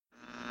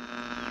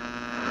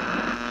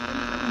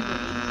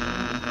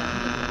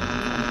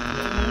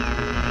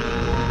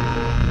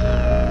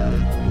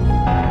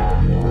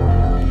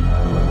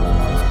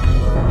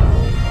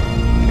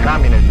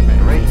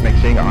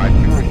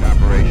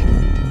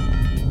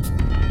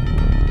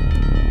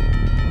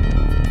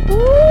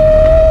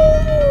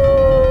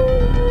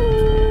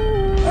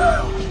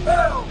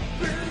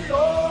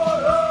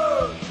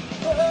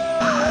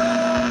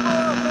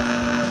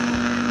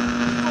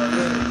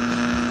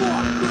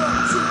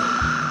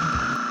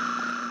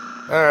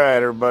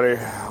Alright, everybody.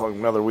 Welcome to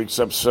another week's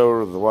episode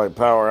of the White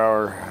Power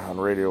Hour on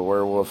Radio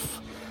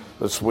Werewolf.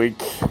 This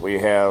week we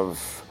have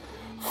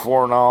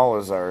ForNull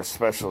as our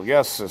special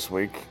guest this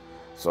week,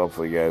 so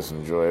hopefully you guys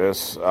enjoy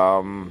this.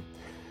 Quite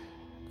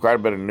a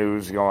bit of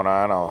news going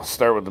on. I'll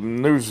start with the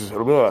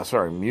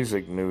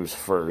music news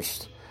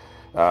first.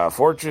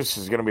 Fortress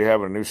is going to be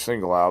having a new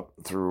single out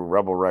through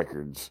Rebel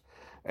Records,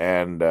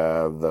 and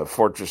the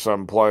Fortress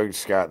Unplugged,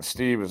 Scott and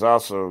Steve, is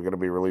also going to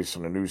be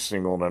releasing a new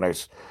single in the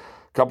next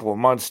couple of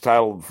months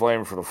titled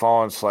Flame for the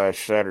Fallen /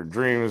 Shattered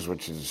Dreams,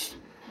 which is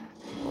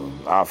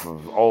off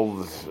of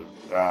old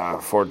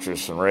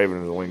Fortress and Raven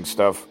and the Wing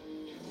stuff.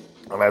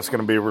 And that's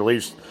going to be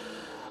released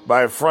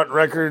by Front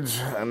Records.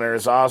 And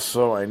there's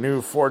also a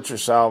new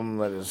Fortress album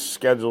that is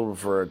scheduled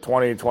for a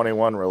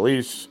 2021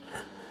 release.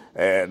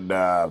 And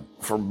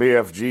from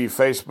BFG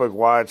Facebook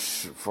Watch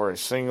for a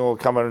single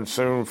coming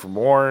soon from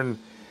Warren.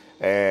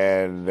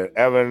 And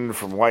Evan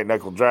from White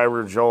Knuckle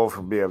Driver, Joel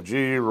from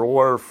BFG,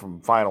 Roar from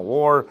Final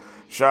War,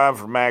 Sean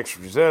from Max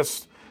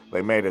Resist.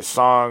 They made a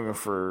song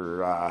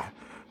for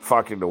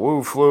fucking the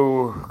Wu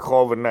Flu,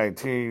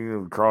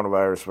 COVID-19,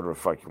 coronavirus, whatever the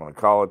fuck you want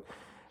to call it.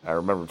 I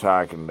remember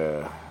talking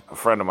to a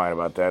friend of mine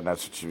about that, and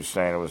that's what she was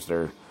saying. It was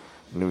their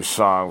new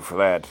song for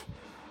that.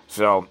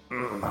 So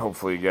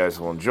hopefully you guys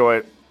will enjoy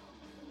it.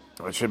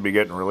 It should be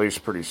getting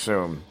released pretty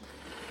soon.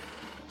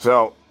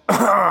 So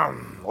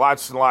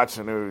lots and lots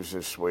of news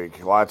this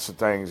week. Lots of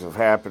things have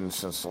happened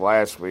since the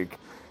last week,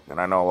 and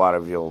I know a lot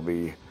of you will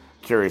be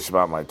curious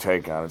about my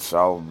take on it, so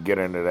I'll get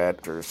into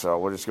that. So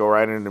we'll just go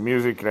right into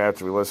music, and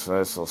after we listen to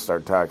this, I'll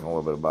start talking a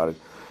little bit about it.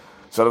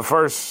 So the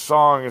first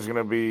song is going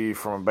to be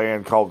from a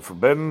band called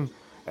Forbidden,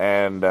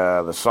 and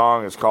the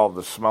song is called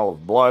The Smell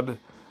of Blood.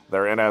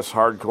 They're NS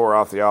Hardcore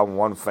off the album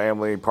One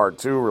Family Part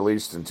 2,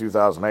 released in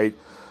 2008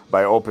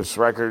 by Opus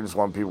Records,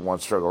 One People, One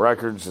Struggle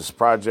Records. This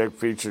project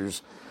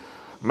features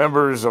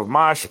members of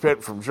Mosh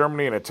Pit from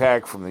Germany and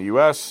Attack from the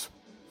U.S.,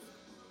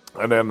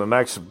 and then the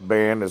next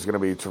band is going to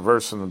be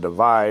Traversing the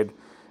Divide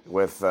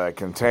with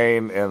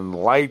Contain and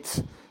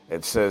Light.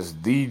 It says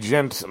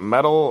Degent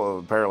Metal.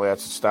 Apparently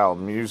that's a style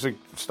of music,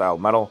 style of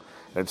metal.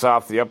 It's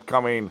off the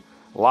upcoming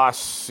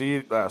Lost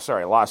City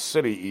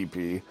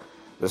EP.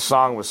 The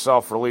song was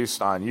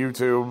self-released on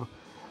YouTube.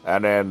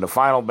 And then the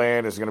final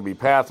band is going to be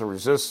Path of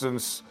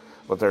Resistance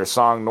with their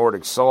song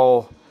Nordic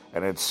Soul.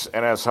 And it's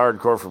NS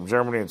Hardcore from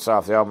Germany. It's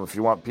off the album If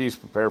You Want Peace,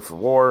 Prepare for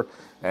War.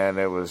 And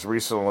it was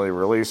recently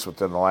released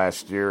within the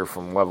last year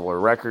from Leveler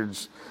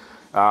Records.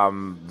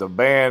 The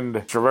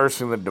band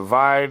Traversing the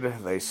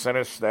Divide, they sent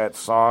us that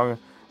song,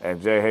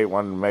 and Jay Hate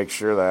wanted to make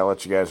sure that I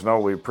let you guys know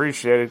we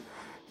appreciate it,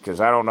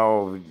 because I don't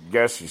know,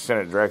 guess you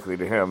sent it directly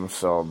to him,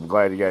 so I'm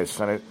glad you guys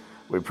sent it.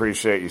 We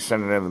appreciate you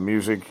sending in the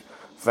music.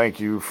 Thank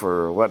you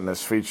for letting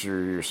us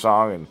feature your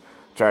song and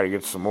try to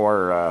get some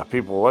more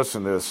people to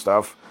listen to this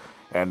stuff,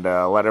 and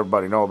let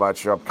everybody know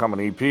about your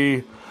upcoming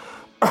EP.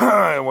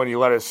 And when you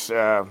let us,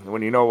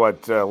 when you know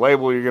what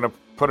label you're going to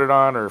put it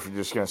on, or if you're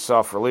just going to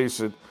self-release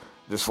it,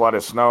 just let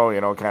us know,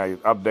 kind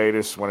of update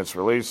us when it's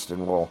released,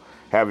 and we'll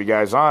have you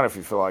guys on if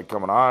you feel like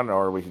coming on,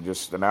 or we can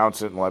just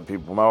announce it and let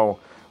people know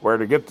where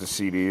to get the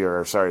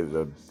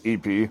the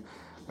EP,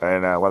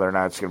 and whether or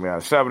not it's going to be on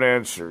a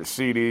 7-inch or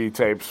CD,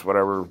 tapes,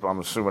 whatever. I'm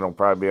assuming it'll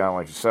probably be on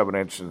like a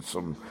 7-inch and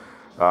some,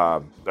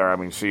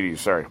 CDs,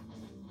 sorry.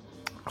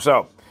 So,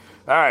 all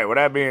right, with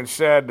that being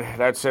said,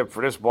 that's it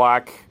for this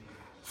block.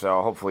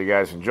 So hopefully you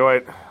guys enjoy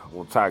it.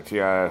 We'll talk to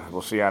you.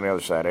 We'll see you on the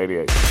other side.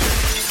 88.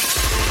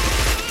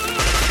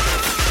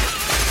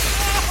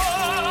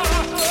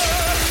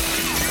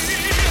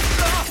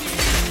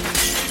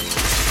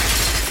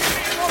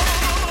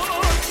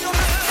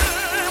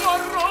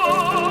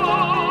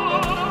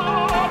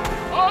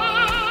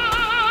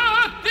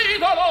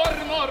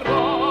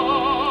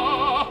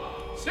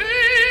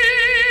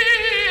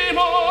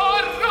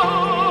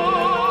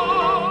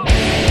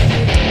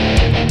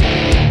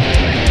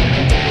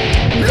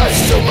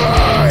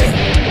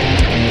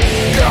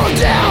 Go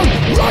down,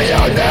 write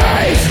your name.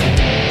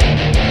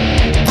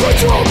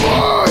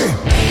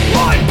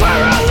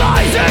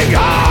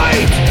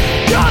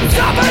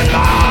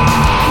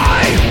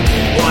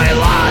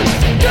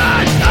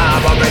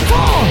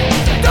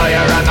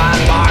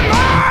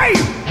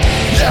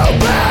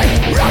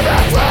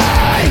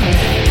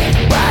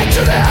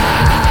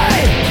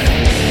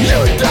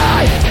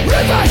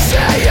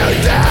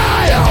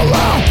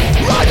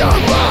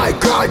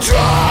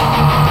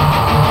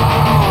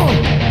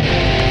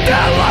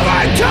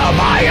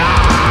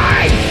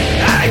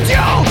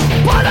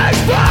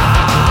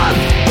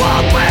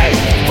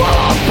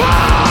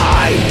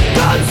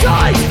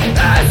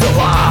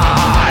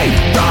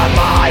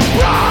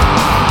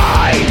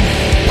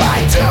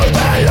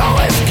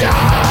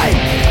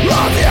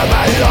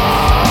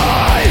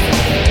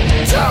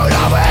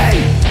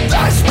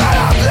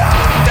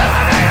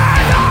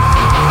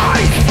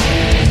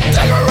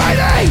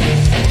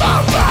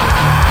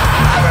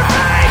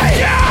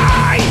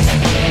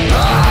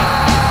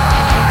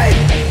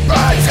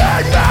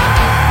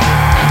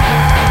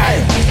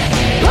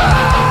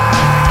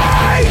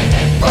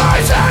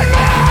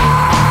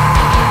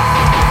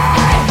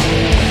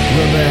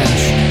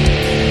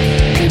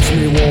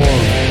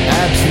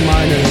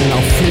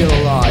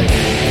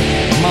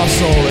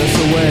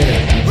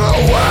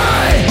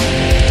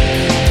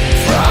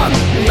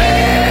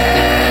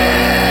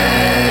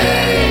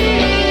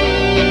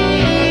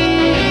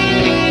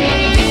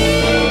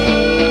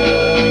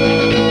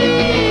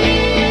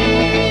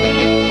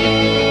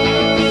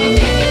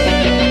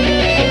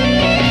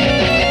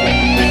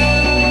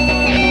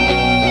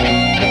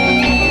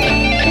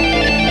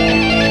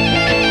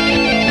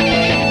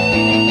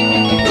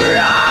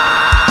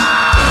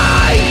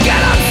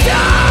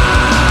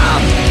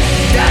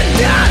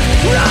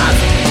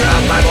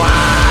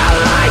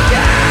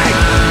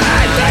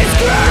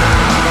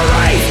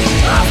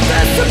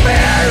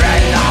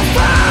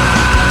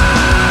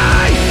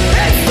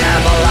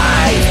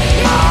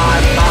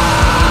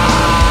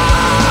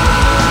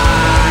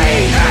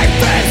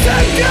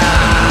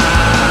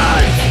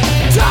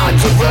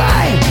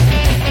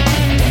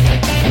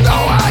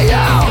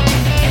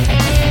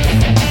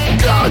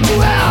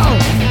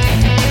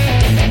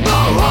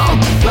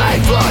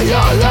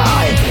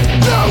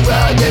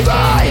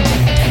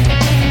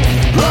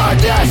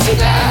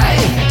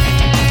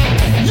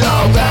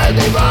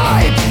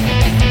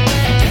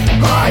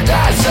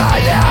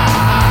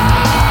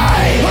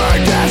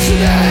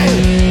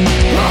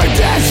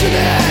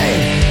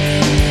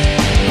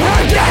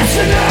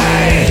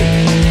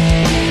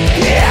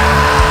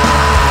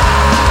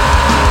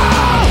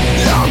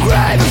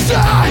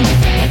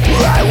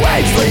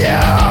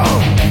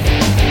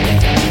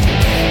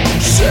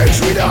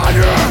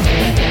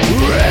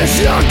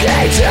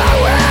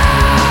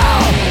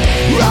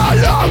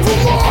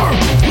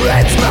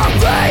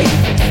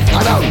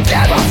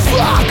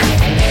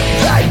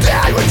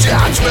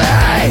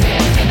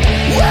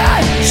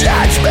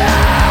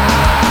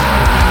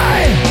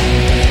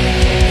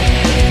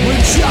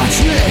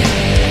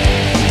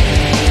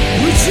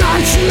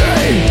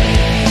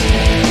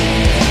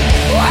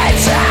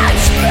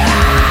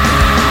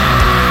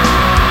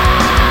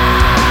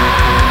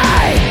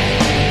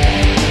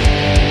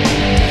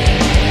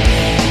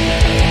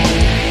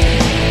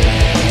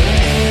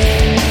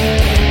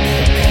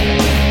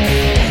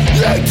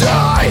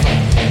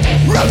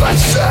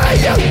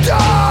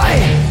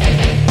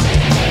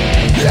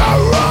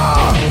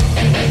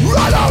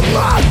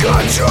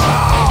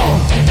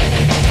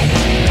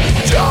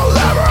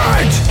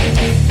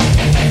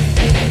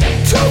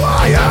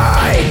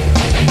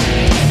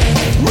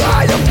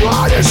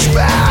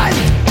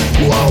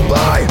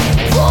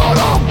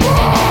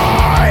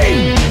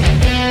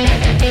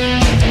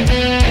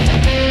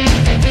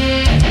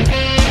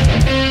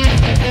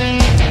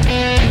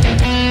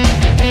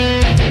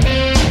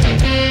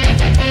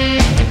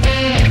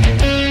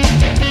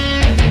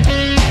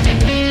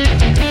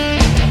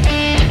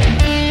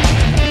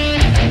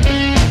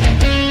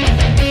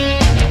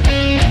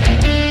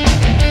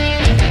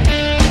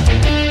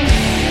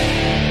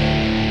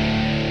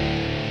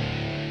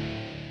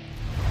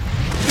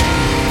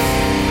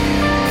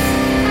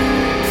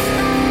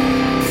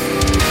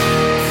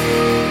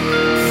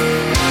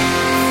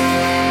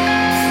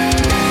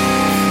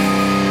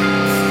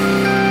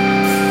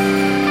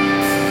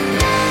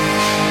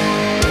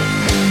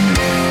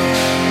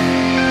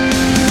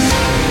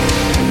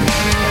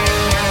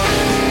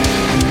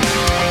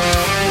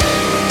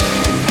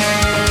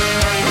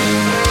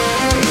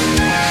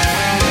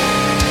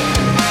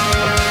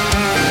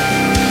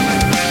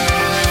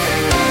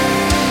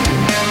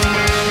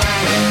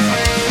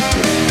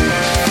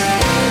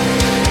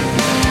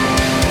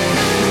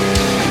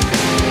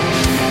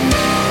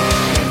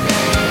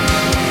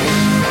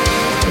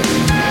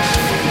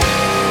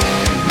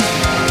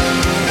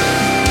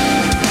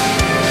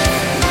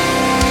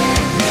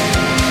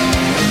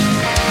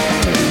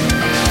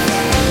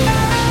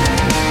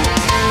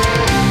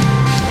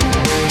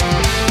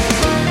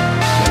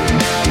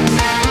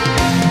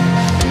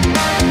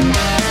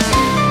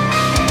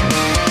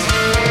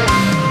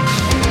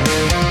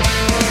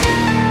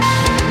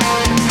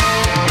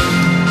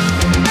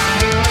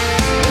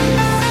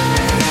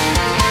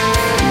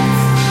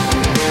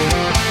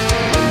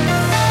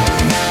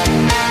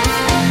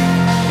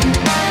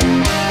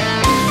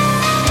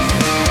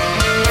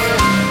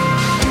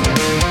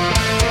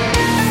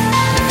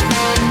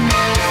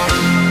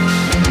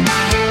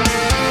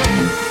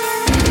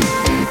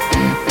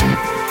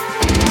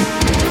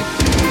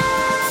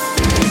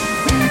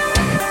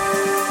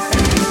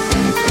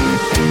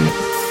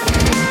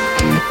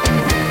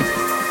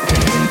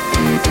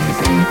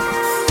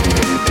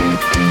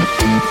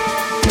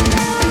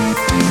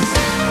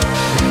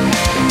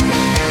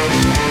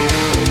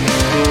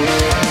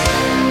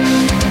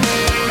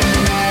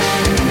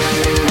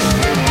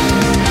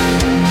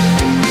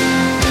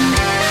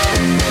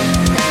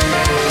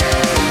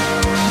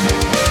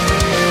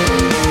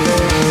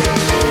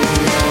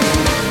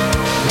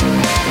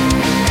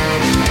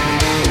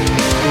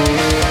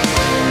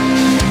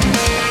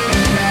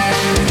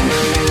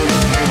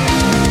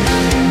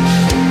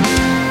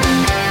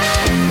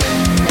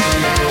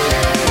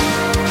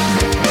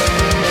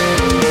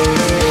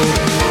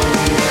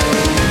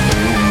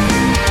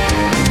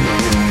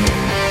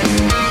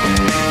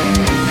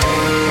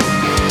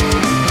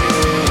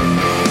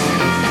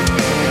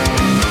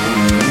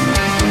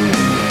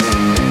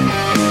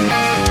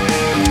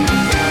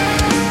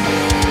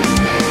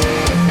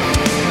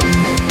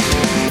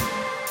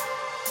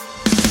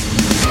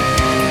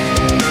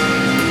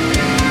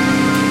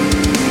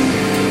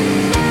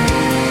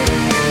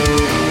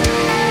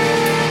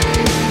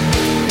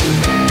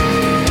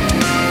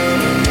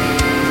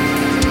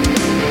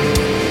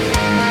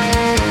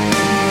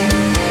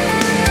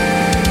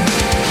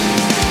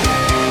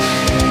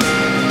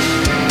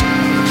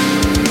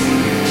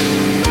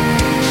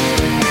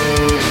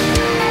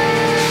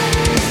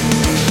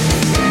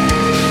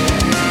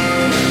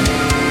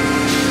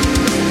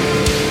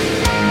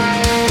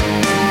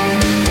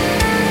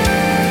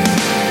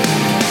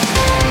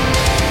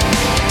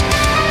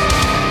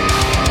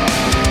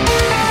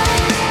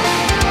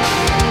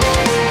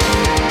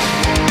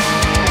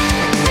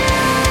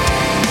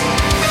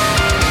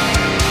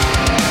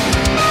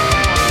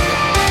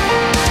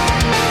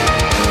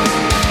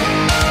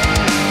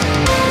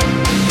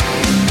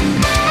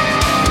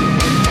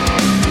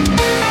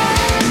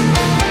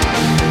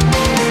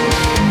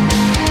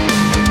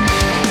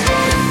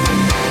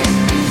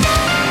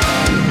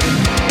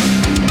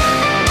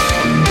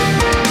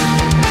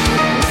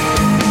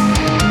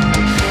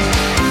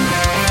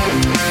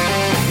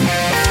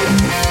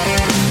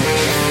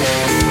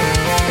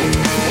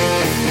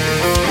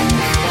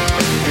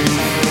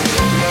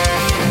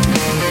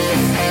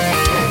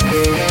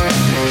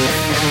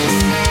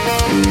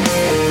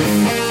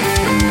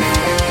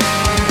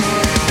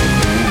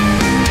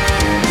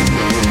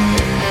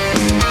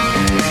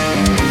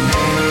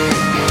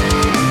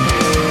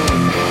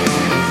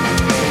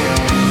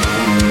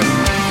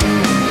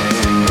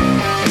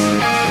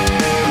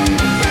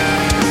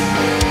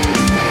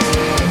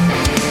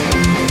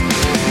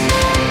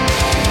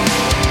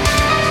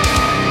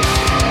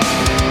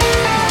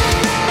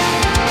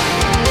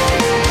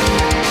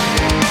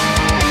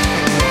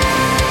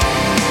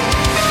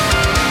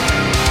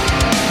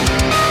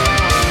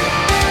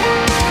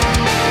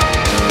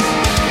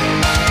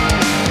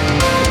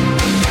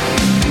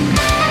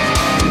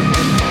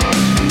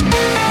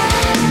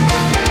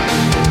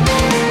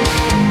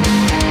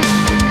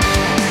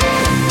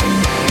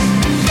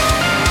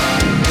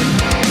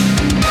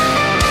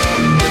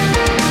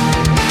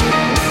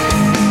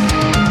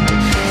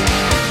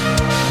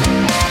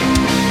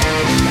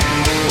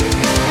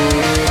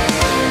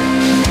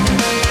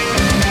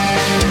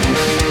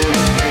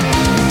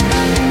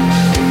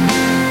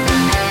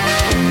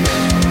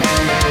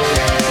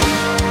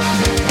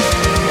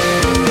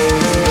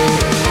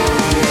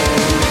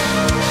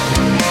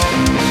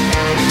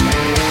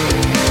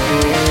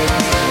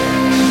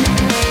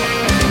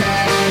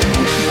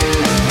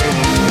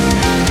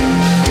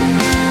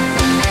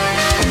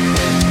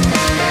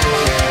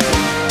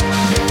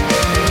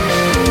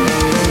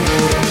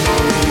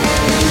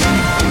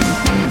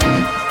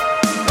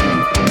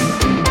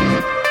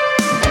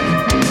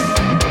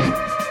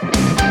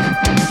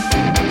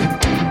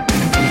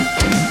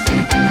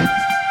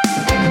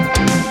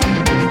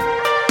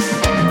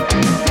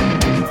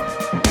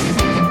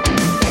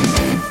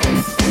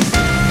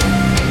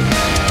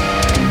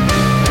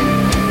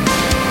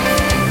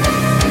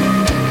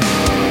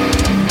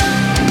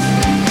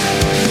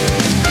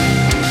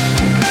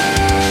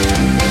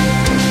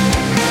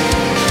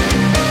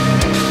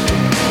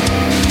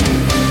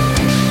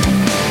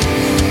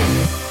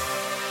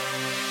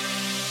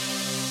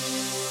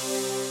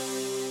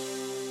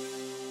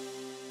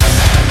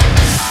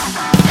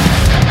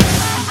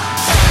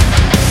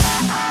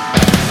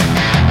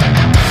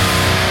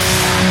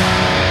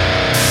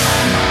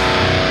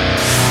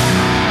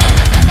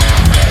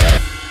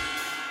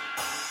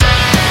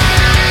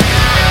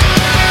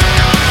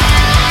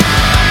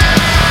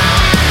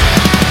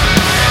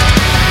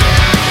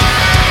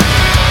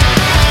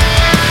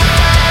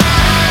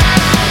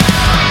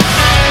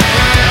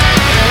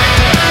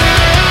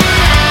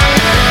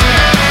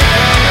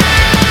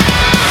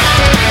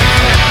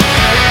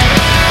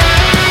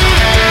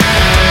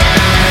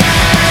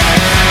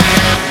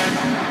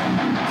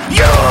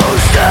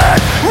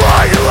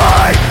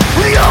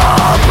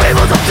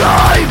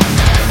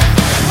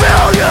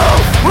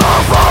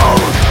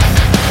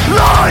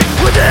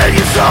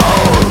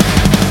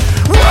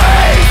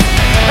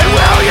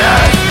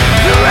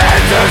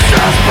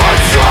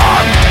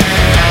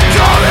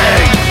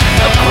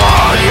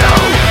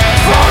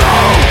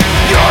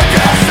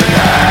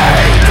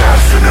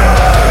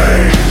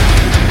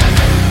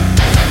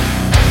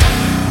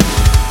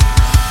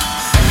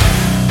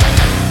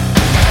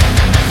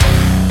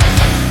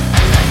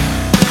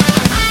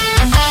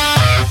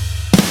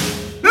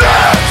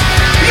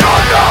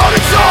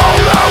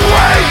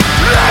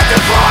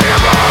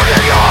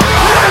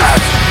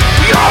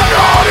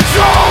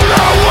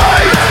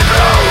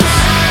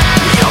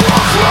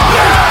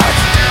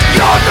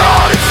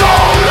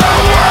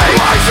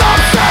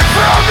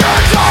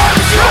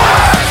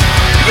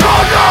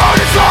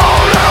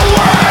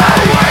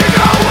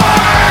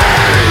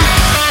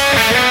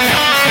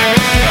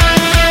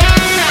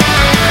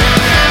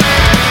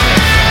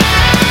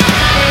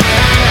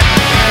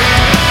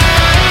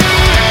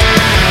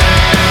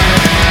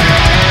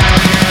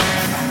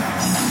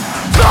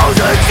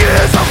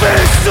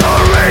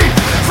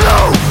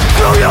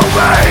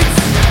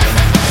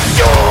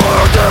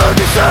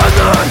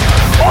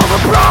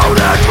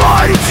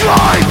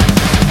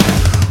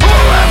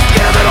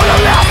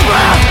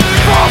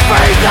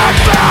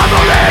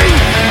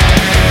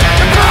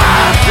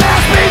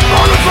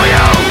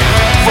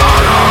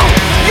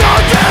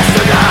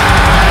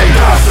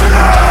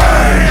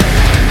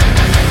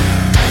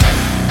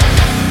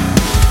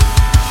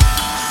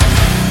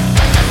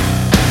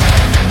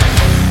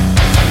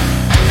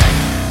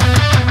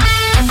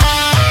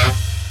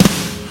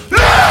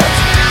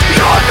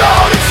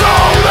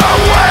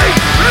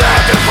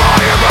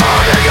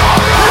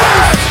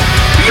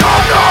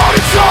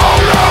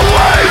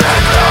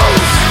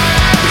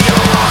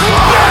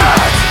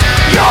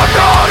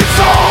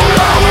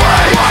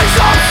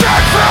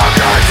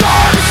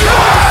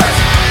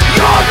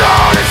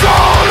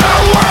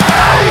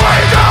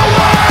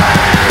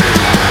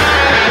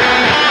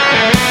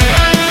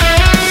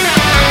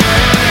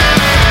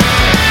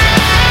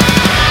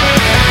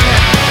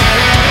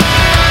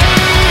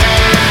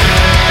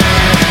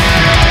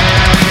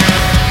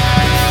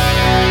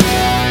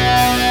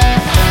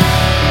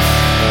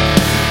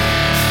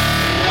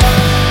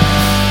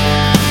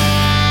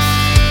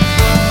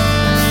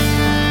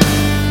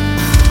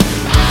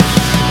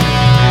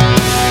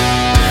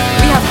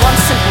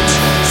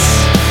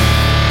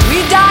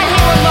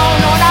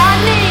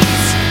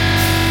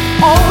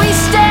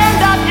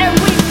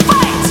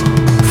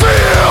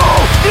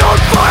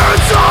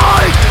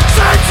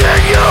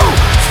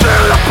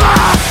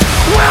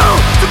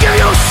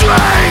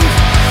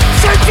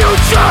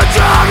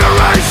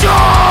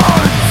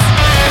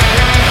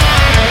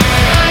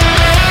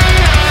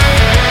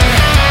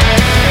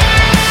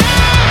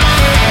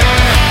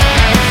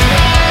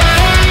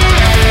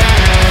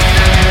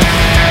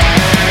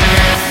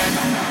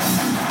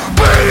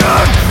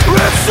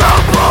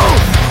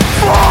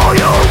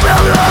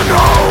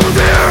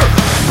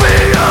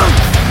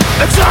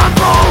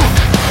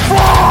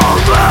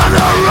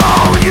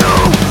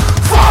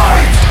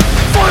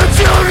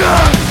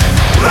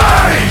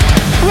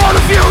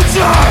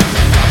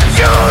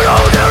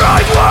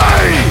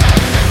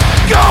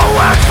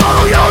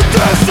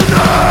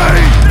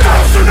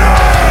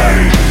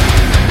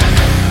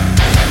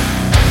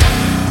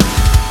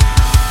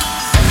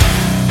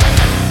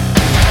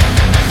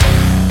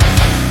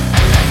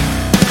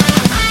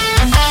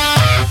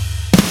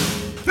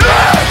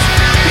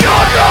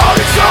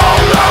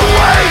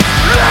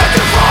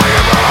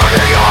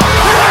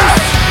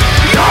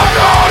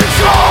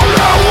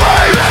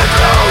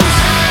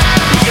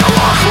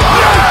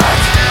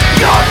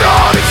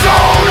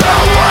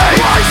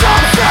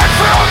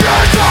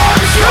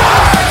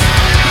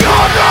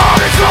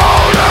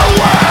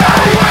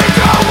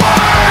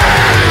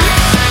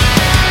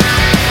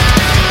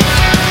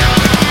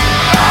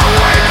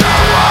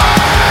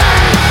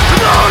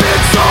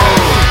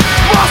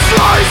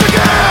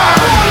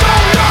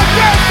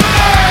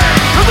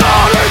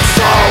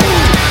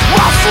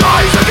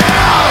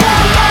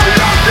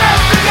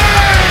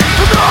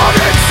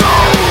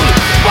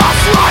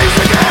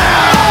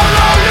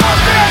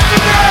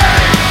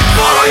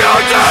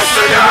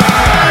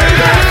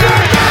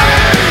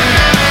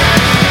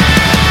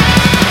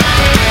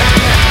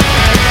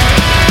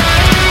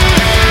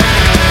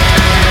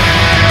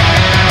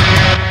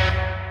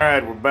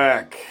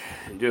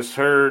 just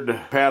heard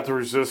Path of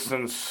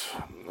Resistance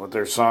with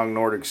their song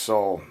Nordic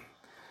Soul.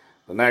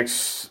 The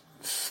next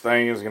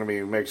thing is going to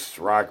be mixed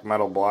rock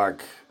metal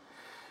block.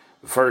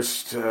 The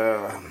first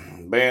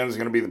band is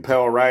going to be the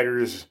Pale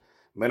Riders,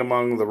 Men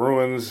Among the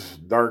Ruins,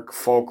 dark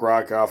folk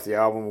rock off the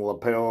album La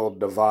Pale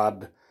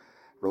Devad,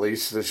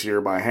 released this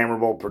year by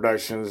Hammerbolt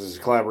Productions. It's a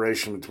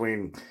collaboration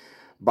between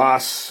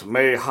Bas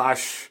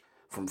Mayhash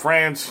from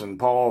France and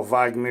Paul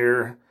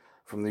Wagner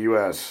from the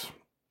U.S.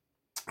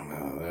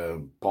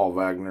 Paul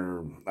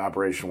Wagner,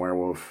 Operation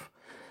Werewolf,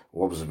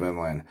 Wolves of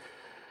Vinland.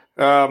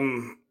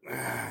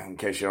 In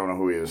case you don't know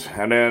who he is.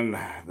 And then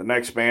the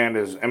next band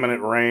is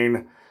Imminent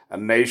Rain, A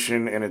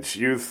Nation in Its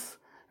Youth,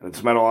 and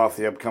it's metal off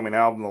the upcoming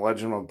album, The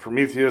Legend of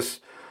Prometheus.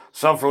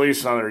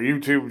 self-released on their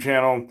YouTube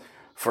channel.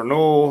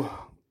 ForNull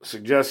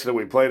suggested that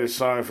we play this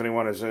song. If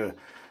anyone is a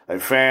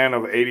fan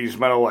of 80s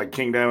metal like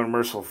King Diamond,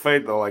 Merciful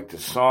Fate, they'll like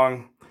this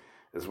song,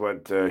 is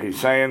what he's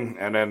saying.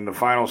 And then the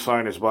final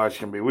song is Botch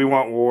can be We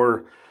Want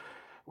War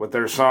with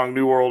their song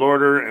New World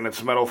Order, and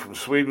it's metal from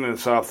Sweden, and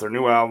it's off their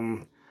new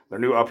album, their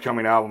new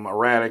upcoming album,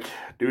 Erratic,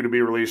 due to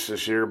be released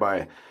this year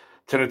by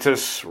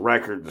Tinnitus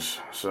Records.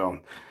 So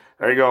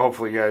there you go.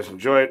 Hopefully you guys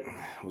enjoy it.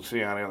 We'll see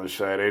you on the other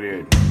side.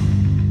 88.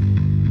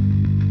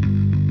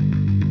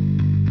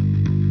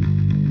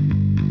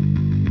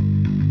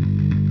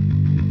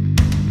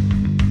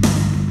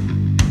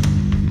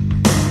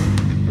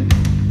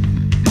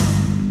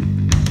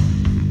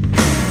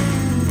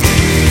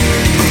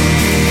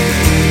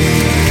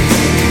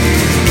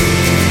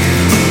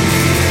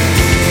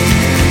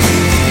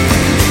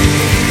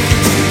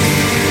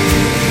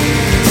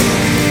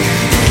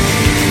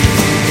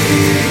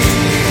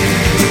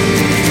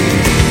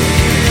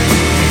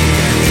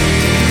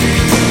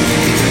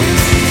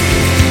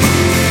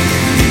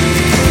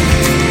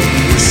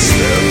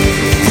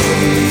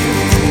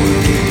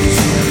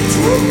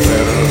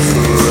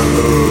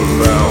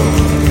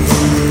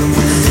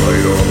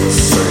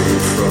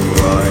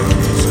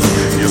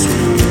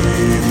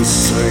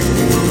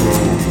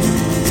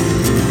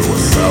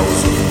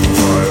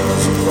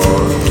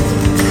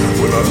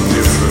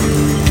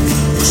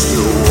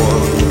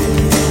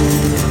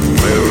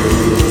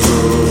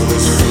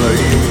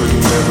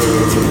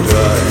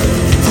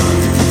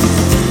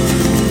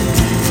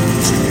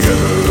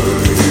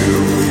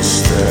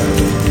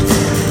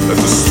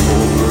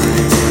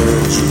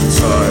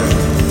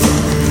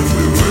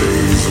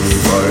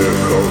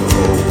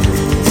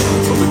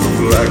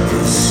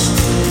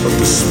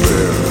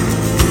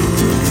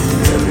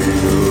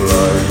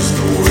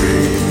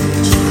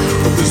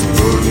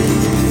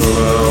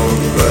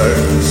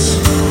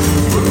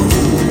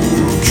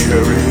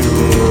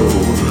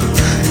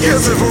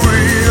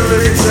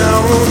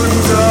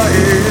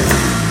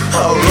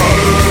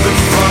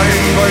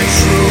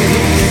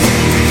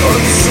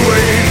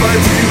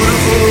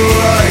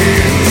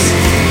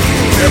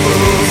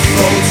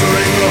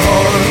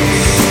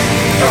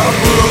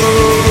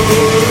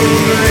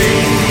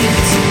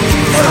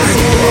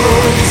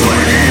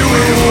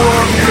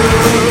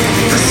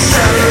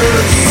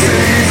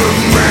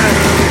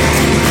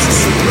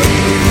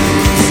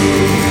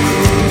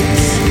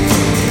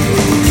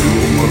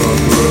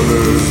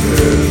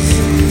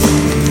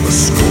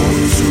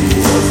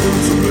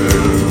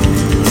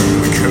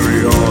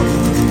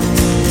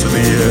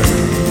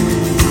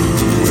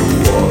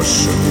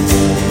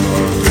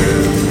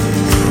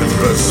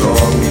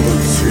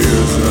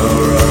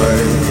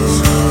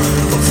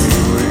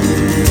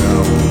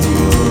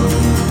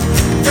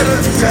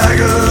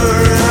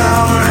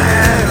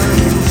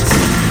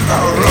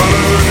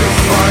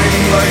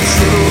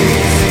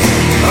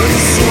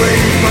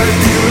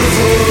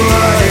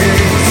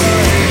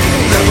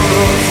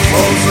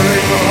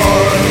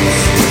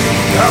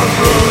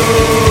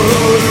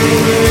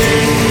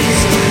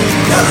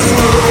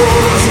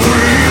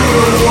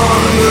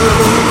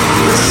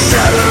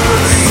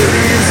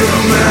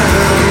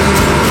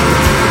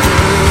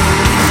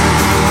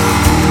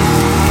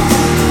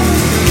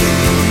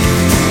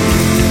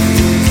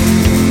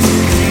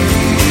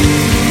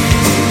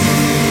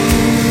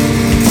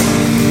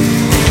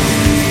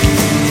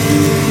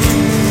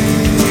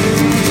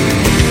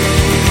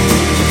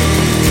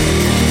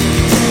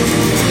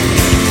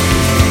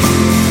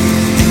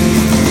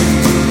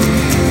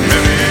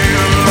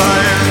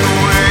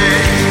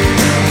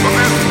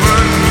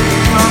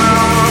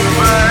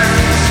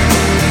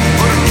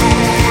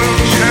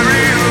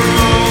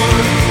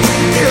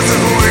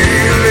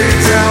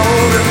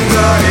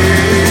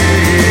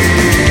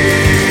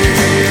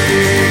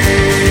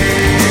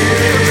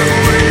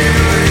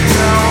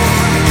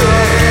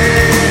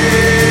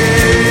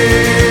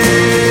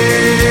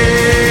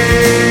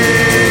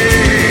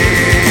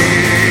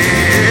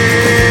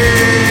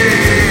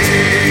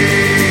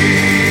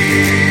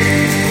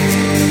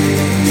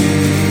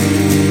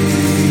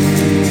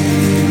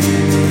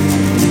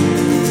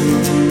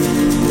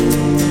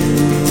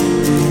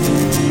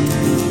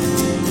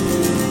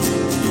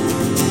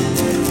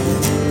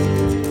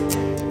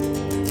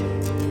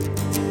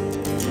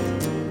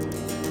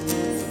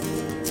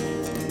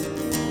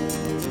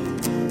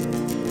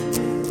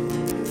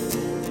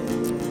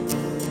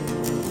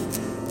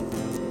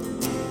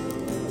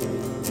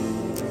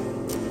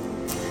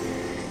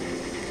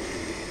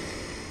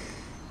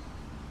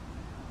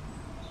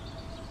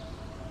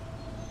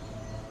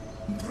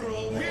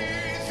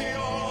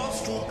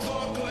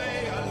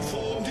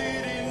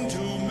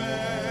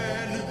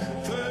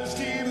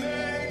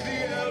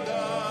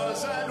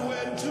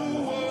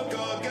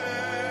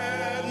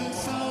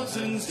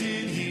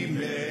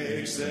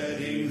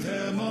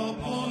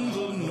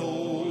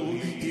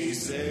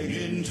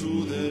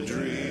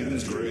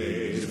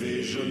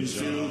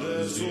 Till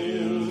their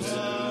souls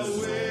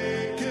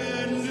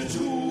awakened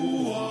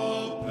to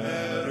a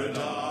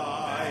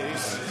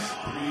paradise,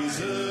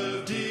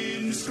 preserved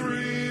in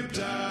script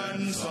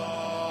and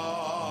song.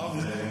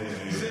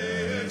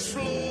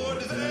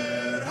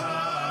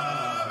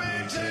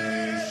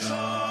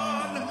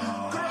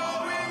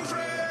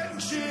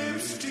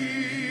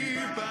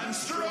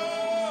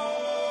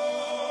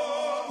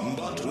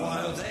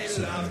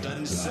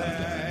 and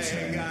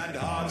sang, and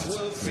hearts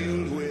were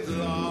filled with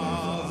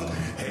love.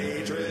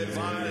 Hatred,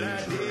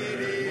 violent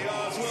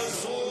idiots were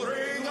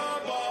soaring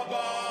up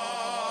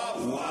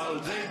above, while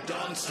they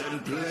danced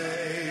and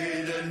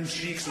played, and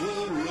cheeks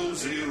were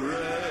rosy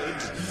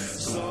red.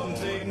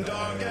 Something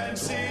dark and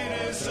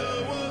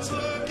sinister was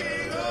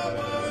lurking up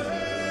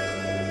ahead.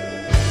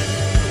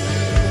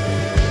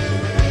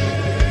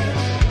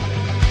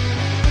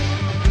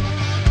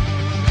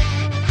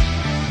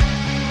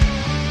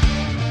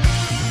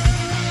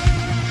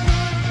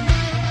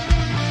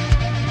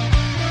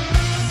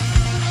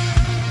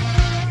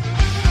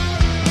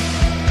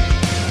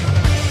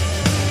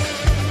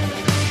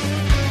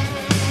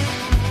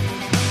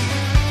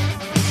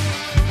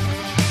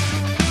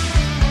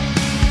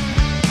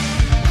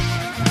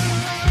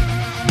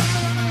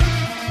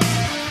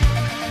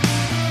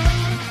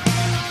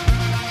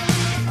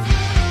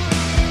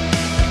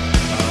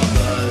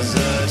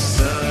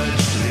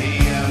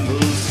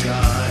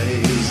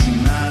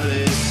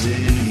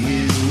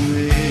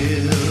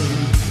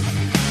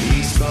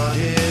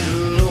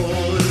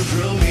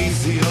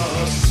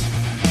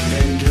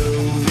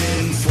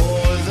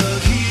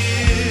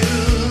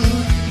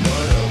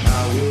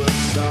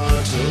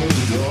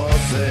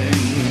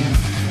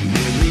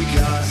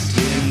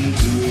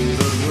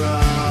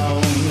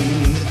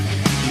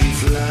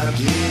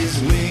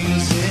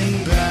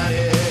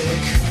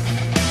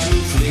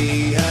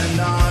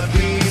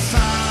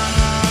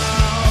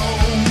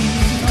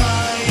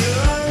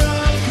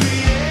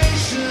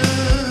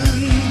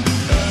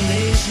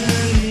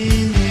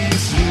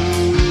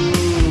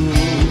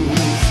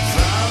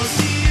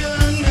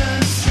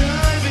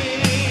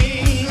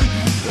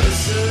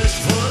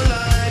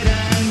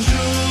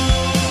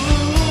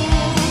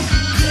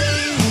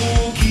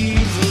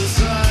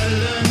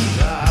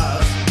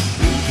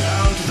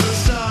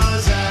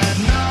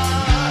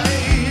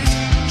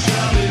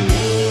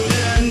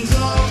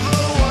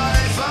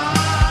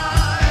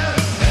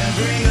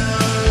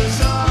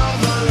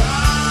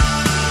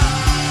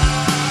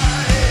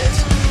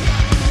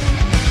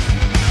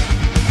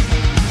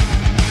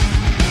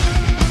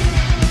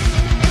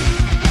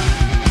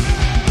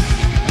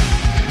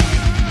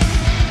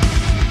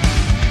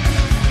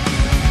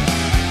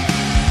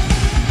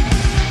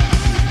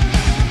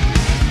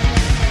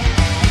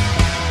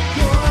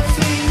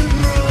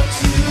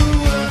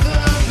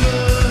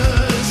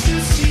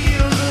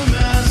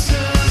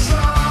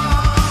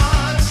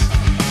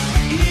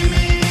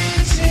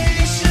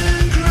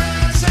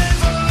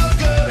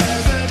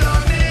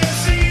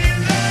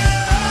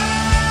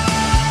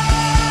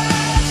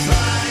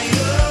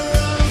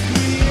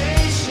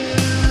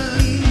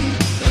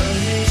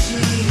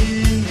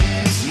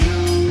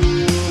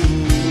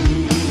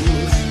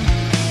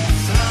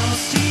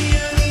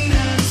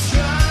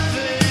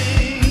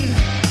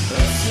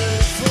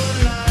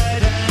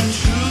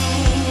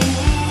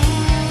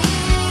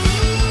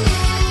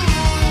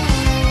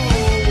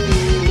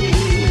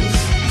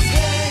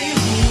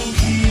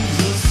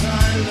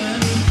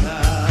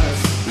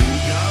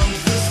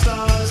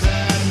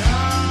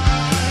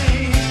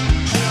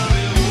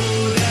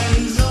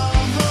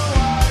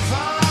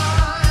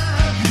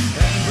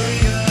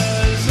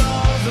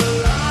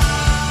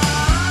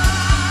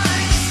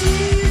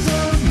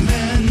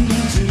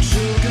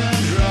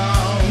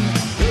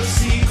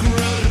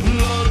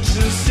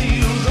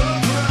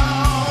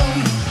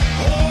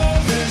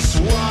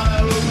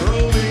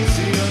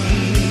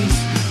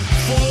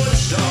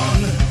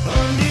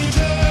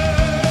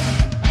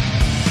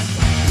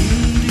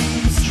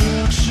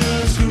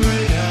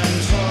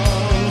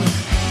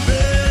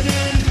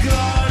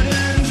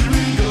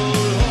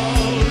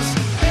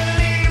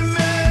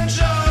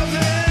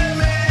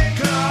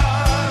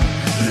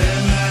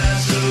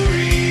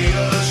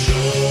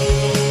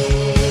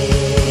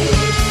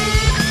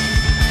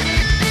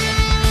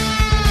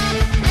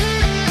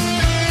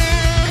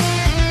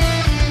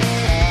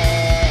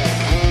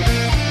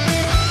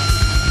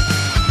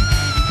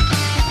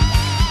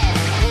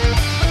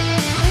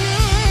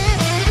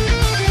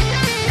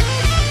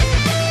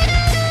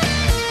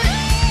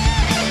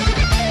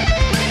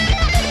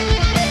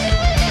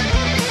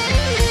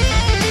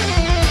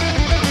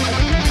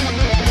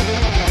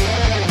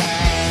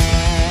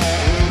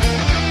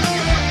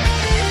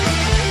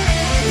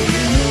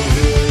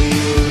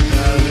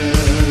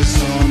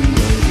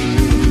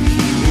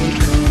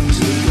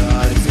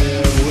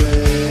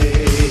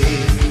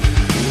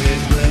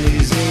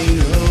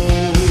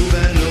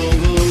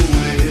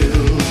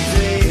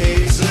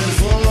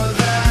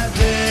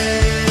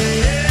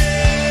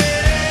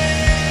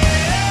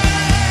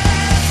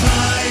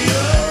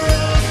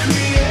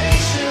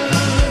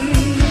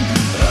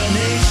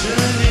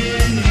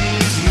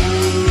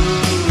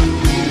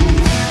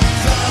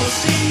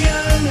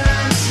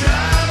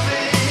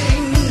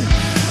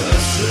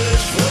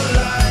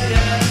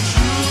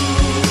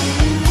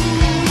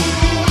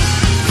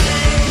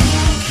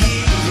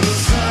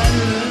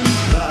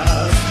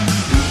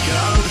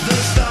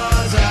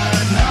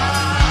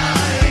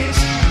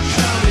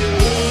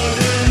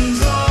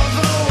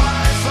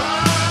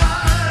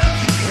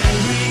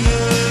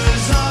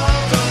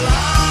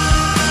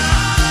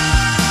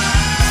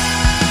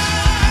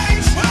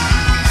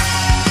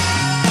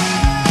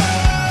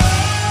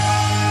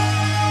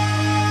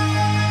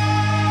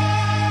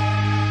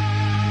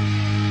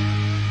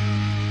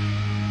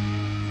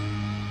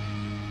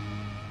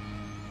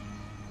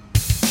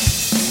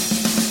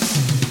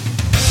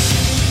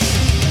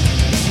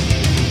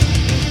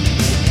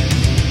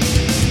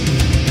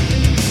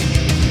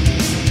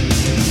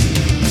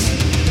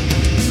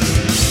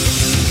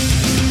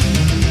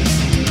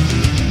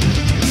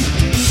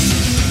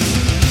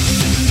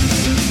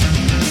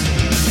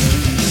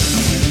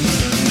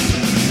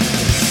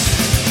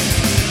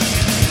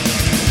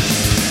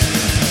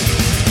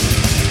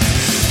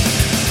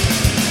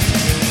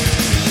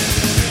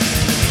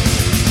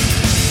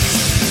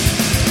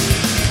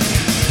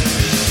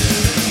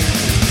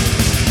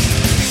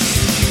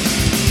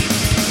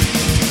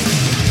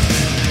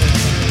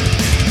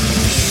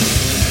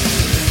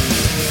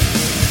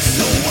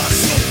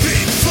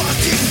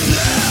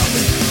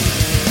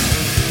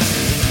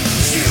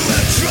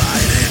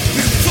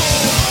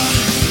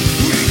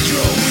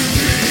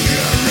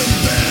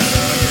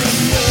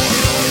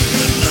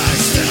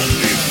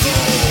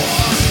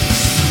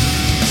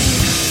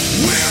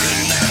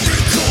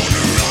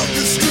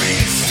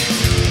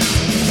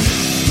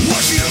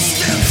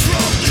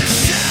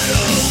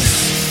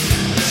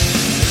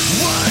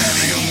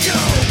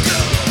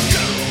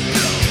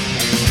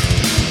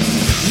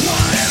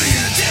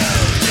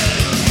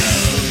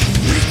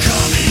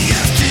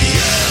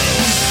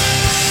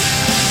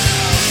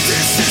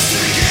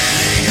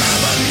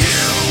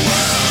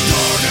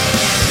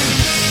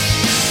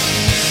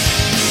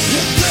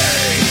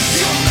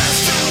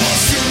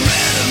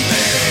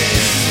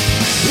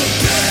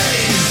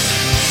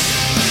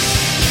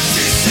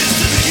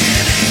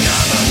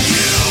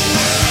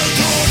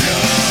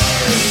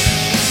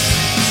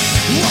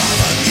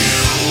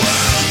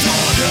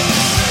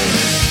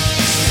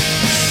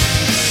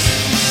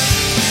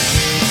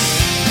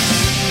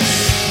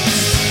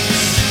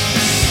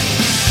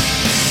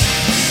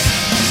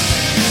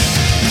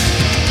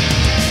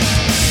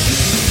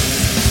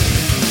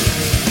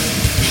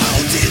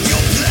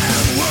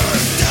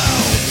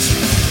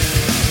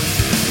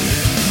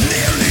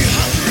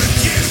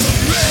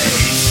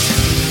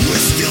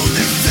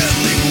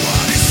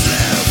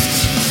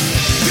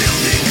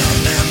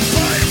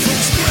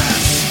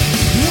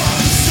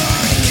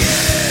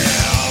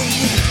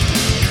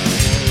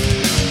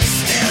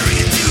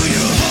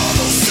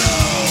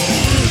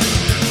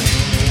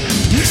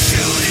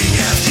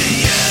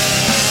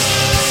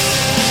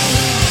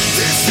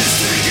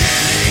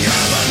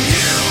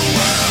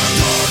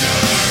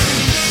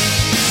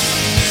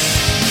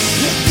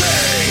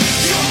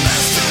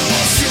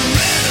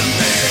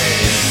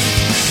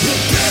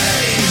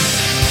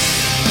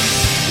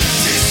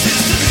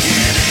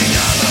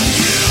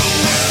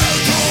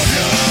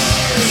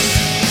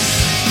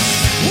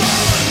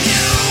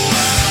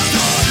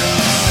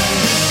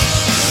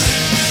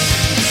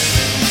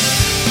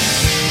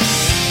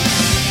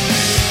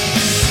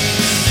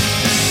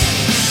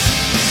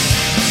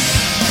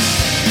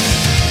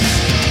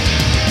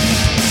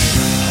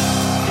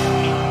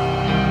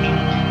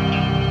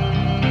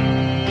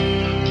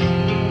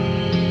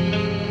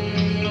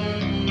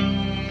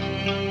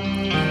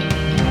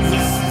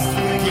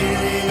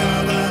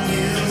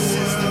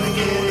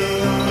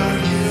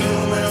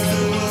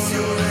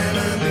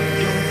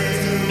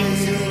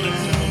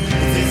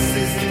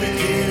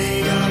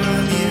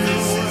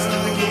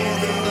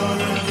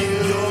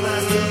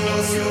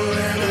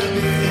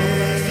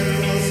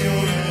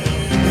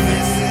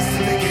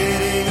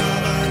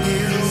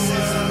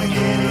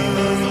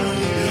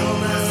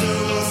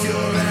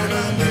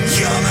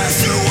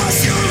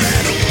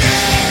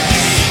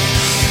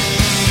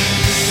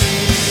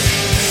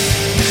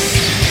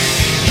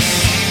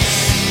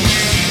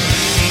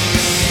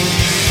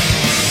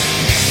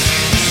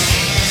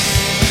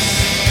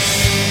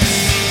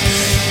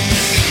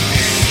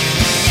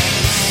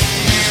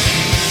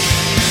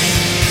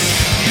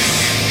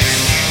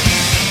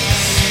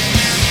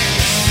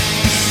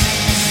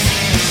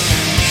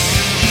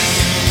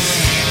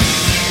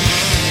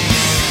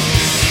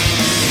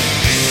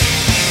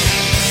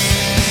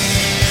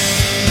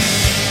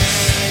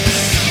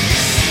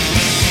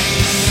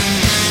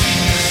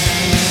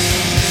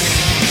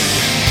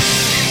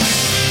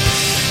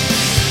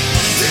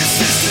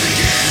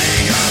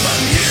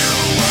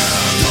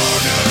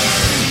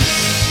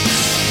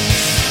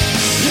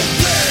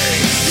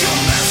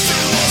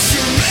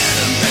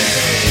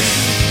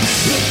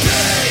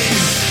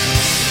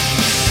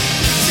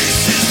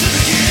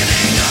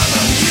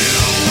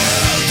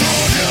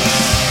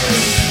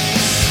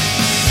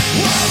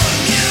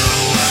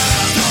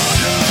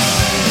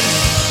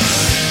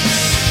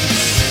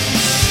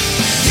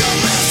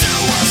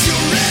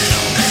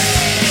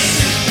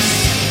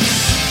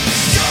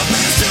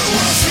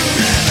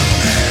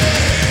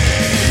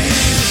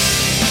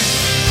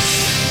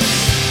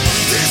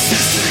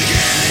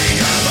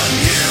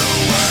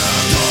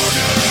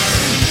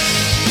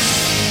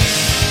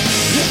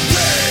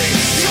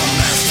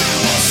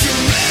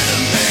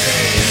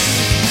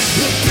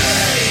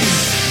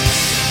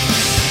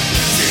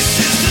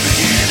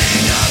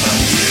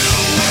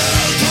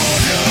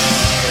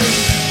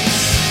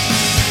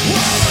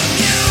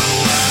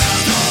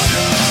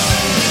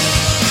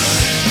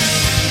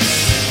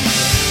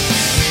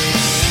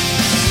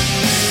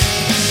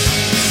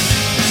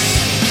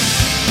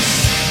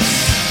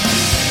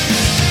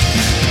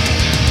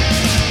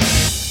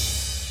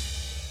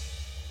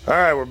 All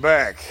right, we're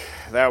back.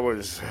 That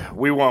was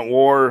We Want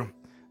War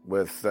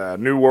with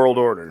New World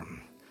Order.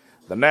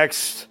 The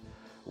next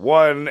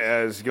one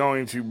is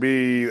going to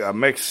be a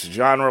mixed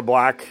genre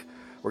block.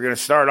 We're going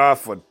to start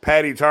off with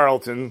Paddy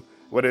Tarleton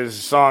with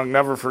his song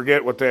Never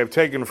Forget What They Have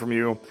Taken From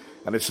You,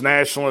 and it's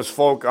nationalist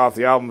folk off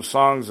the album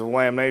Songs of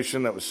Lamb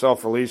Nation that was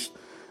self-released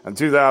in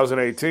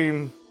 2018.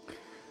 And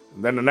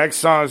then the next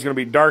song is going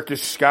to be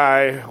Darkest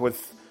Sky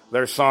with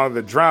their song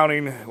The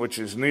Drowning, which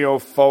is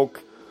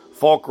neo-folk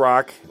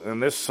rock,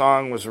 and this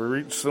song was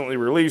recently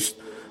released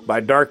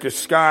by Darkest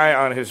Sky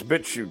on his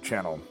BitChute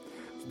channel.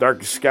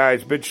 Darkest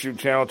Sky's BitChute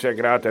channel, check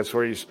it out. That's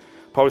where he's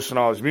posting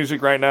all his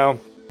music right now.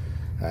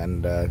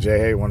 And Jay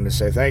Hay wanted to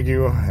say thank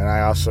you, and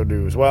I also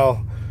do as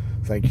well.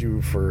 Thank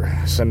you for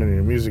sending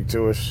your music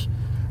to us.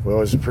 We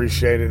always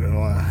appreciate it, and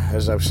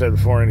as I've said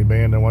before, any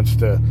band that wants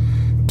to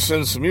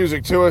send some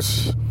music to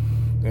us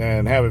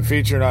and have it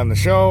featured on the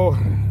show,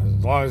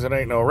 as long as it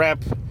ain't no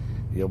rap,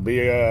 you'll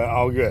be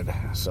all good.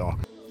 So,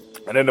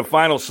 and then the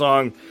final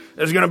song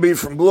is going to be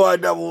from Blue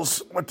Eyed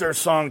Devils with their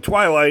song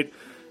Twilight,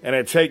 and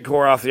it's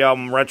Hatecore off the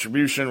album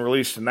Retribution,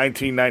 released in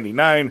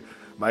 1999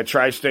 by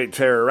Tri-State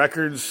Terror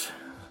Records.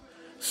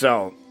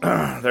 So,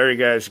 there you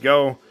guys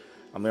go.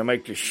 I'm going to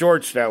make this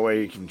shorts, that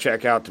way you can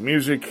check out the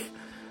music.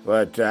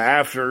 But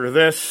after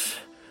this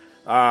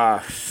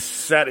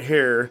set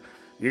here,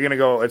 it's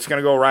going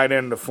to go right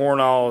into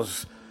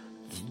ForNull's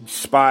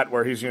spot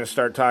where he's going to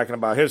start talking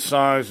about his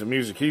songs, the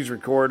music he's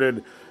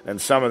recorded, and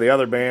some of the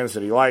other bands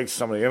that he likes,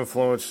 some of the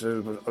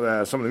influences,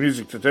 some of the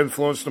music that's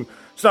influenced him,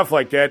 stuff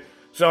like that.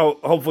 So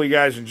hopefully you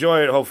guys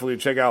enjoy it. Hopefully you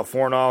check out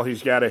ForNull.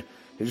 He's got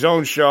his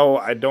own show.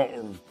 I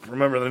don't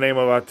remember the name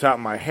of it off the top of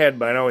my head,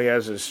 but I know he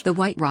has his The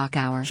White Rock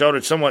Hour. Show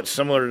that's somewhat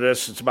similar to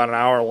this. It's about an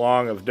hour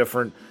long of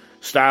different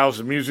styles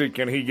of music,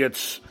 and he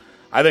gets,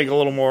 I think, a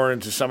little more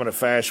into some of the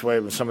fast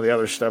wave and some of the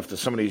other stuff that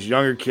some of these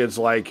younger kids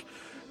like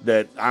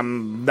that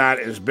I'm not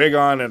as big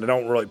on, and I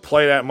don't really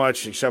play that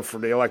much, except for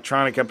the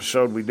electronic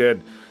episode we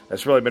did.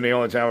 That's really been the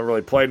only time I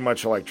really played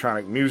much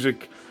electronic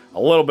music,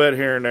 a little bit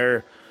here and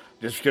there,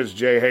 just because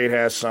Jay Haight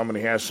has some, and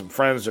he has some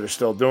friends that are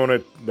still doing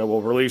it that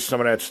will release some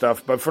of that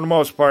stuff. But for the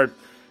most part,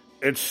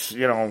 it's,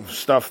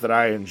 stuff that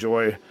I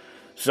enjoy.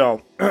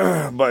 So,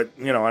 but,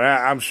 and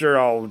I'm sure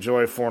I'll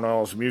enjoy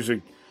ForNull's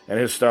music and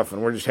his stuff,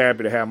 and we're just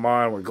happy to have him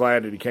on. We're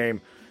glad that he came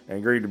and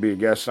agreed to be a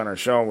guest on our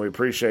show, and we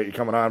appreciate you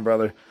coming on,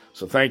 brother.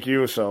 So thank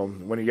you. So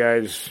when you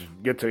guys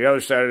get to the other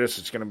side of this,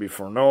 it's going to be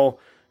ForNull,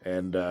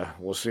 and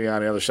we'll see you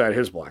on the other side of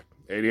his block,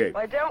 88.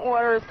 I don't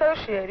want her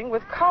associating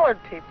with colored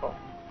people,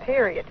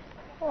 period.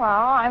 Well,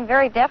 I'm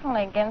very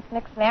definitely against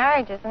mixed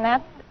marriages, and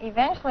that's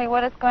eventually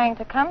what it's going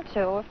to come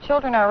to. If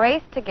children are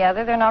raised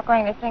together, they're not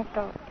going to think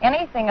of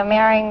anything of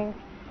marrying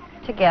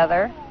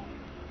together.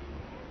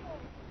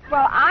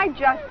 Well, I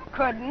just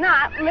could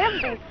not live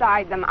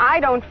beside them. I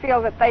don't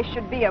feel that they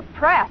should be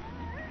oppressed.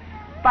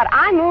 But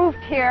I moved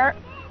here.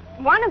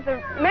 One of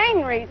the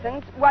main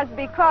reasons was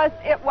because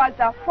it was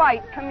a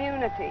white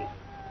community.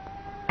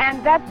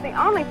 And that's the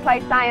only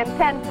place I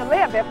intend to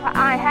live. If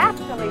I have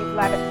to leave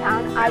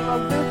Levittown, I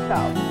will do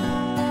so.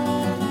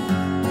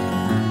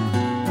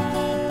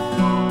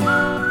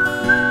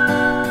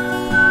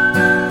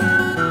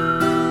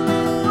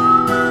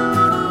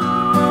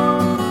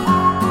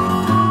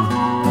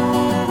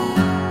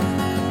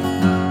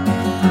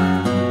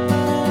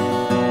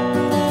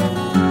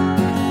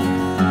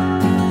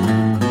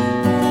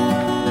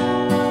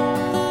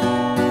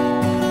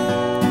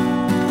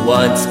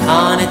 Once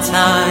upon a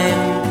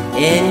time,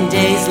 in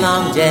days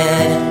long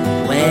dead,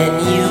 when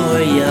you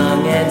were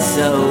young and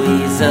so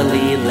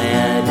easily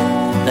led,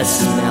 the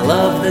smell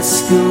of the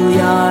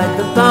schoolyard,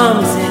 the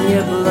bombs in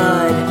your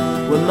blood,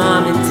 where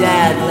mom and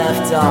dad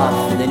left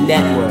off and the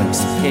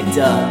networks picked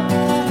up.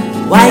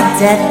 White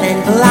death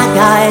and black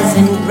eyes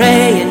and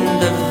gray in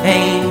the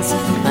veins,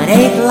 but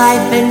ain't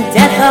life and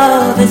death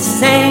all the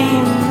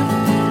same?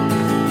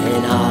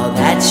 And all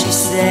that you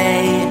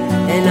say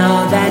and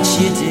all that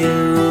you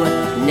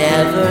do,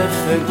 never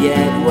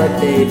forget what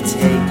they've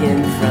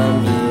taken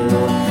from you.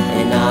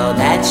 And all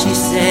that you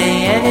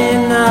say and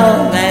in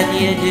all that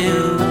you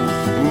do,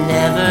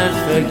 never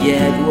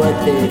forget what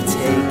they've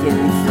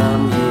taken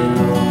from you.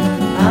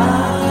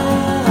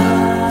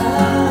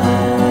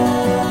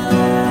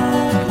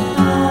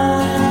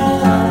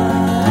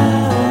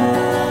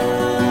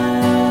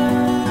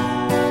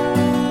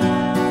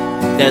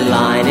 They're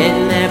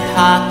lining their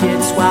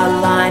pockets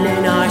while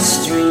lining our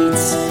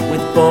streets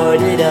with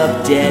boarded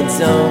up dead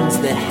zones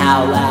that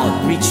howl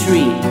out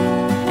retreat.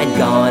 And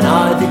gone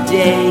are the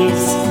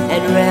days,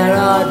 and rare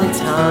are the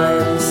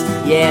times.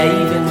 Yeah,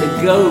 even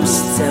the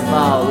ghosts have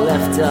all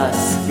left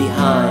us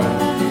behind.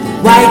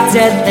 White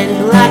death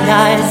and black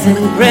eyes and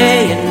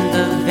gray in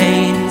the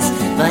veins,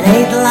 but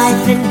ain't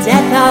life and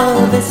death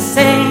all the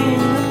same?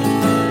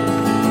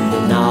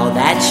 And all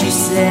that you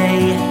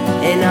say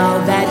and all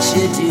that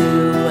you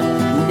do,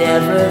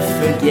 never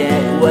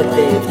forget what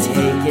they've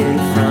taken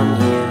from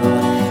you.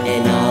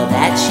 And all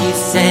that you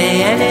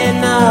say and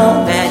in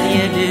all that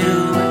you do,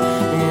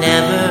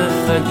 never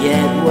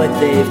forget what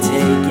they've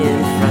taken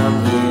from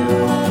you.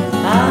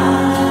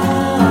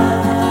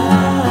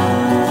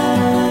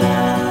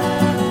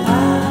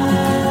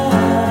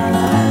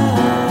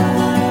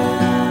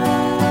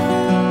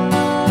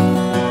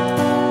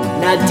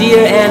 Now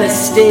dear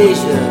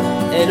Anastasia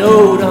and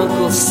old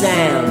Uncle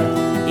Sam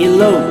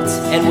eloped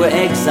and were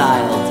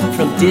exiled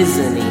from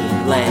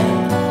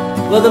Disneyland.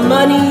 Well, the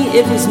money,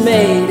 it was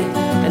made,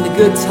 and the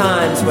good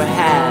times were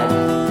had.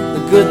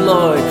 The good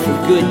Lord for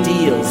good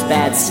deals,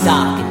 bad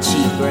stock and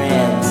cheap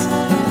brands.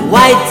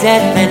 White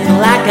death and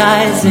black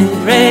eyes and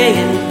gray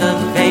in the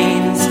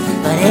veins.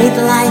 But ain't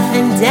life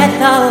and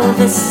death all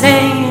the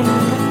same?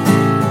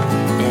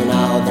 And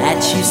all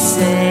that you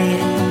say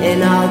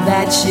and all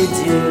that you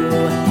do,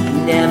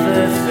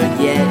 never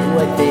forget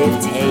what they've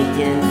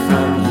taken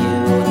from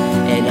you.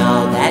 And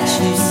all that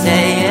you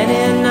say and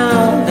in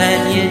all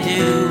that you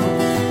do,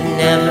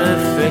 never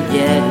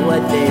forget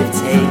what they've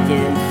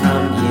taken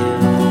from you.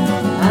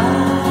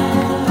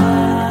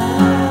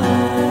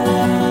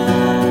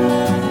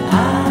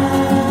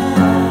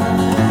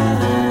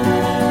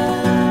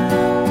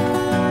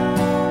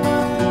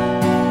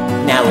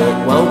 Now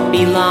it won't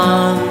be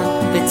long,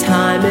 the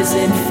time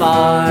isn't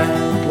far,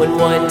 when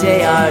one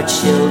day our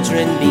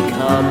children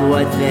become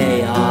what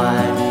they are.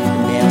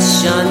 And they'll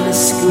shun the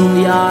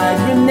schoolyard,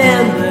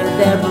 remember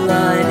their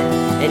blood,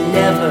 and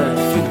never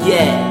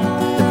forget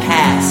the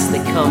past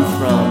they come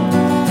from.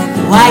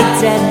 White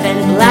death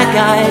and black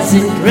eyes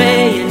and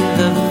gray in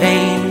the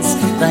veins.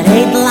 But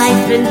ain't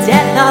life and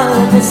death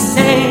all the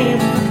same?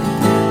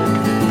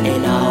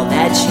 And all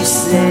that you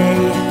say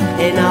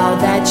and all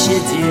that you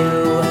do,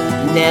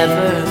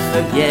 never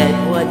forget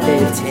what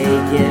they've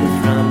taken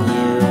from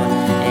you.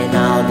 And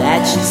all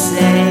that you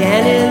say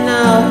and in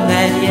all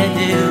that you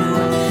do,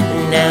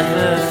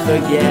 never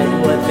forget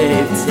what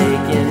they've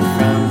taken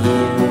from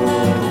you.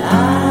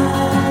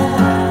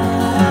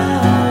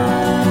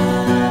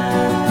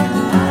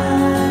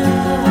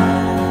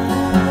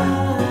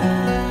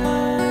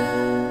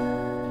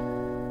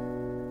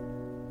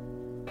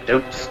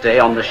 Don't stay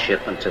on the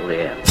ship until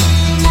the end.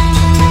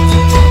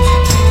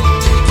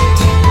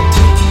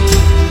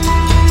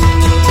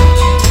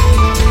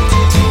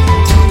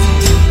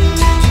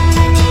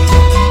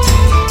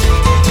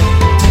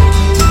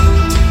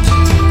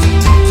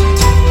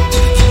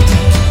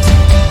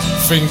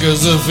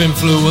 Fingers of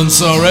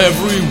influence are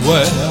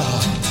everywhere,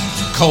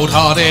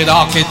 cold-hearted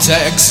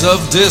architects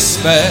of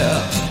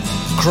despair.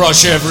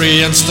 Crush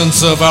every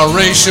instance of our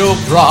racial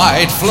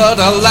pride, flood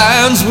our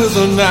lands with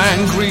an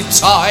angry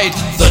tide.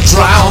 The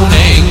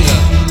drowning,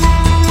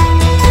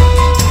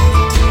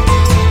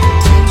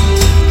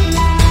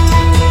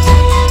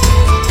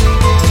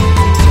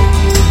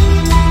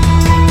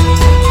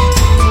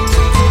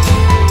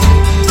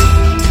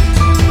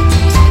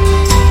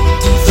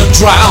 the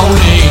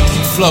drowning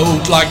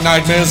float like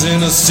nightmares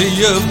in a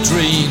sea of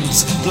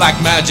dreams. Black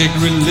magic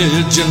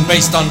religion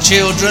based on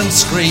children's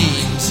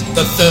screams.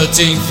 The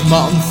 13th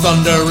month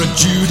under a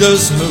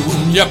Judas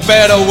moon. You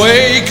better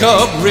wake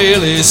up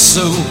really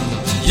soon.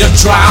 You're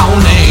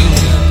drowning.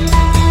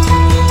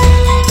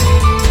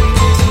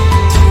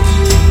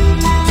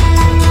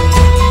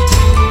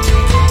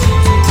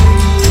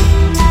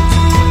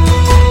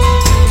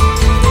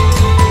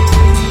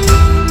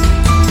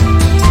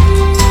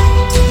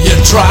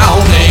 You're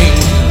drowning.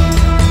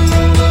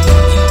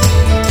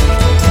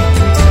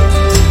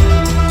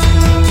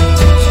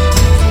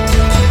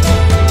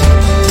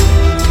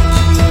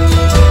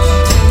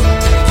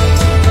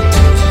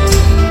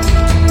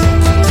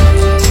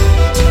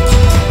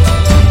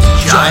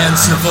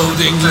 Giants of old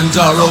England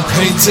are all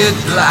painted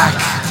black.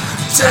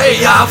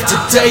 Day after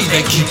day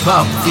they keep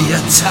up the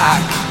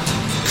attack.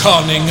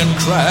 Cunning and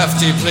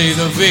crafty play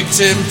the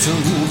victim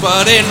too,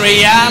 but in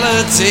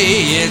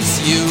reality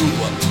it's you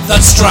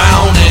that's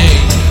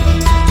drowning.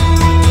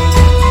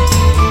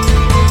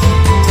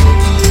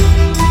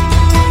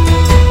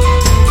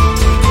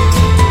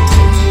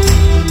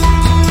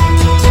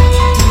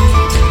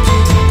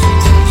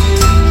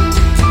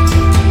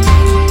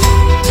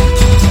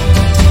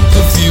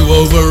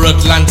 Over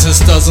Atlantis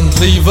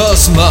doesn't leave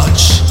us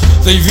much.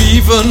 They've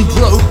even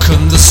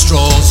broken the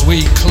straws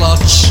we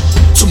clutch.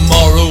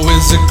 Tomorrow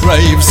is a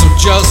grave, so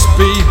just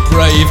be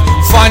brave.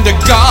 Find a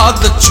God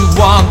that you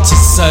want to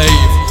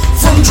save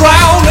from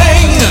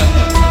drowning.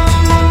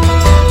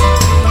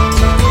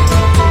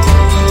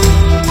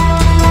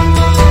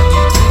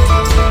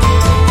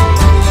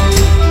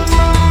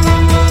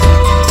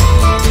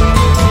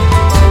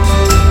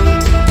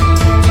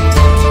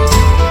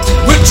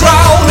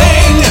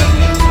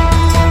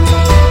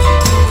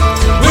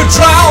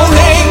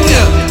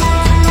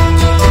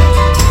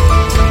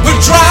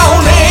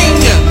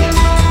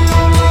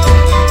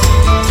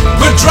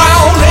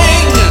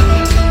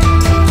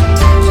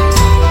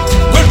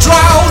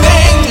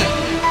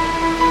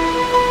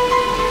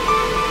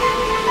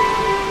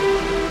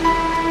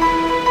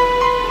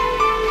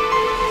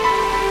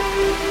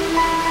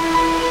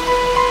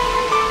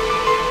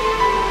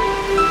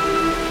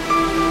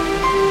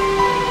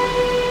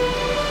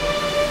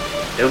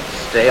 Don't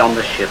stay on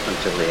the ship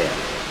until the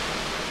end.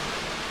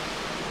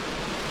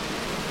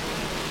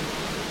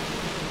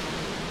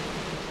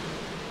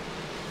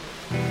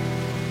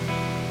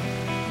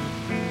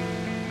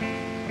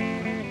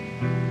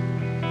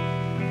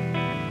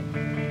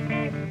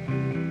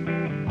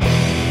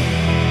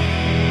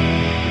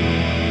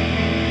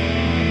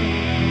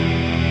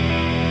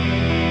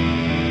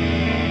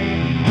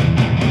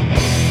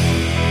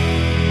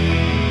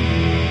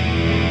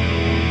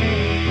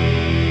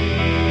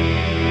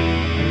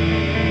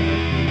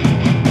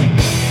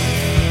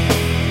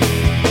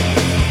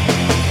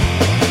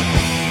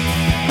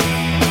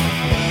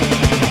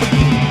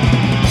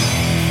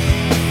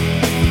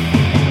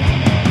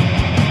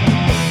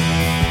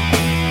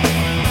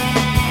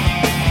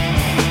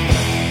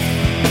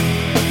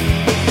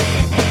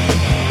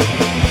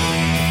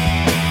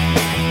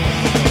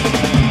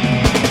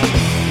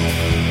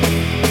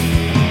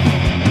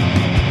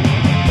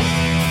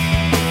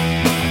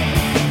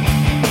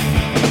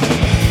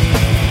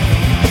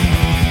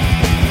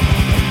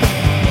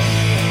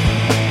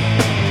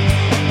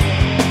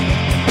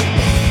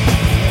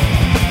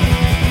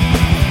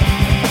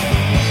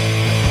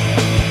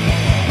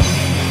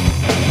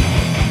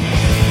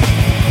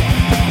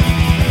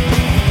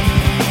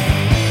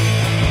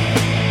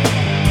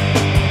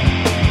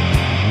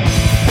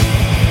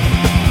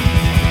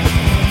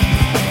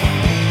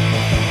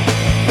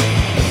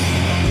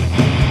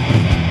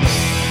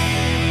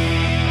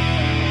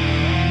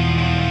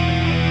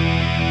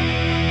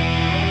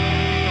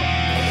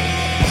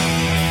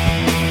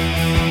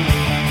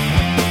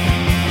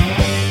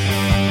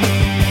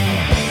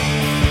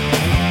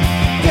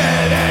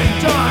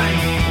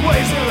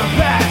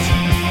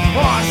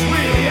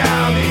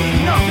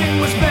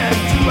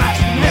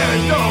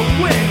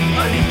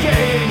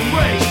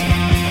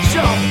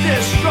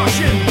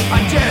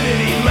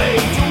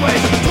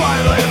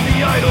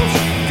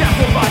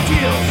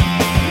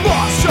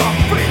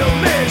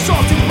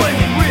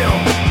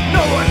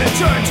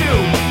 turn to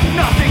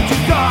nothing to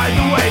guide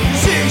the way.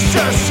 See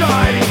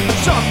society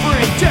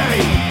suffering day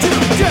to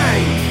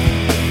day.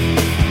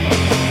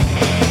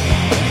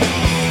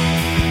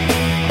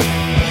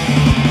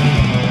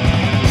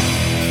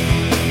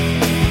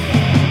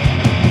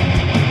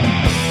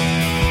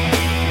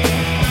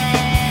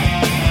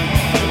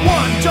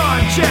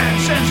 One-time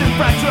chance ends in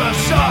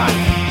fratricide,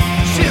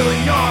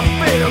 sealing off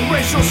fate of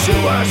racial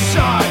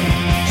suicide.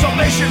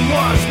 Salvation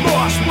was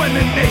lost when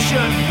the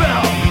nation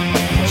fell.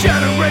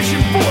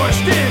 Generation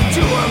forced into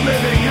a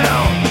living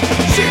hell.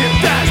 Shift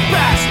has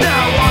passed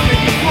now on the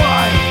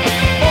decline.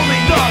 Only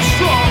the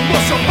strong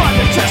will survive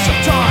the test of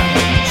time.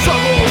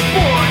 Struggle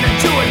born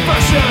into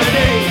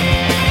adversity,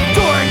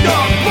 during the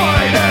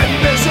fight and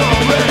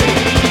misery.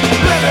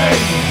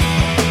 Living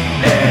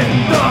in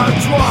the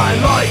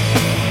twilight,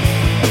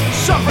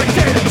 suffering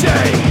day to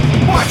day,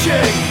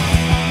 marching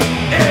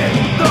in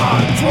the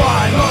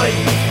twilight.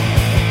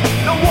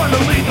 No one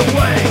to lead the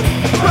way,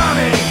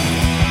 drowning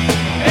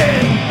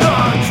in the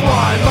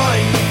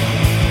twilight.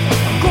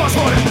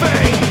 Crossroad in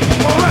vain,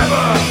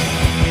 forever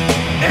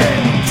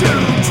into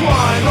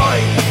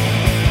twilight.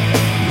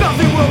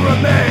 Nothing will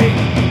remain.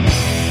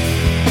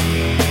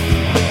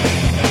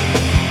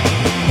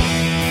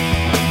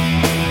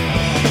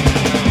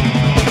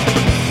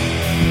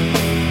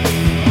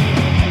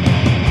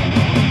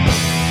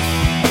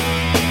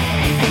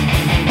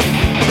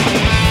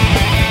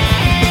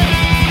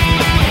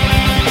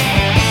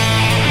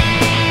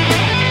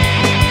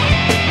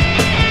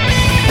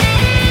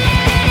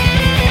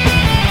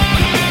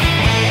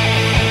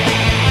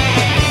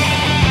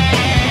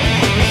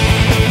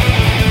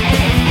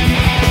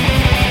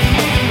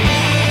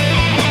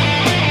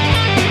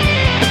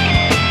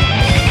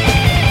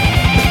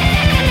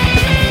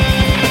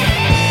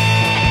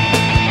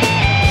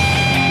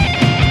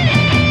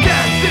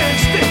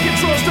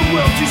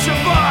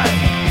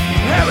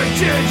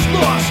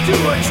 Lost to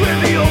a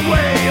trivial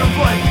way of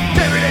life.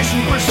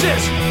 Degradation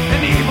persists and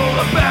evil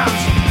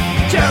abounds.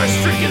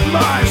 Terror-stricken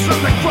lives from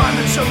the crime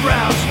that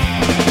surrounds.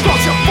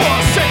 Culture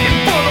forsaken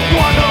for the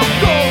want of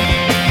gold.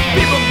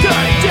 People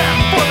die deaf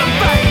for the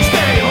values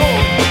they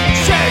hold.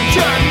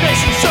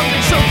 Segregation,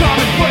 something so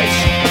commonplace.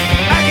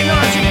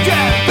 Agonizing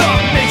death of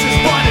nature's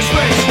finest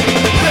race.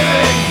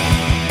 Living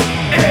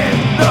in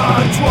the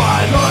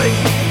twilight,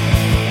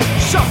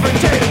 suffering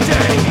day to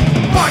day,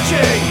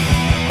 marching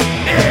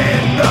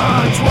in the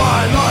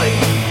twilight.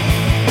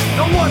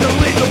 No one to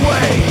lead the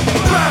way,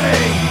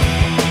 drowning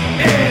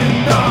in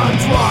the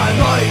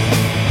twilight.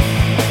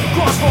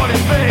 Crossroad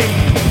in vain,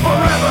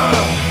 forever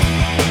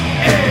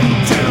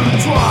into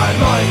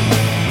twilight.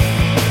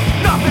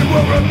 Nothing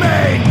will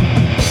remain.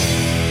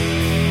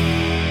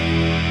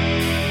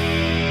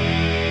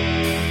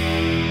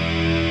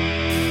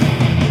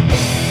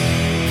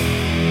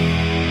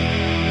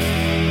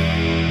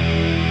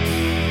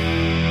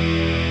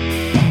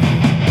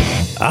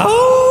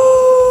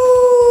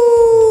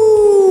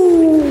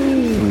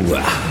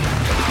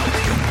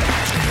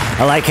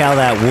 I like how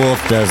that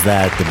wolf does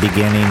that at the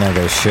beginning of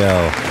the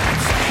show.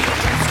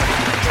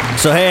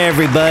 So hey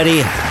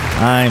everybody,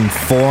 I'm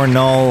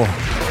ForNull.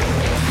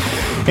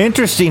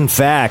 Interesting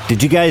fact,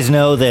 did you guys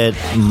know that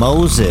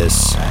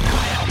Moses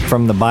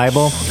from the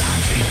Bible,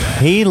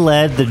 he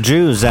led the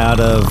Jews out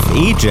of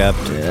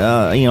Egypt,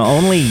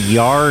 only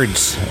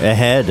yards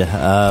ahead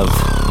of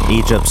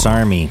Egypt's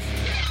army.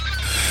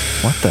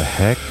 What the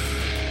heck?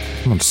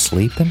 Someone's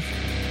sleeping?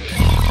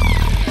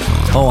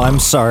 Oh, I'm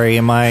sorry.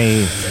 Am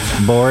I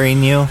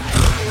boring you?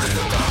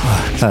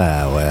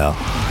 Well.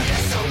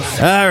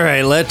 All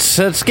right,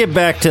 let's get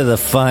back to the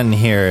fun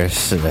here.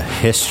 It's a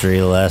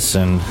history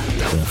lesson.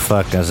 What the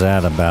fuck is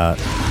that about?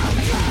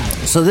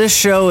 So this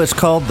show is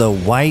called the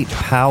White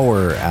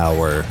Power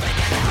Hour.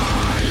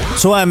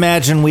 So I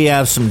imagine we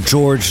have some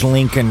George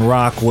Lincoln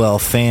Rockwell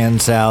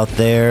fans out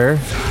there.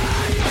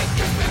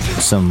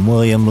 Some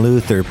William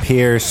Luther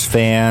Pierce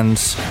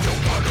fans.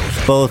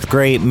 Both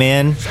great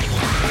men.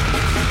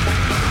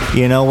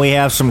 You know, we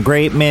have some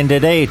great men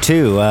today,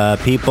 too.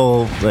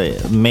 People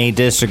may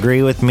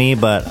disagree with me,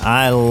 but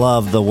I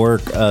love the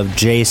work of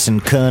Jason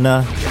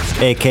Kuna,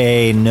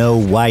 a.k.a. No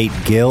White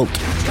Guilt.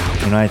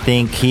 And I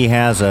think he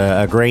has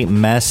a great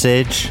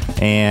message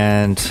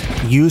and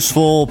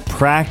useful,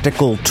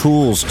 practical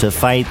tools to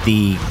fight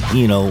the,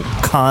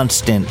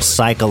 constant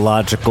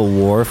psychological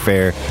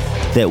warfare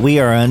that we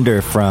are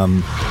under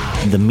from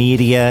the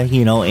media,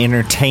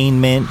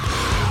 entertainment.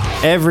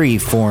 Every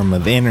form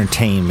of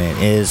entertainment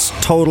is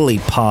totally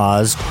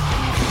paused.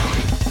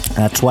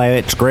 That's why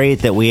it's great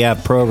that we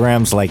have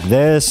programs like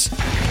this.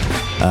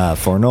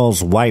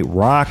 ForNull's White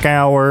Rock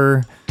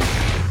Hour.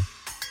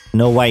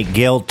 No White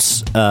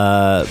Guilt's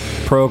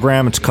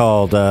program. It's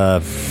called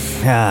Dave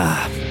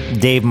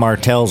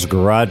Martell's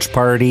Garage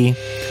Party,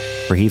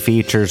 where he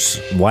features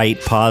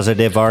white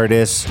positive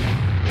artists.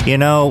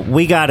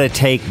 We got to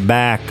take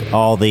back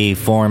all the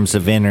forms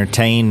of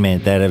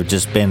entertainment that have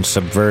just been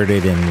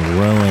subverted and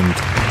ruined.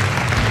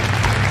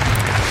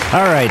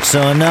 All right,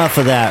 so enough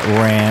of that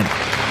rant.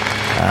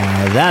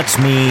 That's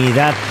me.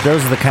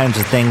 Those are the kinds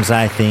of things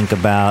I think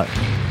about.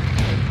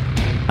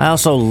 I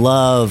also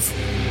love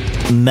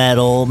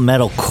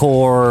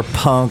metalcore,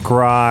 punk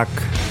rock.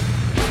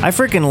 I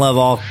freaking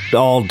love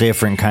all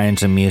different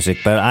kinds of music,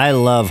 but I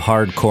love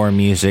hardcore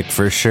music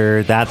for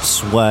sure.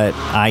 That's what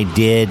I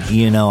did.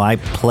 You know, I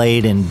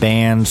played in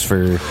bands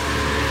for,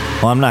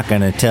 well, I'm not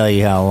going to tell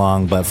you how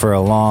long, but for a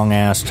long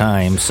ass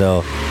time.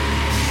 So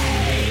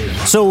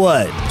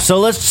what? So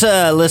let's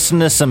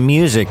listen to some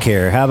music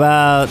here. How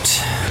about,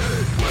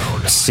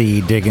 let's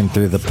see, digging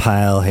through the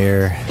pile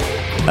here.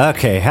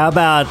 Okay, how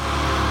about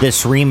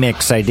this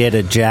remix I did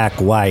of Jack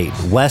White,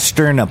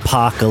 Western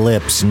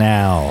Apocalypse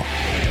Now.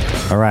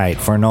 All right,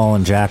 ForNull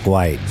and Jack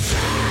White.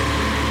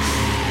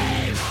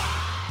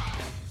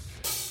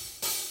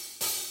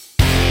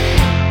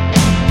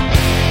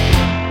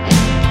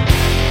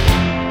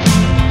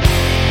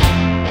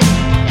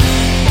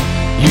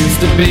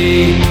 Used to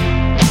be,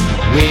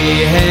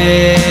 we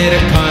had a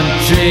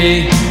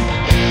country,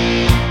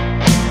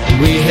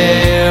 we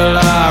held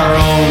our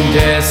own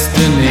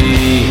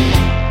destiny.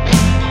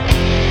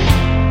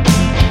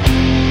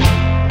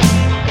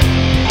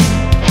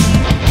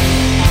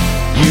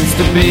 Used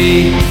to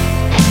be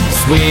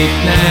sweet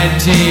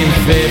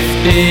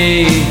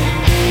 1950.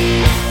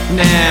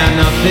 Now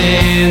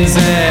nothing's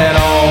at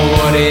all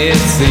what it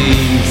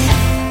seems.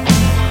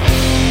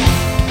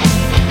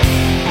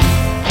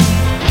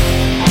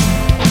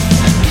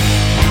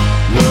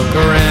 Look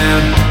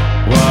around,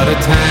 what a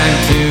time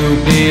to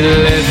be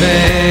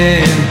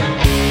living.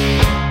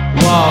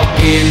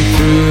 Walking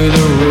through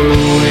the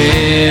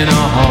ruin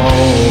of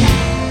home,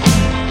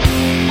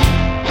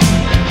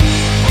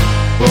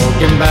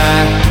 broken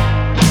by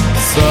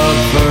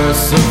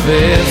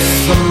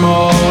subversivism,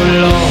 oh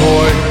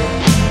Lord.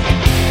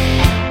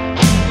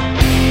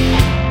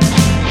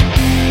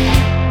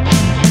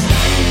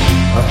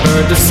 I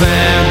heard the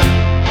sound,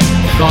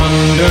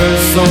 thunder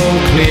so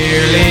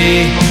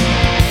clearly,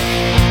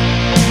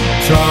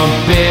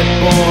 trumpet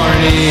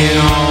borne in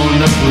on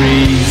the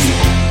breeze.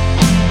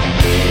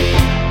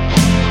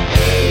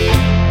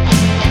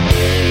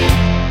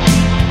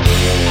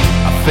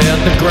 I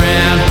felt the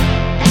ground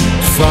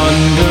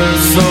thunder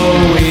so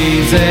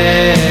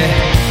easy,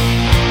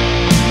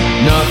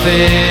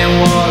 nothing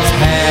was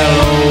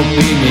hallowed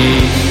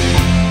beneath.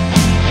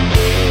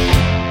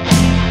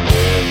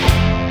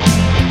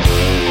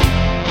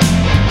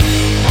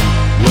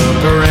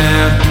 Look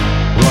around,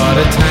 what a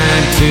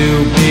time to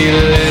be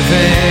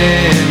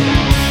living.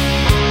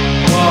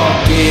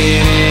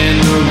 Walking in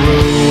the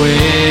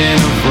ruin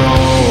of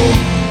Rome,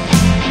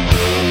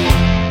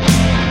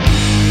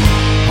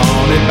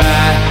 haunted by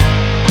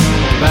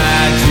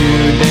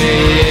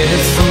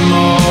Judaism, oh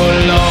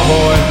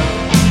Lord.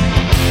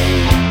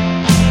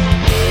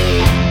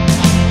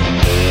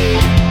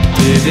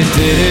 Did it,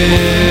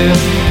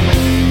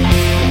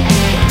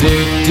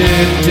 did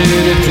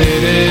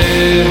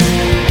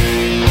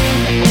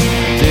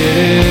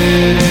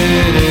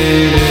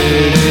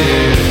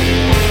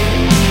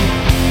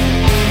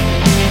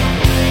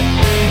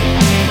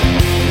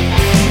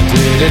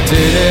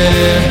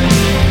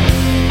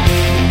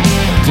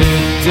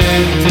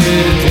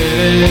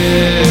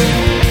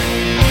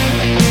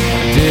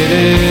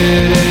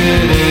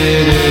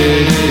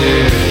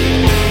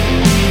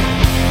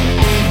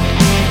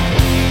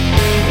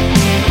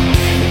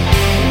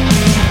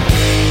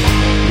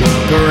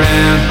Look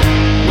around,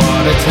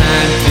 what a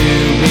time to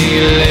be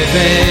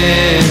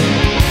living.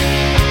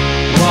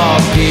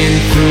 Walking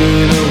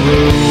through the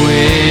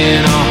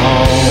ruin of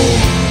home,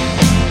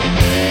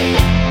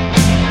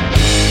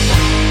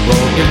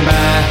 broken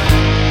by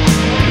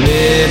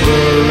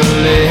liberalism.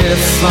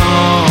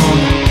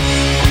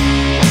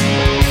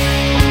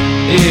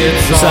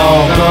 It's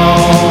all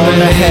gone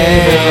to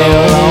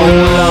hell,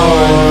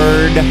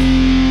 oh Lord.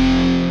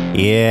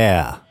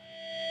 Yeah.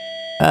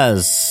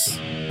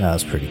 That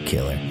was pretty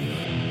killer.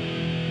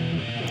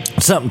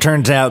 Something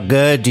turns out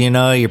good, you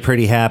know, you're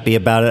pretty happy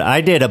about it.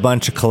 I did a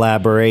bunch of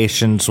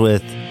collaborations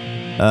with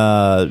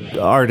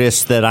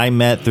artists that I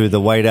met through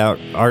the White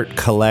Art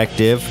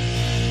Collective.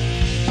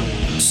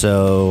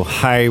 So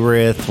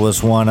Hyrith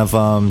was one of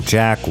them.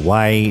 Jack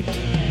White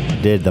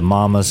did the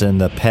Mamas and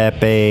the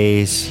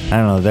Pepes. I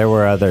don't know, there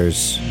were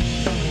others.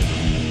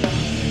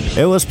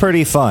 It was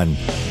pretty fun.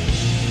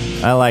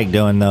 I like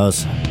doing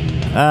those.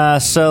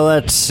 So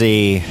let's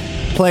see.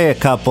 Play a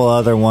couple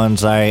other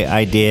ones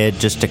I did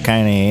just to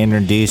kind of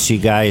introduce you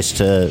guys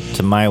to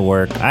my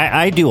work.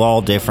 I do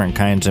all different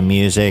kinds of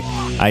music.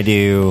 I'll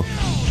do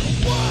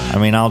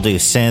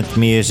synth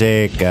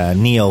music,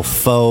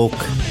 neo-folk,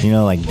 you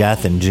know, like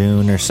Death in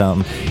June or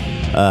something.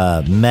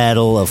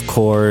 Metal, of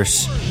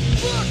course.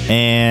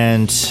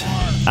 And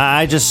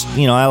I just,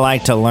 you know, I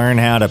like to learn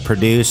how to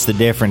produce the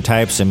different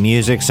types of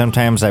music.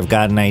 Sometimes I've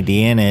got an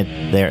idea in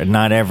it.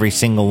 Not every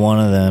single one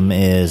of them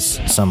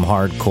is some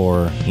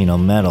hardcore, you know,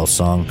 metal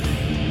song.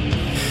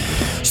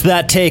 So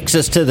that takes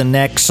us to the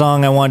next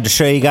song I wanted to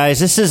show you guys.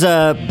 This is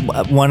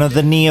one of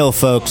the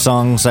neo-folk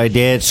songs I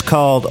did. It's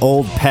called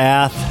Old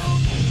Path.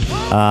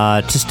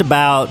 Just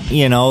about,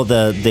 you know,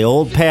 the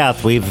old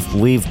path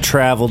we've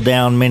traveled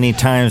down many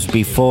times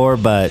before,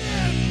 but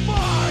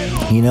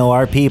You know,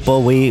 our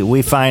people,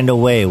 we find a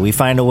way. We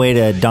find a way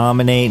to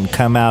dominate and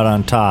come out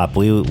on top.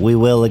 We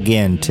will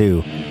again,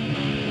 too.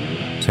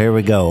 So here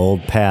we go,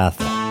 Old Path.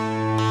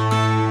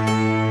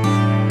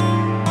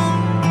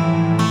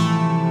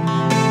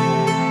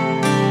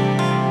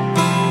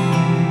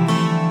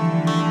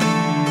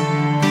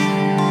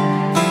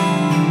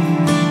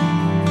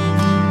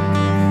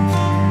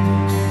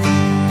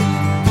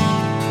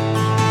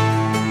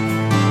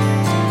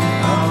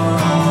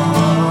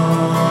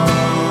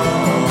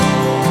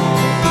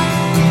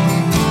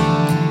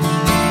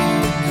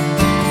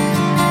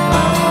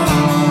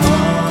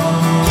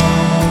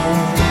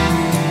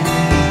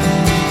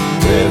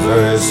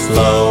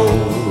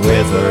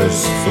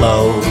 Rivers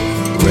flow,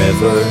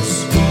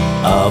 rivers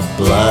of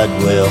blood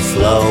will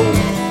flow,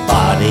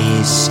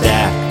 bodies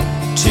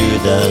stacked to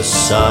the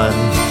sun,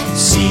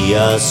 see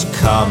us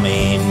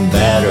coming,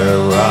 better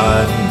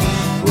run.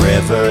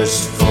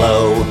 Rivers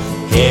flow,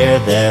 hear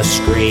their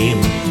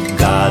scream,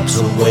 gods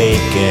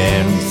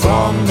awaken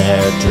from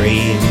their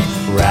dream.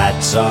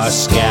 Rats are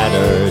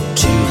scattered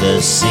to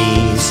the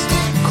seas,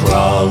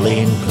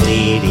 crawling,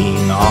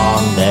 pleading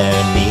on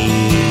their knees.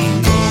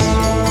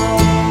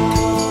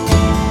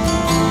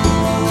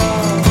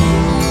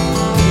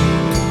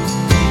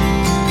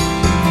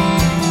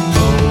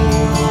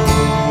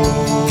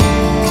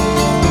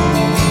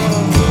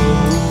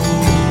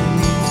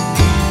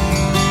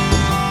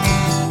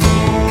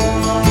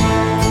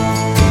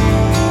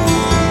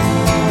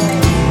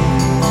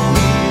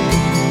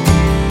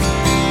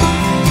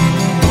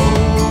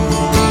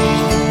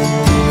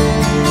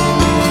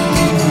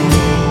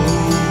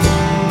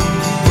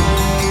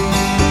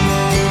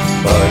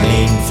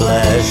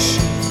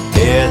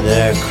 Hear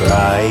their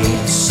cry,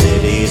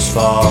 cities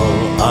fall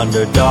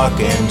under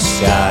darkened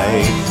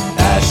sky.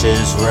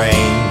 Ashes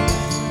rain,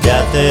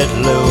 death it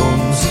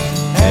looms,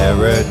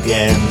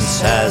 arrogance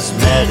has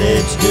met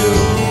its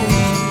doom.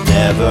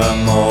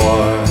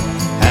 Nevermore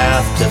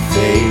have to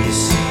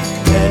face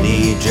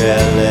petty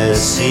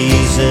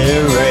jealousies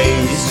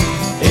erased.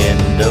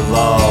 End of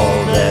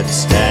all that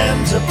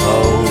stands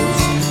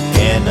opposed,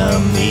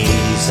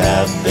 enemies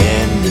have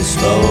been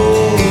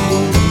disposed.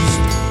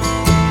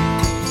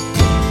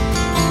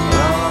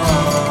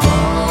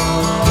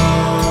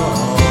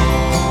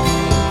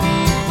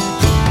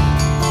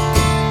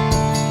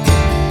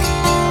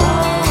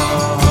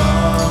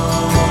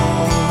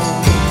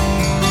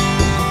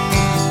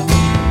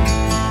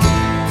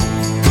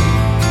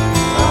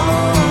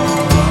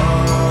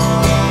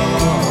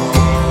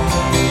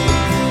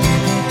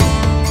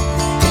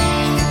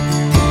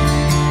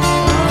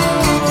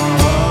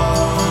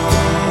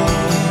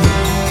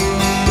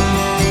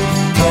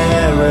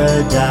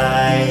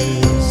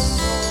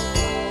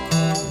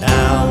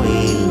 Now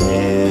we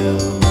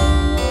live,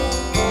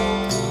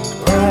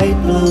 bright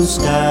blue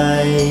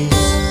skies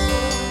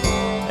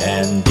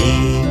and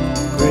deep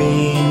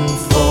green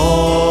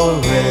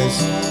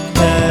forest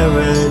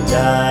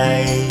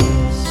paradise.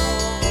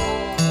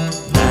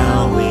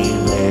 Now we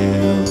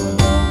live,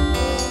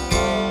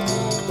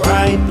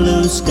 bright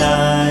blue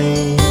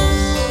skies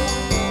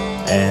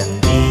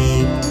and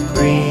deep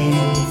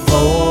green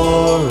forest.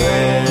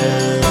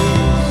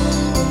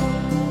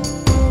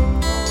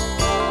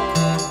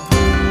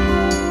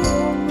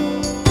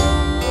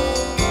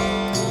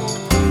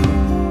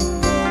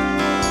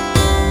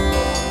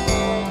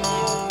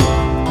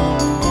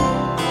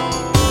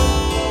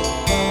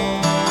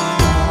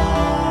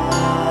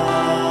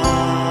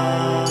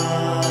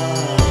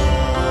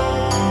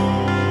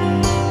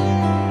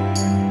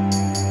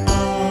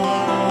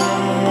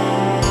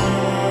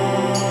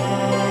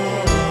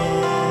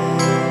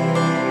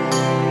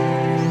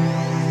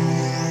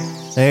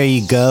 There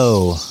you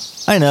go.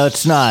 I know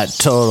it's not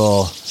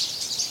total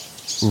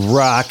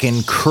rock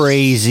and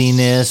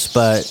craziness,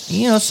 but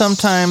you know,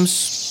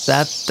 sometimes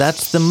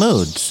that's the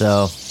mood.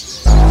 So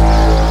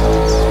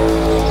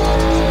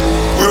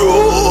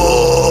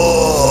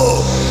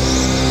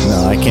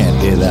no, I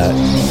can't do that.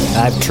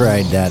 I've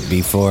tried that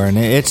before, and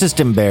it's just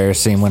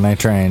embarrassing when I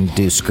try and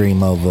do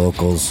screamo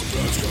vocals.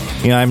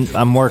 You know,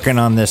 I'm working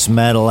on this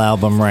metal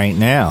album right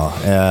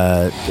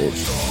now.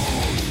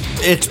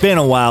 It's been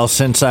a while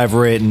since I've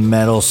written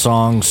metal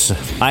songs.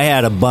 I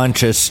had a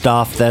bunch of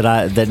stuff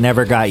that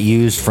never got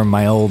used from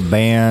my old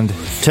band.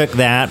 Took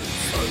that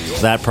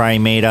probably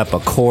made up a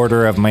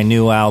quarter of my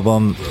new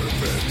album.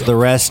 The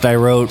rest I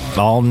wrote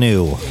all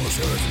new.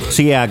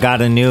 So yeah, I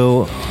got a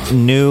new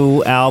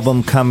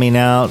album coming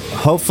out.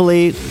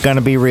 Hopefully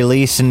gonna be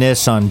releasing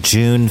this on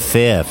June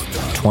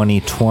 5th,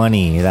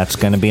 2020. That's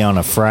gonna be on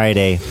a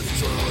Friday.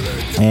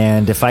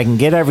 And if I can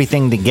get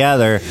everything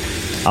together,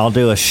 I'll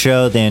do a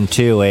show then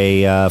too,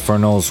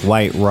 ForNull's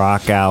White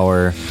Rock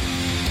Hour.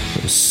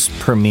 Just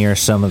premiere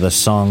some of the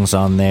songs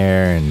on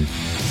there and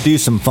do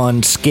some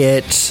fun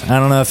skits. I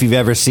don't know if you've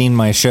ever seen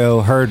my show,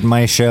 heard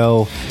my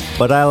show,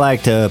 but I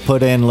like to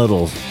put in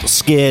little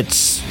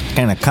skits,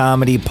 kind of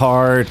comedy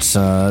parts.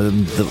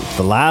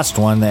 The last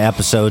one, the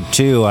episode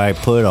 2, I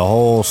put a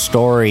whole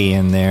story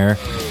in there.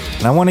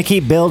 And I want to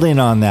keep building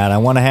on that. I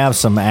want to have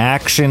some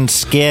action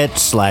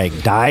skits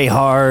like Die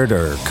Hard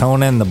or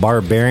Conan the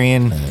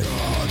Barbarian,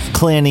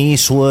 Clint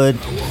Eastwood,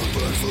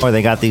 or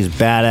they got these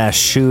badass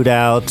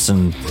shootouts,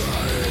 and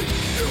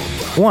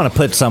I want to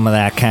put some of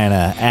that kind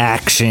of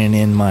action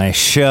in my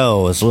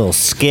show as little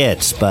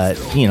skits,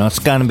 but, you know, it's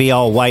going to be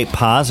all white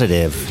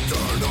positive.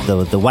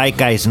 The white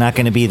guy's not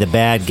going to be the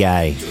bad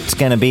guy. It's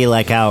going to be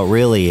like how it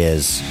really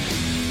is.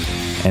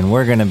 And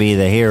we're going to be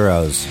the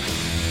heroes.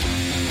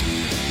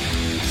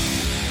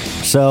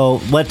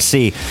 So, let's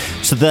see.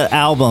 So, the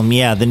album,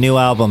 the new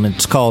album,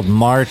 it's called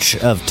March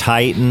of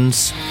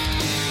Titans.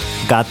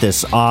 Got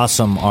this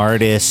awesome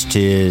artist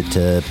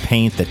to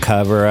paint the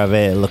cover of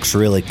it. It looks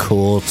really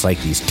cool. It's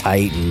like these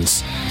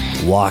titans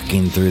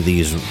walking through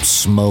these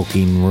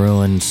smoking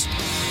ruins.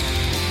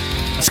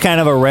 It's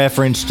kind of a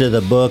reference to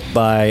the book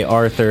by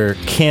Arthur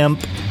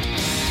Kemp,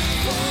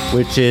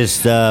 which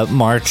is the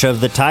March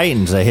of the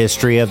Titans, a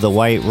history of the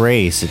white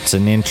race. It's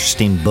an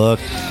interesting book.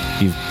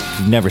 If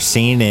you've never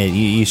seen it,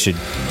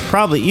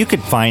 you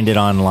could find it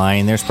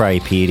online. There's probably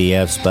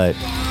PDFs, but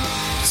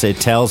it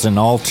tells an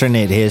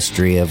alternate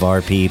history of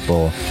our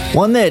people.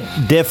 One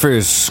that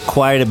differs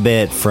quite a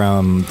bit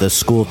from the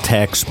school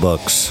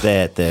textbooks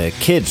that the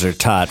kids are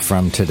taught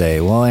from today.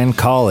 Well, in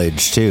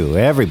college, too.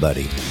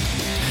 Everybody.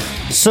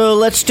 So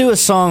let's do a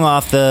song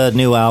off the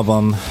new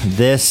album.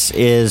 This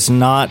is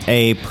not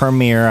a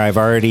premiere. I've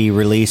already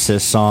released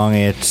this song.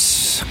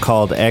 It's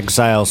called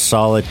Exile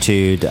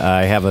Solitude.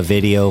 I have a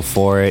video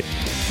for it.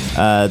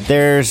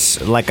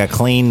 There's like a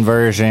clean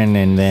version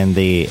and then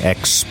the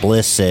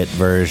explicit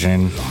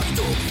version.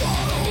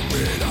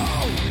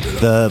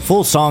 The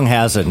full song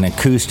has an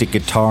acoustic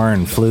guitar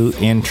and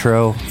flute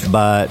intro,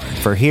 but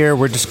for here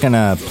we're just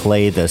gonna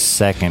play the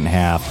second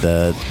half,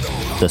 the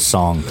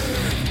song.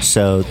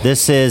 So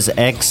this is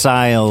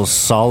Exile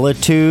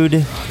Solitude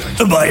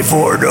by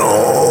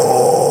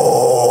ForNull.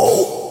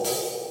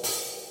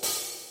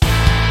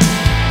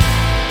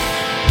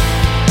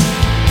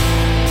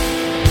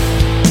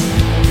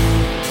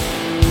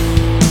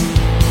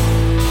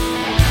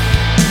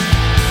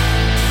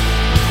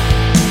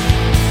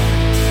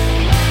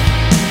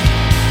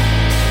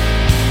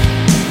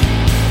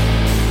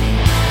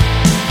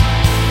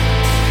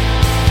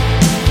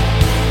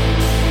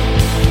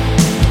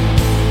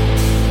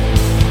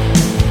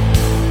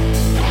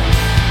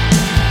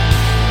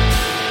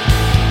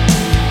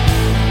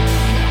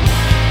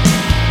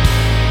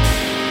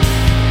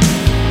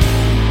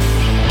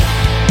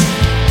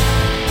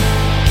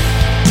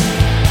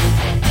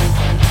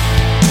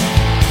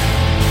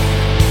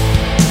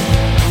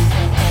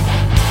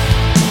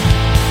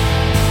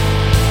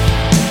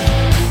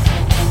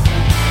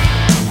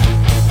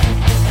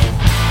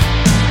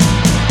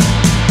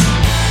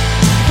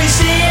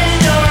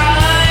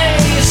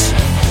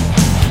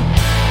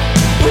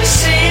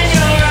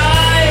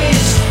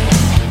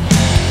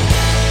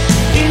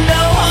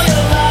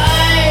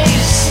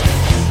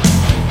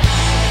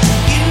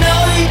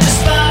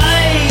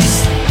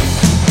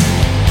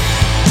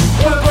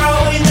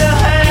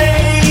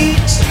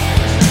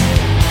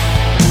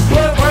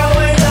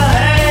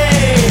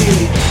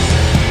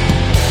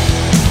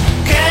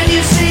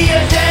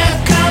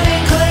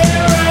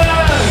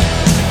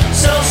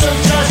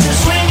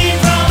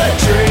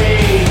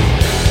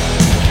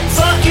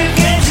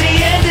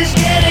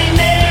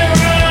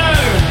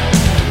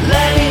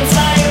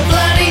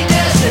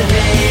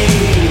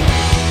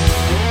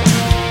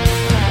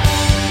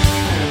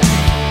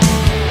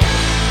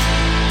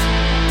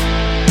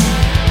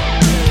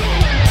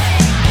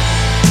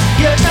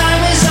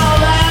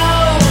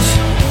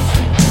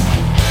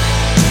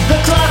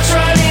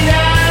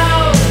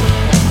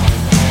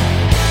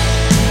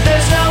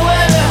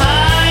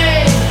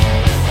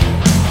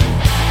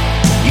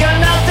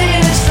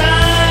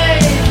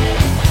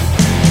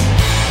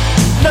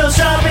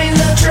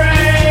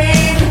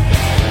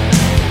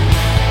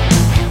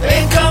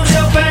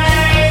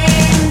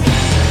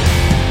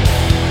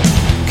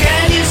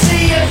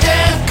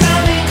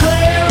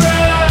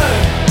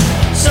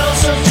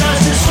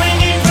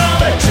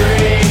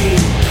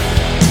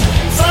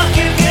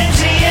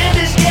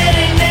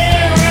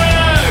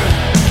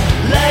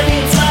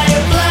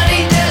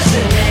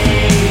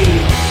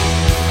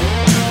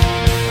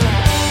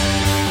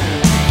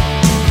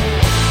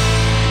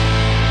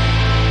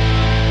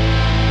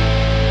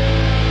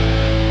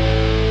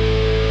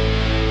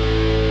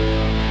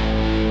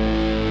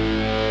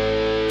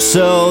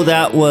 So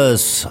that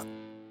was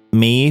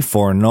me,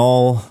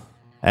 ForNull,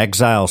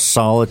 Exile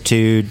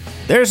Solitude.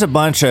 There's a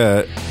bunch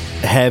of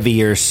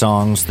heavier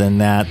songs than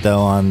that,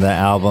 though, on the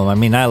album. I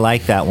mean, I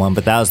like that one,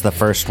 but that was the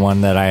first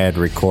one that I had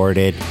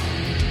recorded.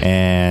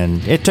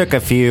 And it took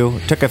a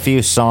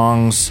few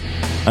songs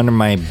under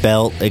my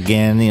belt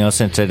again, you know,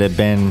 since it had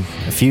been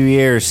a few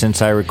years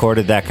since I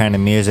recorded that kind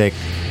of music.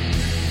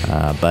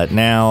 But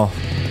now,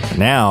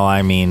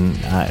 I mean,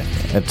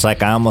 it's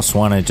like I almost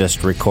want to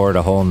just record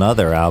a whole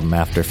nother album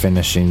after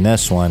finishing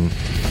this one,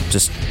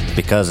 just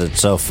because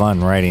it's so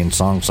fun writing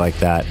songs like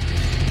that.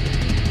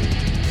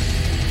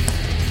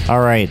 All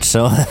right,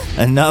 so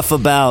enough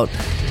about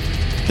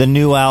the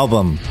new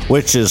album,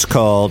 which is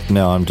called...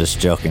 No, I'm just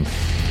joking.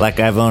 Like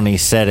I've only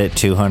said it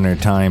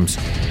 200 times.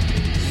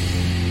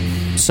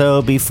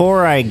 So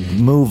before I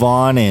move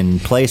on and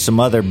play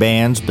some other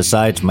bands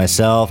besides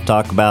myself,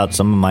 talk about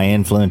some of my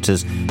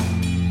influences,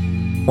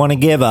 want to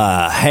give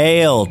a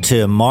hail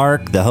to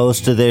Mark, the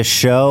host of this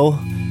show,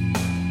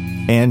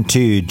 and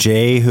to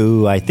Jay,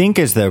 who I think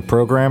is the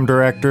program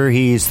director.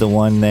 He's the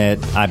one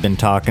that I've been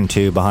talking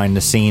to behind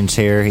the scenes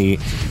here. He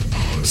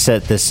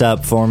set this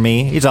up for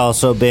me. He's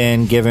also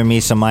been giving me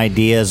some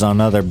ideas on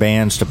other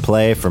bands to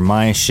play for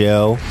my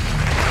show.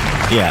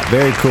 Yeah,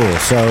 very cool.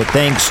 So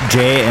thanks,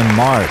 Jay and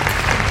Mark.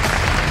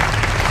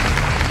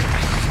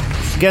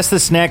 I guess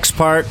this next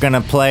part,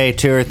 gonna play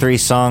 2 or 3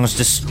 songs,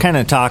 just kind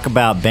of talk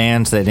about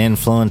bands that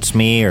influence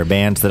me or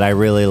bands that I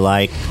really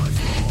like.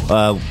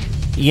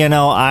 You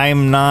know,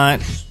 I'm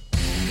not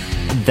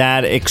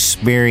that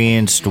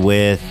experienced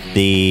with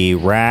the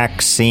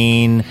rack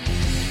scene,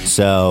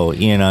 so,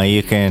 you know,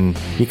 you can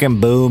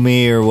boo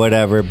me or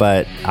whatever,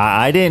 but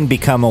I didn't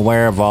become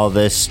aware of all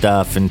this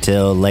stuff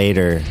until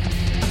later.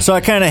 So I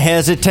kind of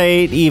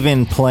hesitate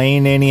even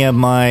playing any of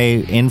my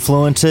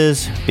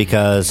influences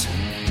because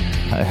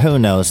who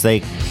knows?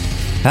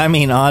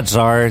 Odds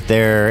are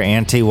they're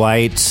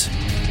anti-whites.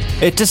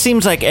 It just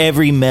seems like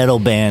every metal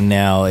band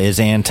now is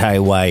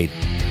anti-white.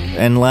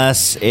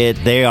 Unless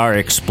they are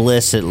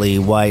explicitly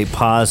white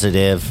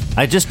positive,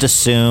 I just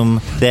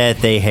assume that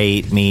they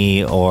hate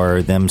me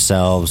or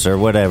themselves or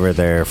whatever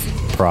their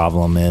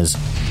problem is.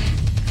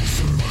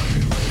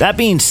 That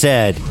being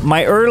said,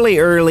 my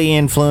early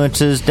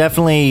influences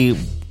definitely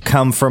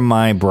come from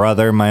my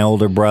brother, my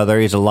older brother.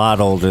 He's a lot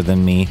older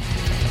than me.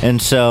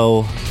 And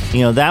so,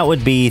 you know, that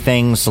would be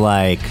things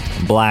like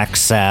Black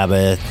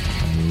Sabbath,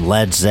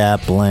 Led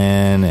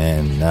Zeppelin,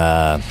 and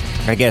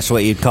I guess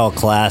what you'd call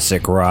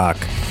classic rock.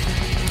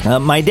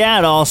 My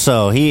dad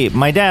also,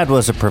 my dad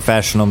was a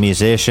professional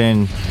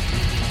musician.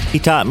 He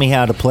taught me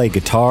how to play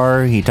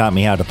guitar. He taught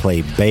me how to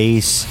play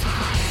bass.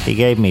 He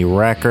gave me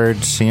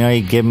records. You know,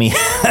 he'd give me,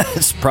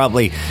 it's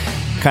probably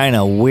kind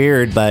of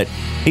weird, but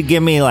he'd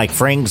give me like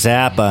Frank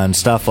Zappa and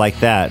stuff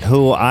like that,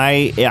 who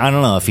I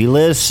don't know, if you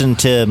listen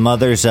to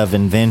Mothers of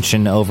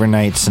Invention,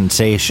 Overnight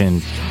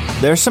Sensation,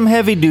 there's some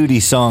heavy-duty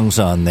songs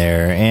on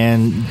there,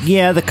 and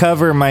yeah, the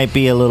cover might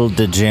be a little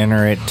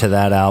degenerate to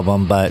that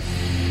album, but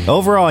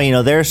overall, you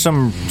know, there's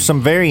some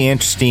very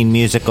interesting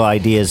musical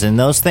ideas, and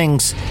those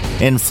things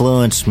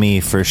influenced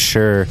me for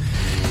sure.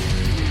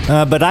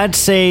 But I'd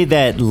say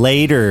that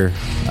later,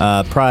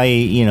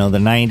 probably, you know, the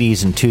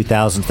 90s and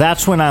 2000s,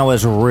 that's when I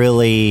was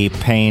really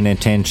paying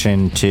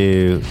attention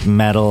to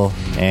metal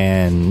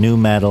and new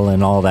metal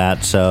and all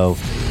that. So,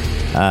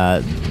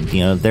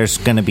 you know, there's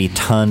going to be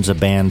tons of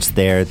bands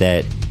there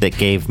that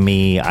gave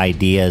me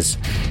ideas.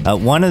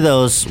 One of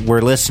those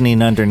we're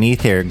listening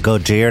underneath here,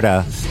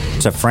 Gojira.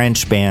 It's a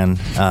French band.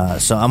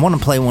 So I want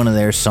to play one of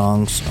their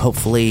songs.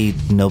 Hopefully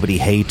nobody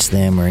hates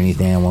them or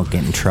anything. I won't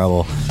get in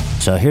trouble.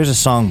 So here's a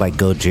song by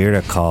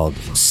Gojira called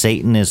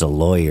Satan is a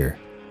Lawyer.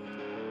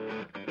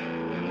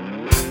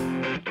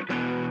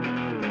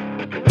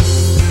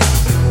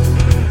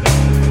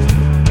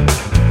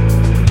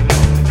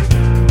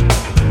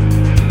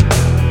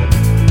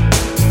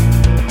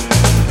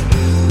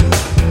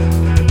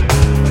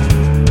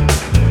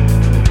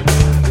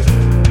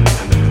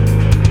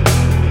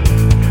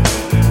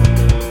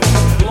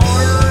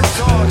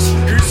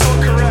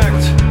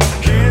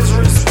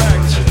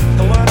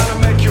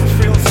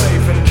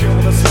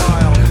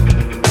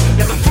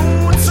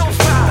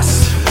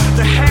 The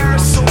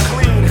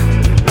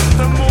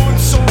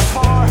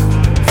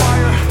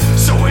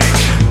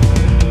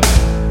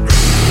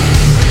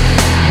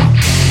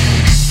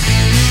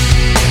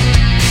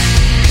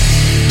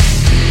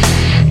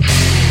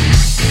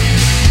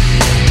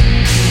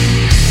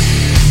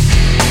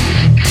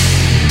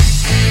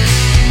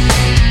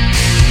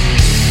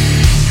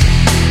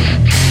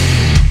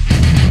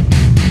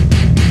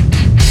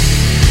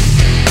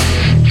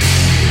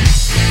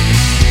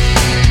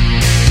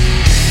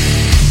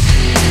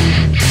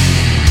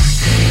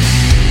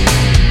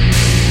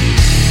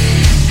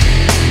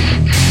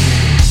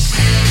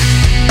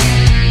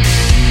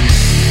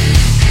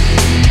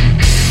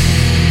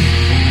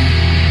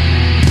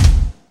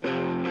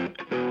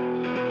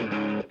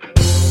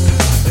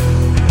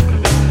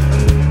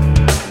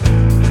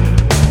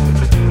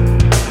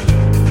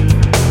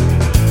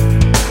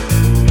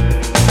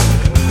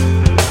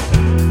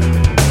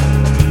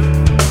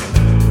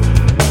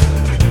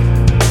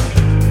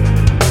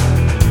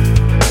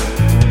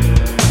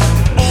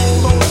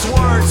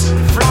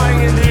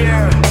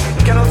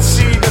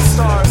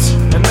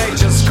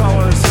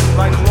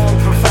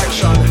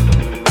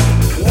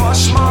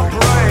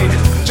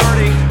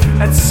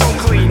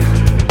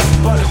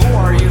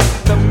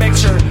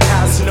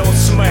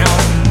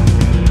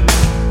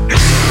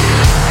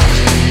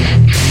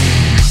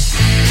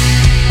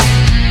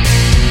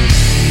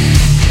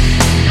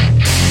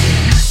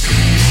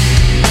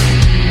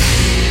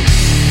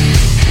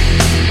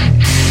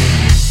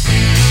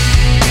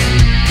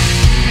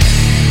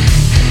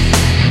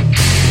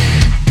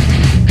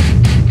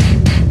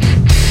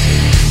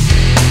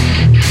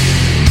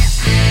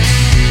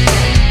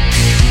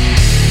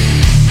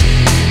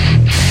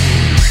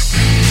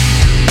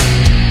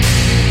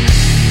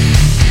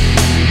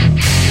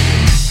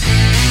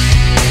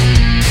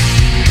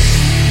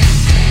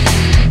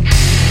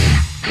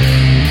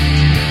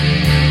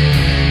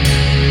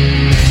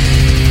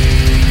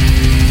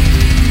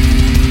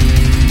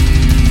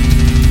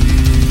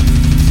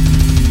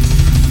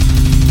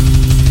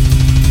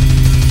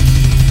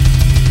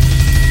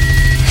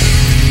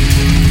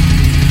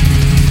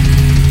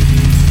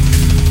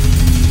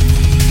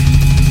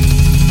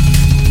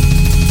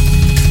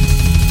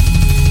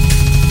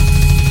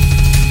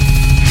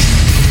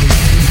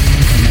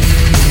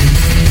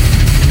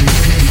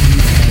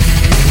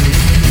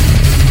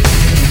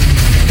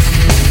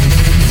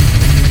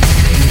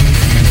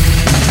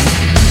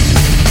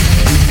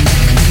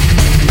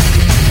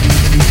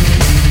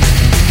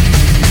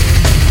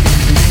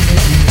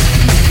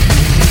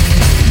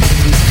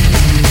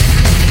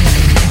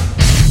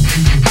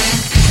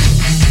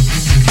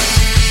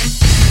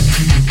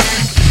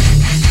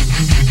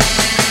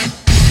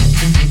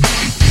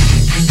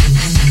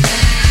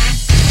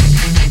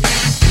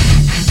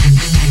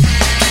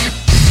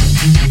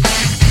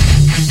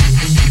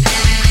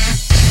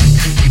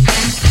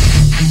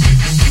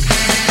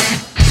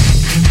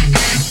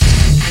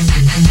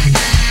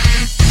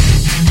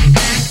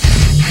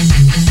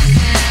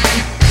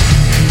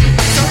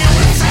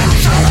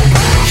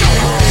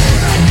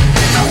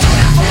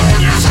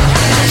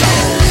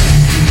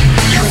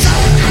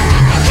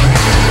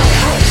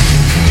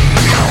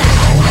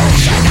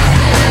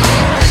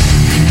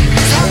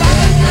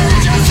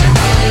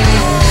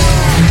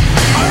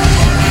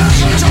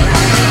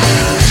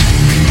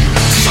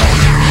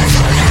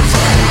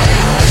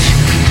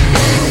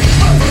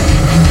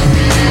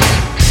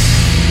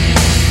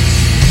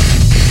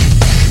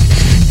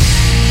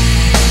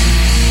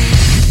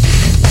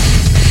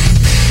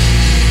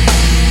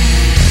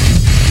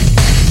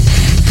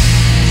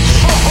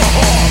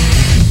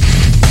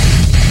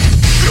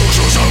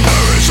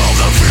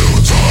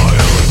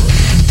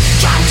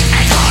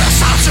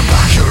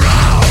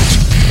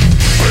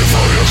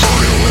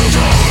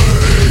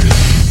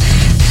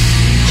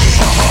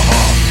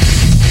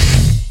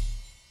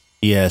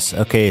Yes.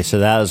 Okay, so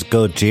that was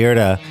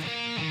Gojira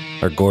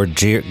or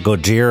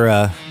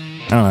Gojira.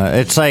 I don't know.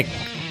 It's like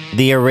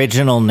the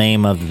original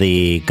name of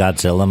the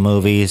Godzilla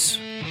movies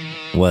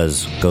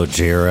was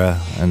Gojira,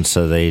 and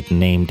so they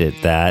named it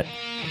that.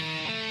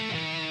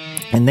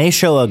 And they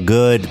show a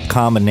good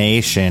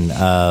combination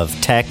of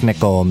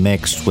technical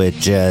mixed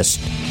with just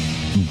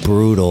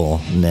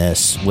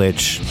brutalness,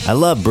 which I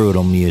love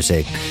brutal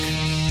music.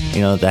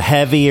 You know, the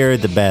heavier,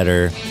 the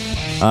better.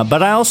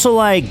 But I also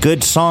like good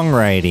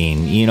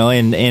songwriting. You know,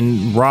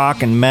 in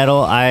rock and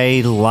metal,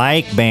 I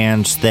like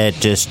bands that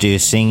just do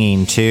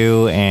singing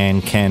too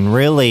and can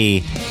really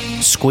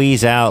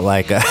squeeze out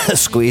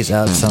squeeze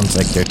out sounds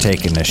like they're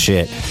taking a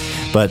shit.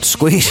 But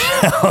squeeze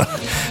out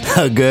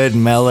a good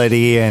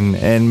melody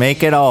and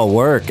make it all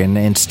work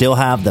and still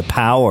have the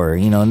power,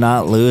 you know,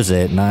 not lose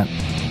it, not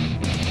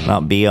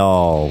be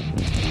all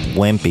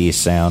wimpy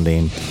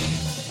sounding.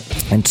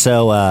 And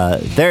so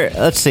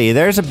let's see,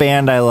 there's a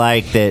band I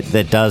like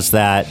that does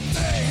that.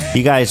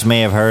 You guys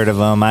may have heard of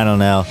them, I don't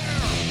know.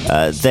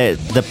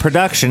 The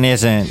production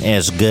isn't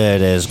as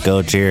good as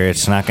Gojira.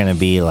 It's not going to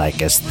be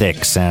like as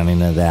thick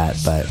sounding as that,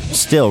 but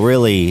still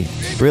really,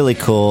 really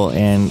cool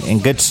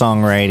and good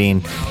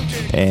songwriting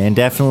and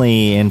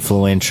definitely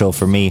influential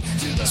for me.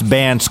 This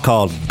band's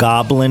called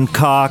Goblin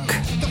Cock.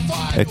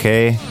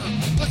 Okay,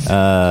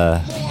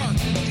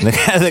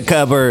 the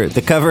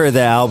cover of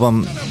the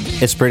album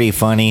is pretty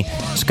funny.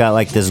 It's got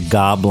like this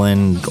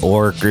goblin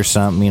orc or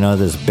something, you know,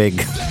 this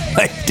big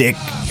like dick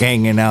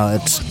hanging out.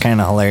 It's kind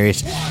of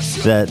hilarious.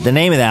 The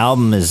name of the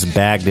album is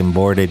Bagged and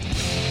Boarded.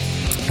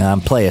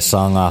 Play a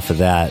song off of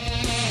that.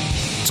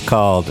 It's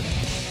called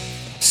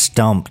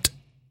Stumped.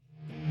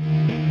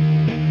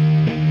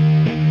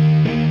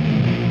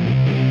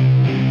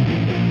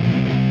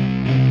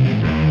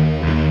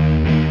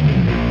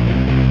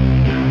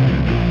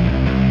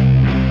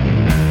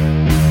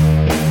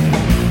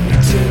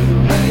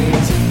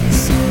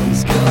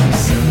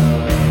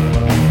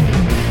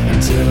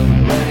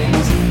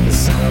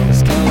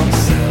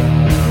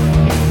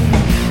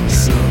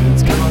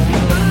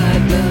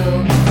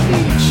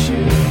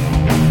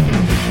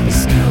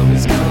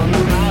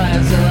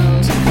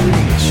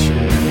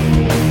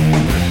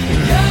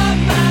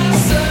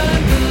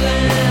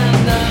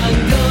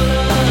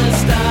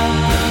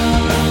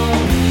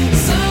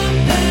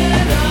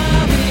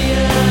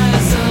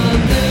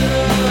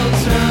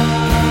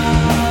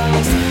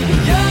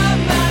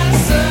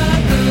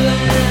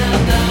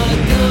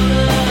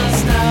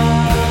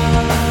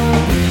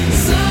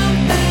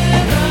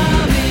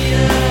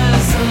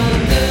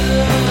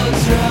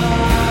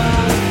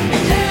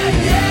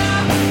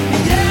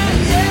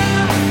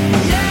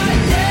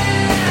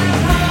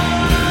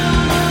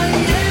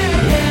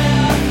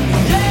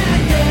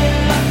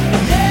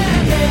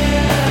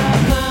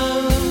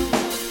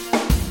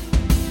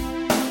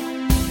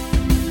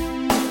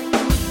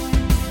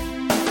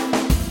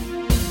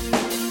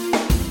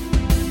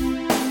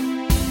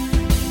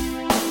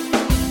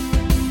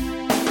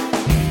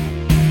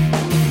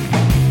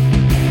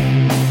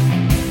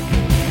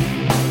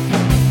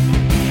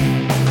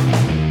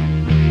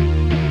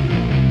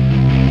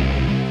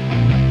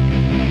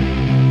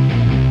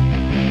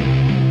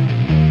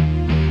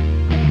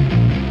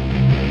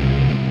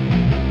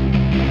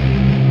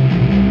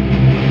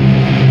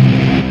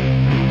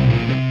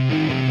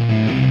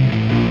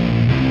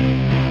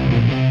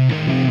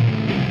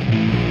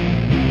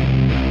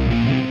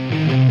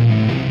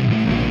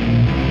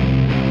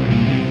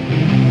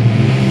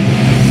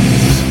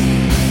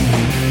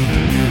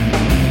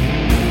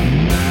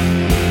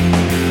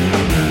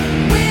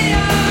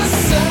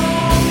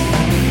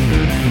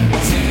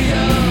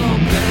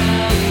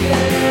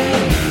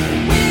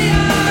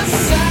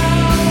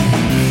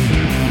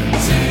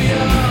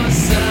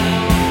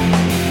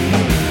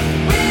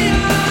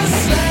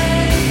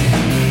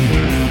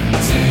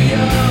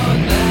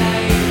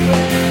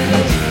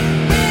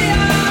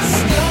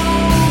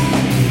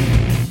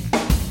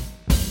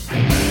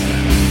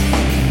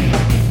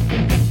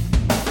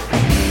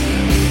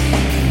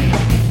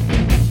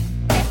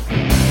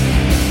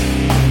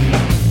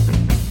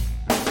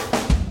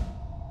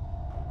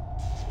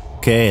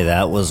 Okay,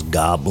 that was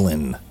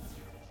Goblin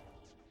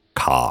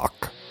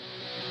Cock.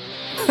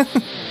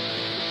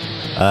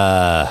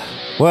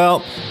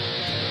 Well,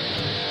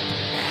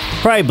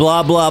 probably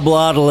blah blah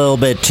blah a little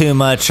bit too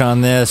much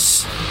on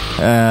this,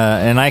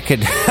 and I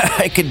could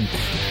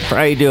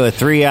probably do a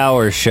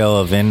 3-hour show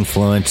of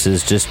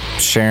influences, just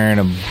sharing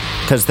them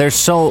because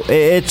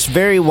it's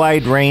very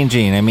wide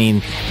ranging. I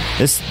mean,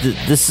 this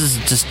is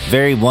just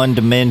very one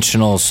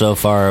dimensional so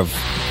far of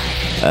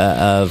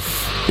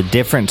the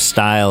different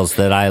styles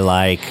that I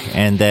like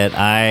and that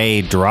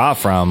I draw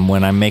from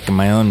when I'm making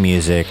my own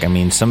music. I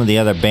mean, some of the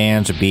other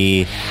bands would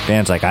be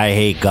bands like I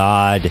Hate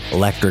God,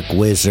 Electric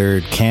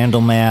Wizard,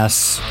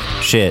 Candlemass,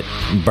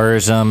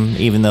 Burzum,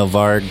 even though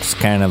Varg's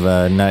kind of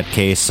a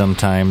nutcase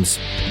sometimes.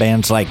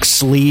 Bands like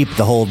Sleep,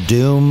 the whole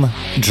Doom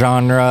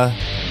genre,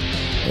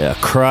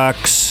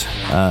 Crux,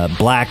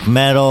 Black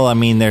metal. I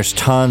mean, there's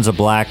tons of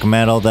black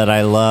metal that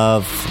I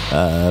love.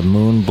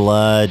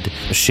 Moonblood,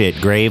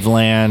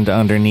 Graveland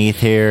underneath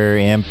here,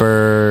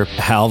 Emperor,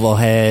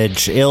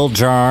 Halvohedge,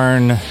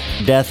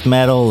 Iljarn, death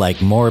metal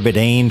like Morbid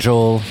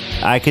Angel.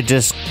 I could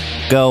just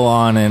go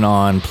on and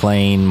on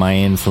playing my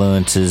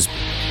influences.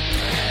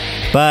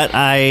 But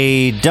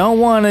I don't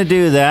want to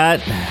do that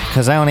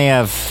because I only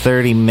have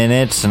 30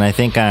 minutes and I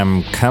think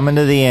I'm coming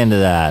to the end of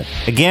that.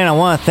 Again, I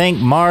want to thank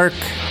Mark,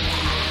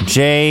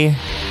 Jay,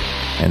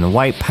 and the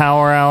White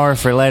Power Hour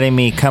for letting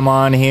me come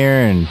on here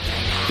and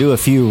do a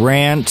few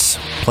rants,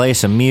 play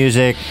some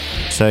music.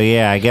 So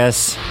yeah, I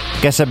guess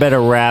I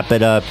better wrap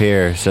it up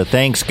here. So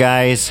thanks,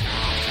 guys.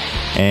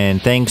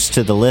 And thanks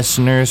to the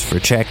listeners for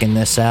checking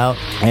this out.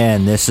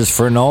 And this is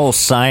ForNull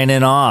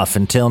signing off.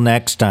 Until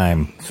next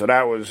time. So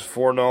that was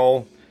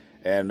ForNull.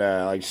 And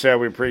like I said,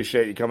 we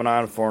appreciate you coming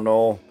on,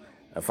 ForNull.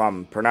 If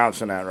I'm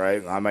pronouncing that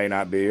right, I may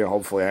not be.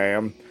 Hopefully I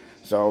am.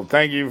 So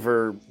thank you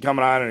for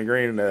coming on and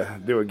agreeing to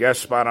do a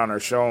guest spot on our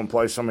show and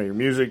play some of your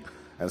music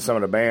and some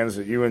of the bands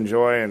that you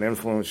enjoy and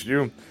influenced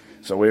you.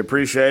 So we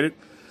appreciate it.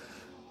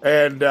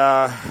 And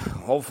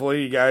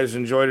hopefully you guys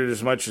enjoyed it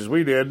as much as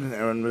we did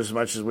and as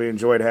much as we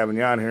enjoyed having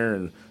you on here.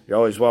 And you're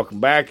always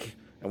welcome back.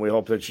 And we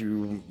hope that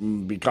you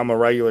become a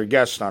regular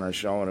guest on our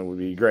show, and it would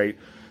be great.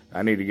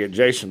 I need to get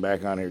Jason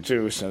back on here,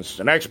 too, since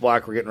the next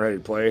block we're getting ready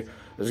to play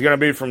is going to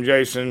be from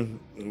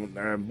Jason.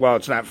 Well,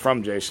 it's not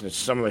from Jason.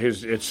 It's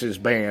it's his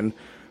band.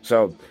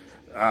 So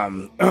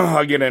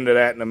I'll get into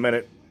that in a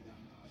minute.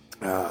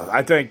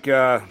 I think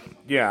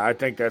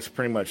that's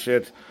pretty much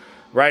it.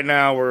 Right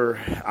now,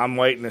 I'm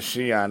waiting to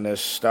see on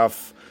this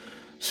stuff.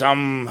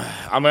 I'm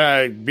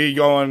going to be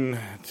going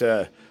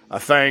to a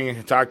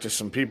thing, talk to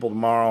some people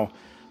tomorrow,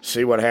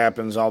 see what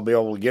happens. I'll be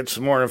able to get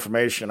some more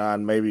information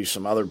on maybe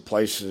some other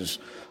places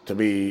to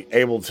be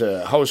able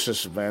to host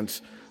this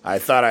event. I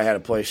thought I had a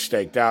place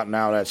staked out.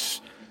 Now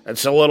it's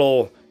a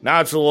little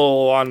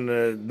on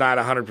the not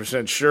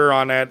 100% sure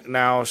on that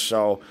now.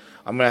 So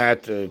I'm going to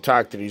have to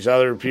talk to these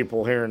other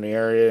people here in the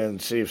area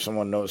and see if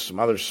someone knows some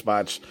other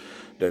spots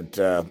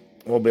that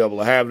we'll be able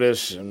to have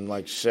this. And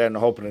like I said,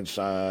 I'm hoping it's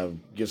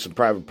get some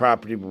private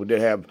property, but we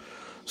did have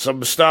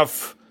some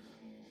stuff,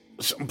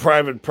 some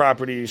private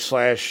property /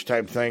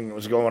 type thing that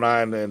was going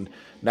on, and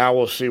now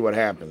we'll see what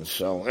happens.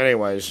 So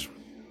anyways,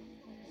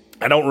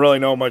 I don't really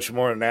know much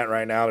more than that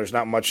right now. There's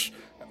not much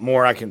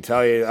more I can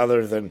tell you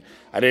other than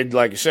I did,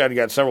 like I said, I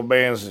got several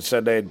bands that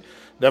said they'd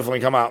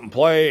definitely come out and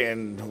play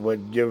and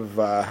would give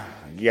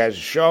you guys a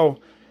show.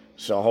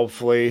 So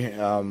hopefully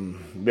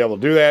be able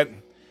to do that.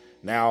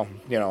 Now,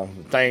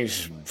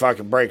 things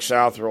fucking break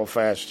south real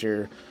fast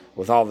here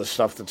with all the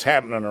stuff that's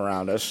happening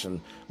around us,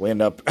 and we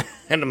end up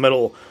in the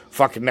middle,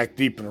 fucking neck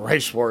deep in a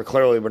race war.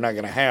 Clearly, we're not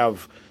going to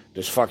have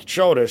this fucking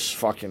show this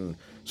fucking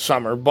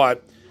summer,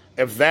 but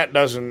if that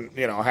doesn't,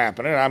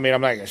 happen, and I'm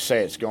not going to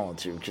say it's going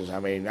to, because,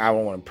 I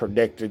don't want to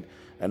predict it,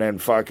 and then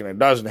fucking it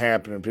doesn't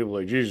happen, and people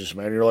are like, Jesus,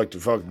 man, you're like the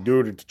fucking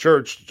dude at the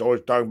church that's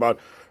always talking about,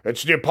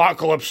 it's the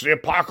apocalypse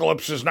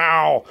is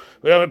now,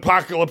 the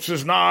apocalypse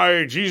is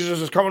nigh,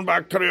 Jesus is coming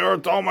back to the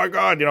earth, oh my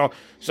God,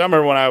 So I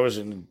remember when I was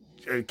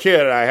a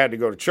kid, I had to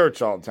go to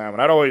church all the time,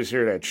 and I'd always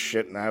hear that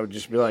shit, and I would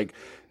just be like,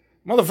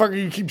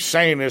 motherfucker, you keep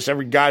saying this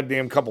every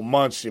goddamn couple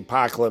months, the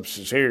apocalypse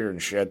is here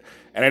and shit,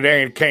 and it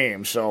ain't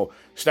came, so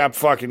stop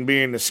fucking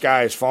being the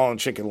sky is falling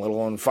chicken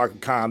little and fucking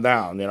calm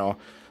down,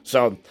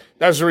 So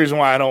that's the reason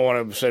why I don't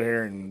want to sit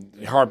here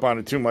and harp on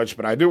it too much,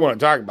 but I do want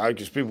to talk about it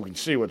because people can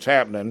see what's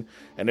happening,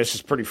 and this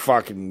is pretty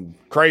fucking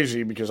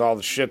crazy because all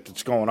the shit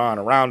that's going on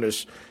around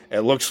us,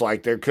 it looks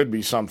like there could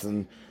be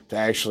something to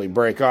actually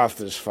break off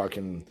this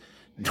fucking,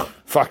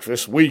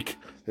 this week,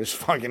 this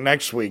fucking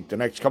next week, the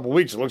next couple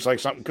weeks, it looks like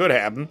something could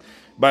happen,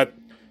 but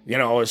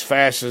as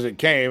fast as it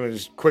came,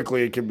 as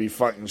quickly it could be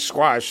fucking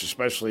squashed,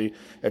 especially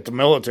if the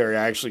military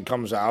actually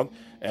comes out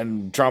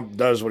and Trump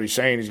does what he's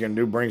saying he's going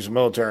to do, brings the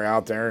military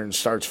out there and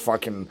starts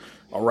fucking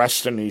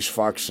arresting these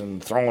fucks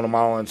and throwing them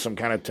all in some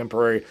kind of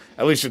temporary,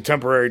 at least a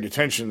temporary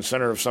detention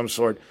center of some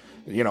sort,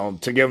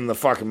 to give them the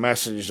fucking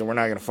message that we're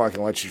not going to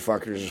fucking let you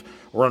fuckers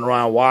run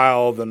around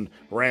wild and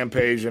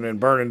rampaging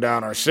and burning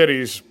down our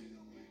cities.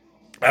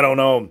 I don't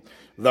know,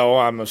 though.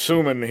 I'm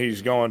assuming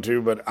he's going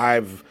to, but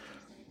I've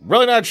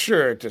really not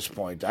sure at this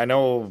point. I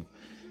know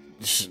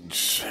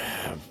it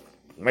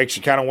makes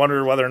you kind of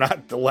wonder whether or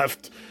not the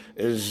left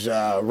is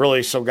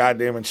really so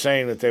goddamn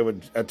insane that they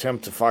would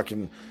attempt to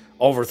fucking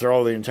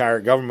overthrow the entire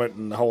government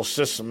and the whole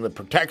system that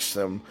protects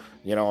them.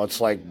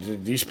 It's like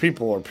these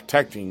people are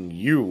protecting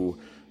you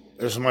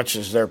as much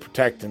as they're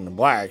protecting the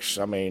blacks.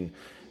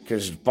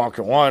 Because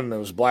Bunker 1,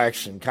 those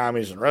blacks and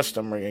commies and the rest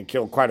of them are going to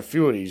kill quite a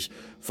few of these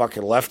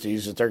fucking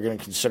lefties that they're going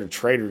to consider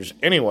traitors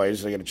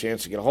anyways. They get a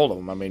chance to get a hold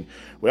of them.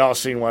 We all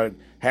seen what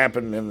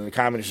happened in the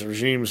communist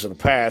regimes of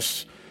the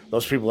past.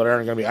 Those people that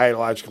aren't going to be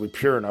ideologically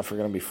pure enough are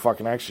going to be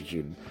fucking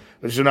executed.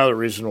 Which is another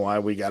reason why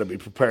we got to be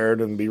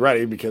prepared and be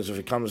ready, because if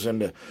it comes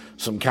into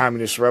some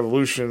communist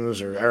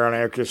revolutions or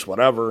anarchists,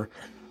 whatever,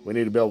 we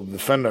need to be able to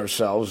defend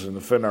ourselves and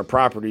defend our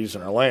properties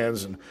and our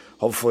lands, and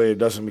hopefully it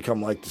doesn't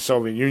become like the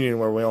Soviet Union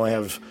where we only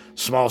have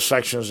small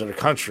sections of the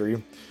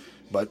country.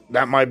 But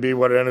that might be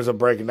what it ends up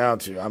breaking down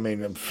to. I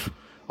mean, I'm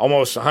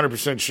almost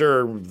 100%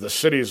 sure the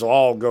cities will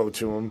all go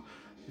to them.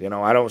 You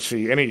know, I don't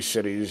see any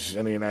cities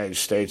in the United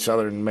States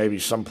other than maybe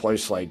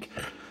someplace like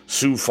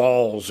Sioux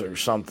Falls or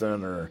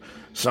something, or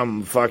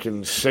some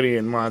fucking city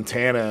in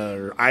Montana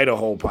or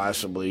Idaho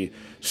possibly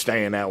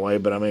staying that way.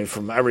 But I mean,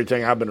 from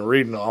everything I've been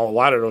reading, a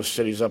lot of those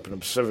cities up in the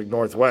Pacific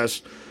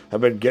Northwest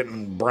have been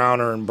getting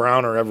browner and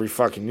browner every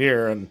fucking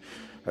year. And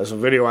there's a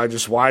video I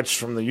just watched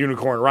from the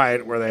Unicorn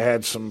Riot where they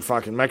had some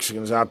fucking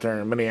Mexicans out there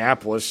in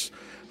Minneapolis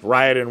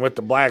rioting with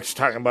the blacks,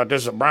 talking about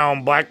this a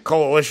brown-black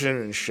coalition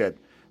and shit.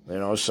 You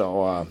know,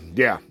 so,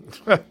 yeah.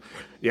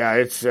 Yeah,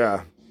 it's,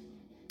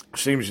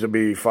 seems to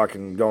be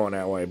fucking going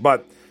that way.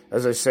 But,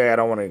 as I say, I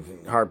don't want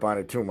to harp on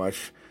it too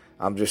much.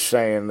 I'm just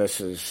saying this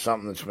is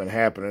something that's been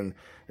happening.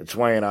 It's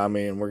weighing on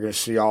me, and we're going to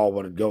see all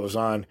what it goes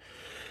on.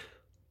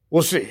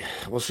 We'll see.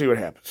 We'll see what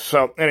happens.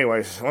 So,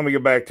 anyways, let me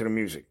get back to the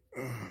music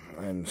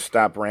and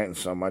stop ranting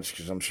so much,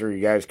 because I'm sure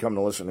you guys come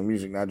to listen to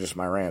music, not just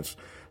my rants.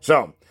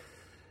 So,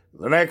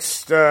 the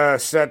next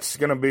set's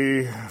going to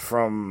be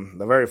from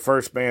the very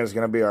first band is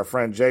going to be our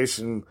friend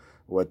Jason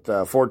with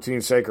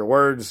 14 Sacred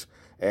Words,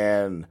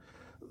 and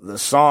the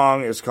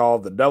song is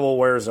called The Devil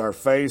Wears Our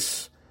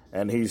Face,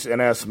 and he's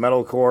NS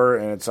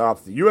Metalcore, and it's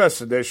off the U.S.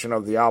 edition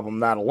of the album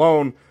Not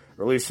Alone,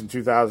 released in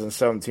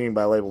 2017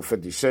 by label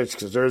 56,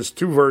 because there's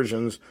two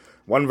versions.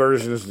 One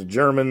version is the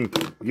German,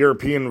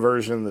 European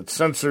version that's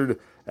censored,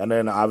 and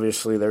then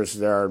obviously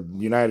there's our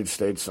United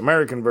States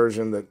American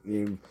version that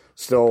you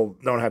still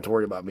don't have to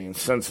worry about being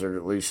censored,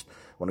 at least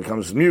when it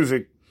comes to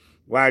music.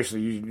 Well,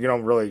 actually, you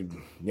don't really,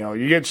 you know,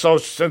 you get so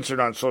censored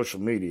on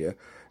social media.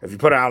 If you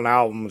put out an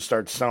album and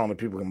start selling it,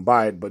 people can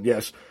buy it. But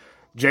yes,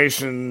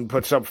 Jason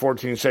puts up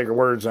 14 Sacred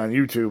Words on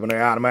YouTube, and they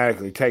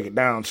automatically take it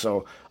down,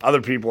 so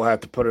other people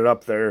have to put it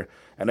up there.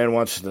 And then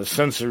once the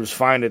censors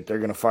find it, they're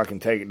going to fucking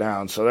take it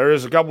down. So there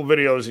is a couple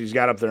videos he's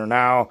got up there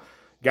now.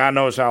 God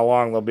knows how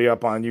long they'll be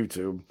up on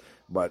YouTube.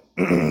 But,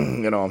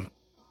 you know,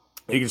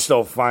 you can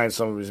still find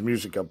some of his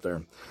music up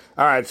there.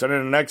 All right, so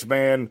then the next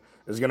band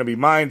is going to be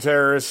Mind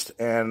Terrorist,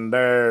 and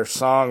their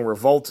song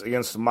Revolt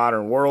Against the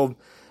Modern World.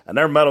 And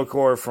they're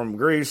metalcore from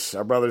Greece,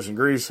 our brothers in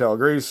Greece, Hell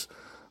Greece,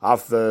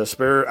 off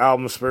the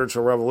album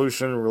Spiritual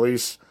Revolution,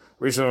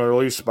 recently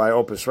released by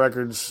Opus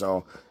Records.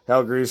 So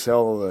Hell Greece,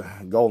 Hell the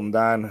Golden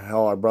Dawn,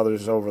 Hell our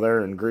brothers over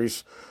there in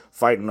Greece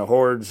fighting the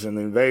hordes and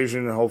the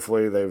invasion.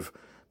 Hopefully they've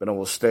been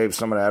able to stave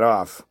some of that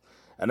off.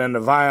 And then the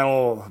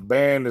vinyl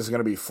band is going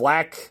to be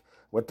Flak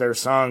with their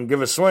song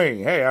Give a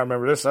Swing. Hey, I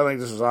remember this. I think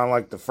this was on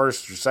like the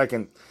first or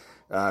second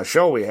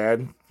show we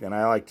had, and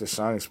I like this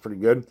song. It's pretty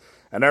good.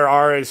 And they're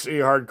RAC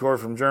hardcore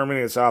from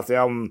Germany. It's off the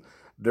album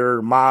Der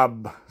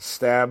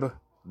Mab-Stab.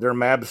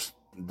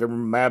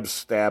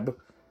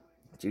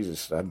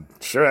 Jesus, I'm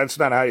sure that's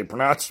not how you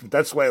pronounce it, but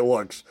that's the way it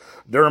looks.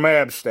 Der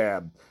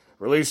Mab-Stab.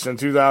 Released in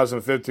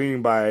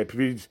 2015 by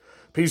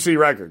PC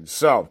Records.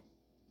 So,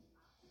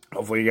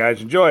 hopefully you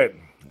guys enjoy it.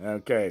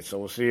 Okay, so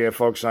we'll see you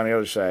folks on the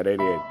other side,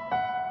 88.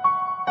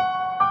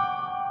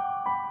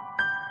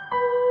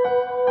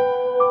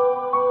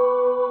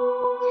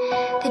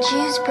 The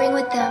Jews bring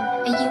with them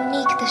a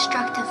unique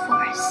destructive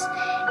force.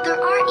 There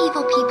are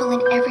evil people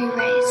in every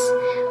race,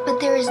 but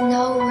there is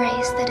no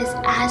race that is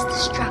as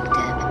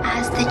destructive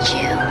as the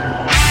Jew.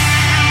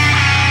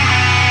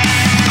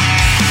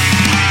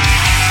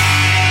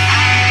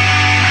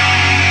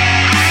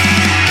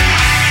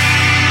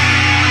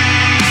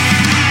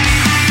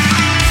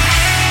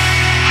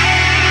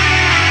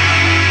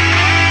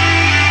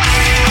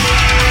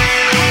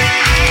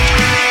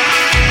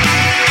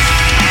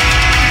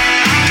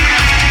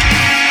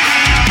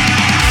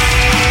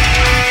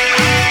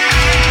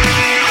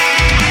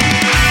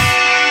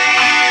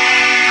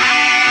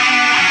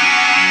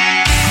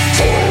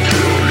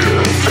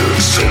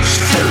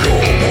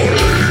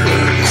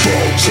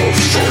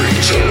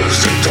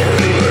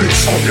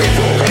 I've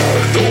never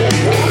had the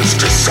words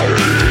to say,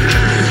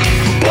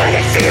 but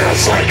it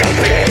feels like I'm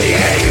playing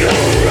a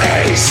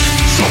race.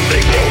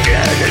 Something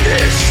broken in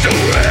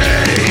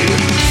history.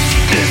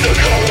 Is the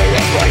color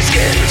of my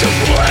skin to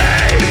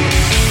blame?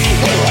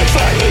 Will I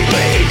finally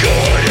be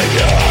good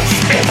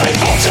enough if I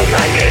fall to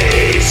my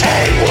knees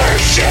and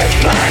worship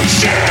my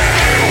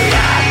shame?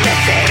 I'm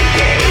missing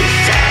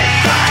pieces,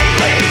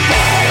 finally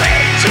fall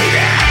into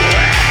that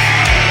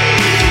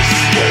place.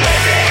 We're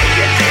living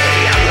in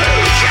the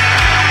illusion.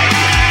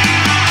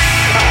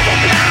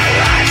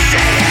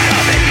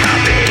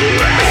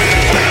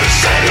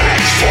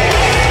 Silence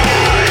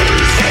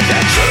falls, and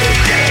the truth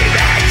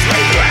demands we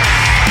play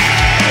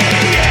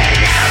in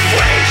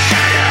every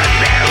shattered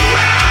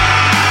mirror.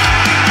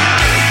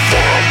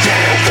 The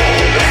devil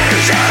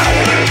wears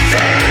our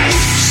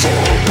face,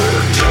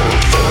 surrender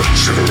the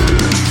truth.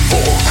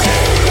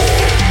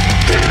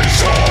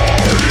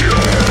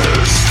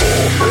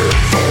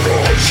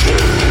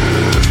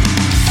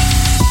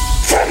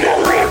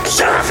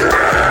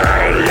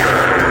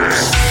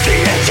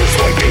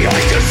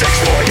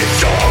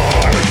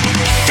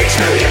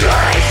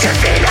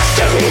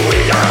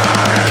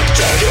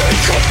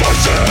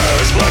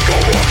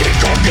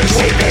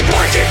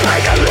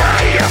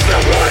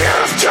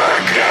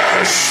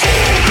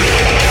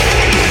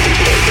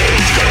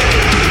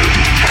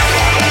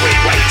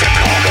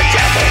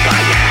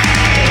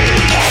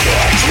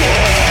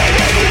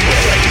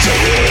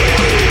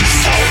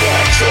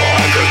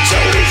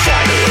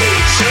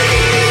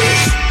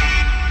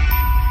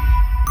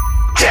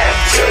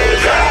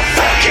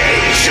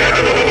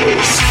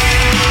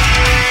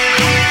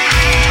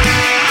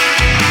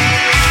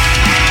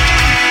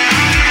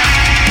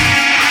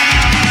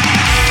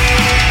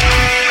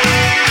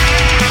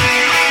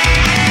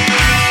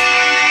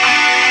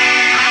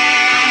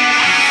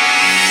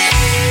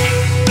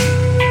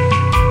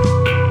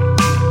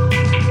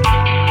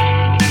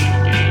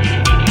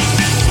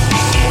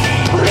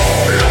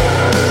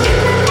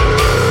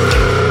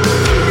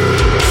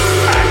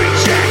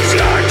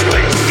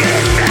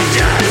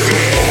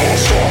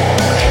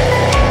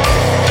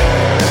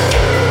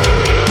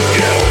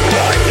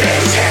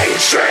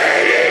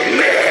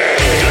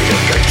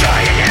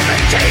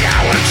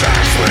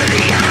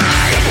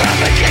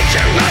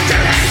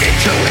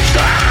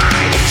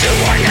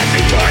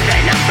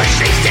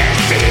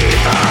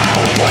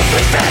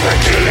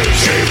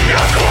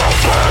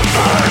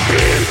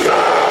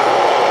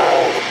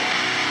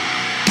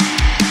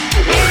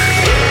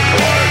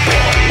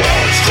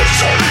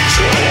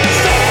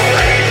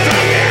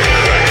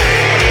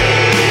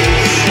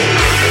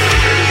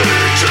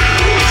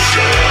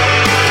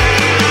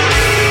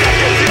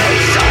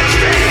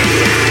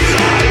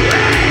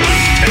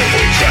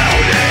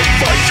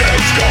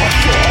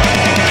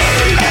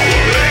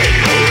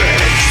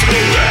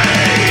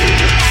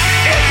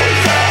 If we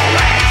fall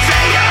and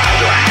say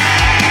away,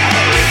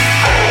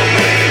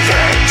 only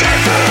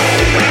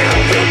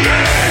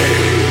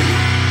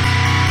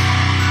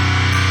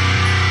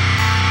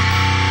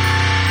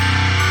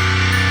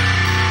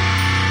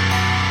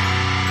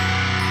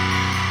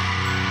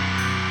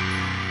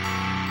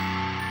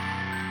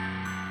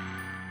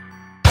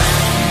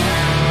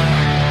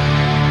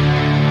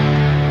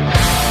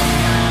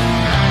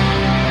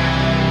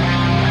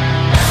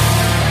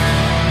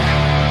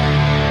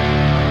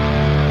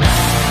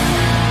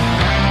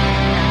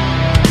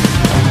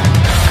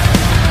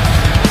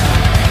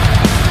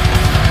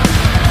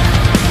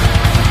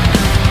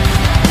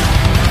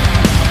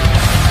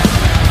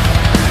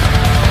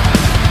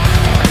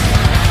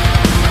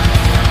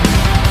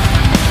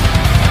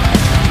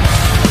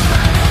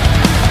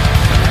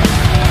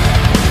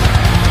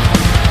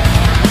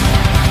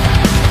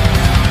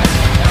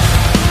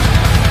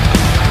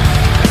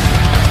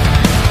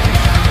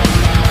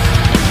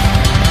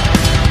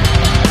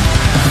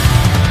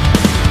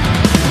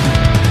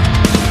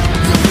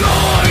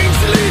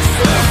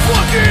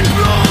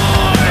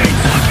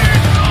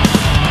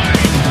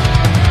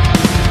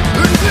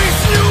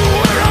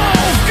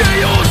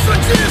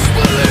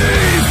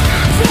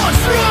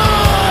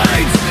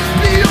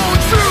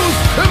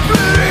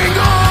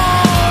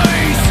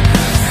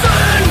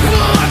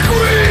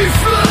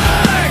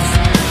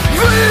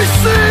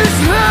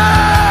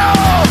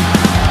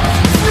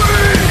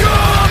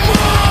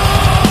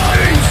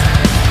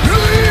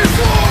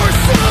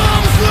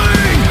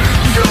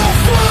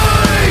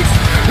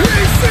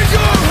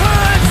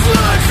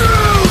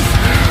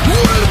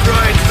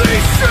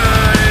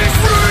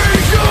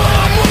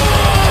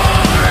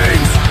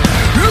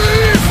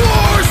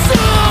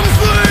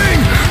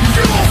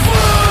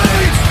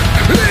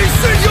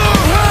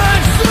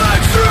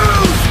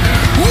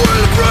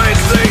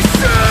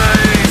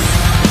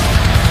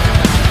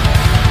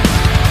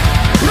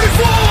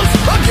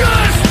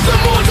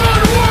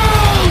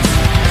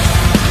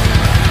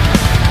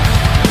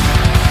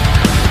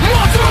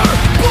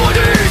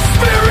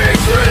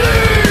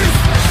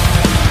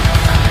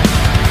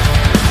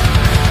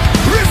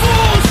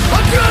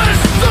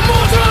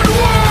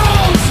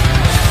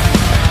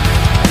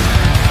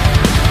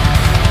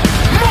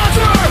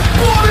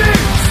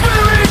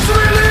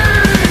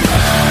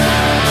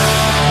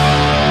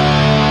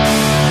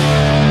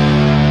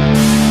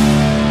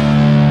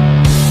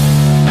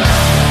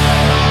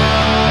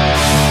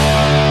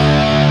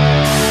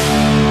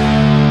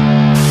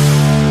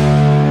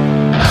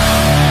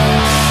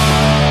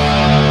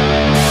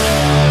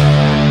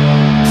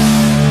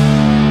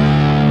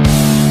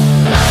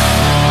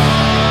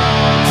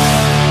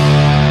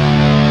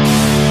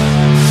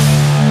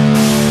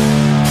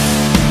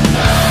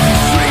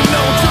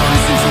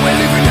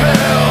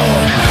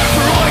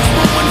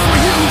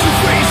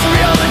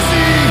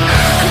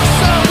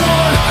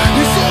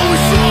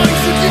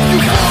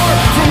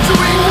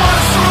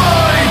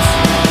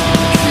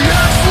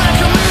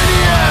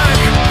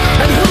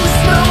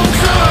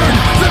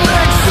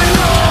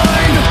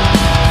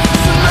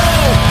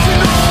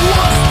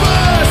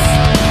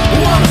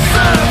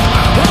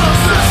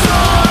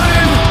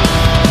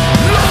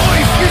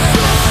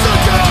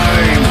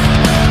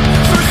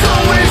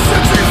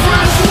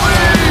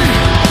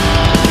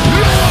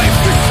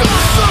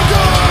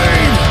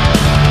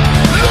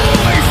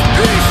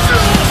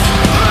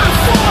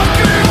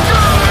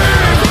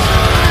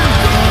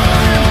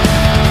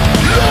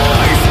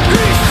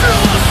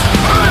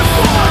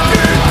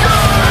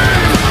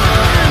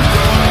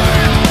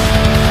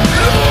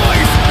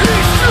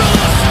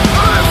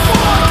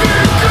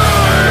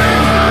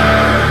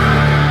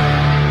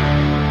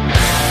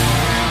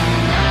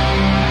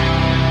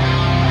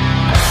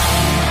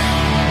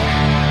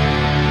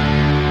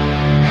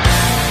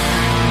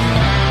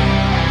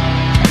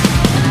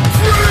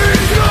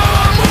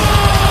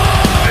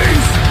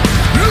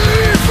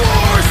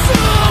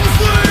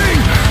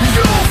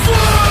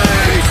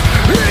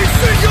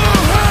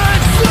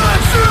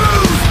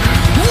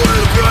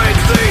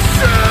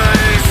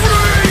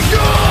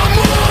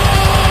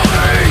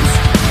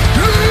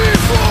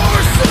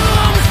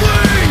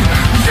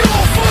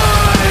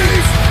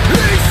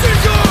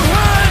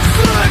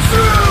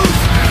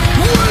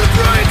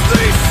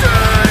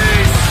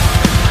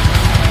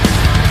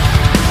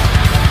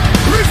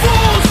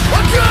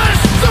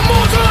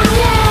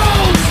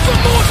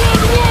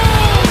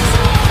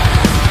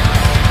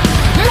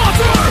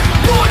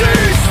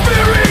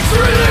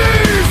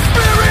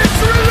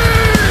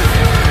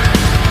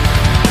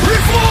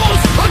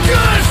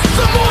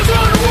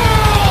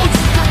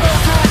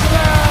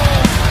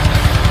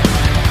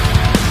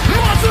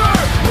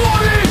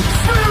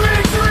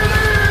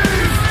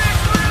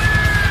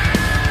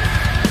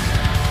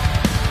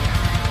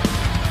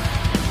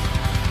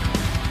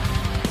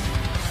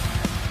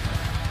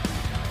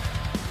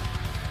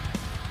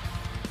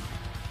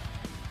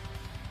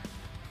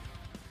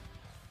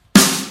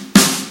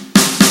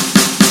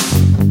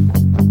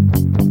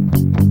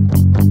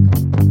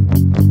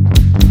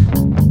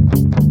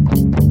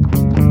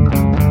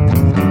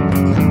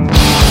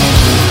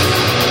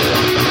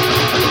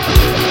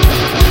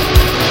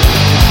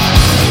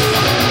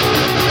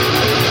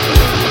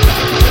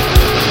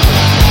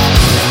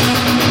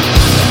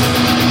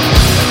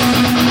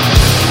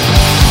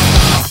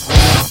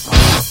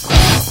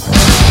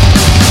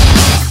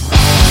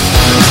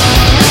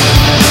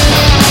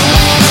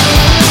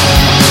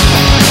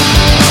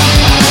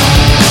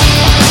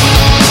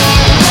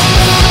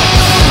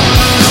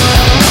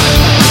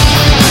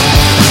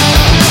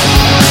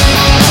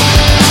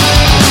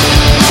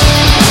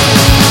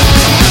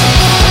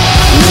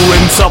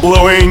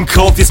blowing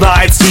cold these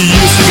nights. He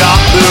used to got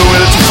the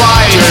will to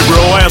fight. Hey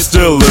bro, I'm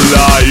still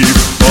alive,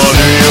 but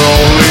he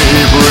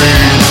only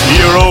breathe.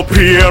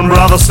 European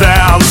brothers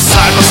stand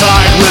side by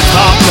side with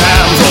hot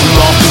hands. From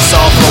north to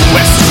south, from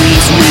west to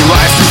east, we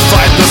rise to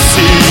fight the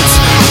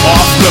seeds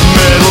of the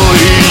Middle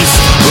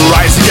East.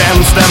 Rise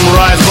against them,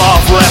 rise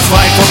above. Let's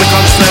fight for the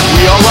country that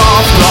we all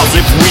love. Cause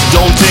if we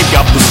don't take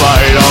up the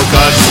fight, our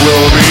country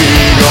will be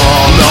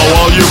gone. Now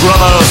all you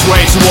brothers,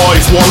 raise your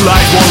voice. One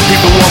life, one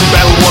people, one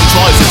battle, one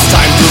choice. It's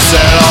time to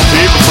set our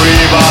people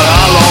free. But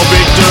hello,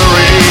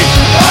 victory.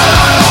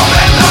 Hello,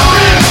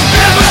 victory.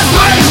 Give us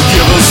wing.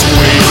 Give us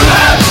wing.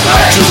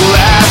 To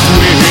left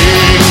wing.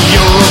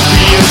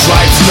 European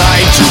tribes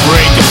tonight to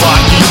break the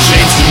fucking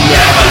chains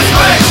tonight.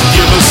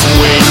 Give us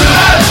wing. To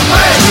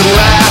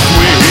left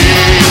wing.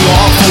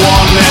 All for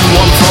one and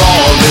one for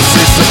all. This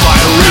is the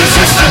final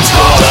resistance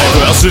call.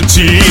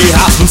 Diversity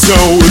has been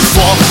sold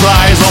for the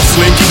price of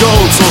slinky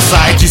gold.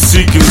 Society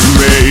seeking to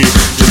me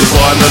to the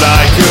point that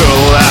I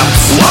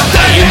collapse. What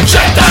they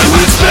inject, I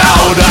will spit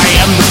out. I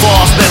am the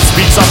force that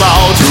speaks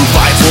about who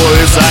fights for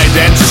his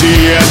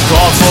identity and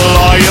calls for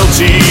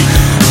loyalty.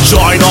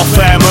 Join our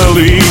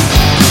family.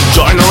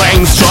 Join the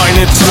ranks, join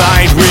it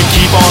tonight. We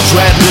keep our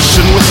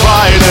tradition with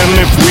pride. And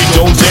if we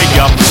don't take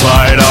up the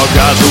fight, our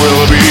country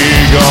will be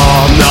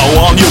gone. Now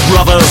all you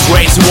brothers,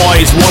 raise your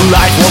voice. One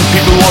life, one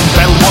people, one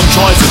battle, one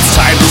choice. It's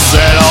time to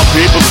set our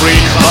people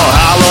free. Oh,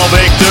 hello,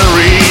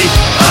 victory.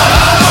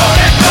 Hello,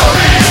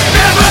 victory.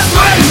 Give us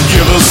wing.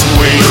 Give us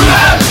wing.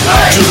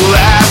 To the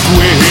left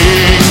wing.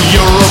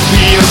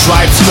 European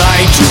tribes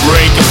tonight to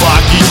break the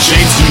fucking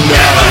chains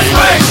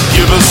tonight.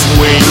 Give us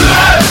wing.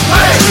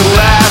 To the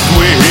left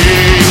wing.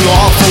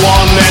 All for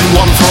one and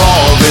one for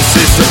all. This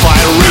is the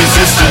final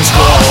resistance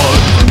call.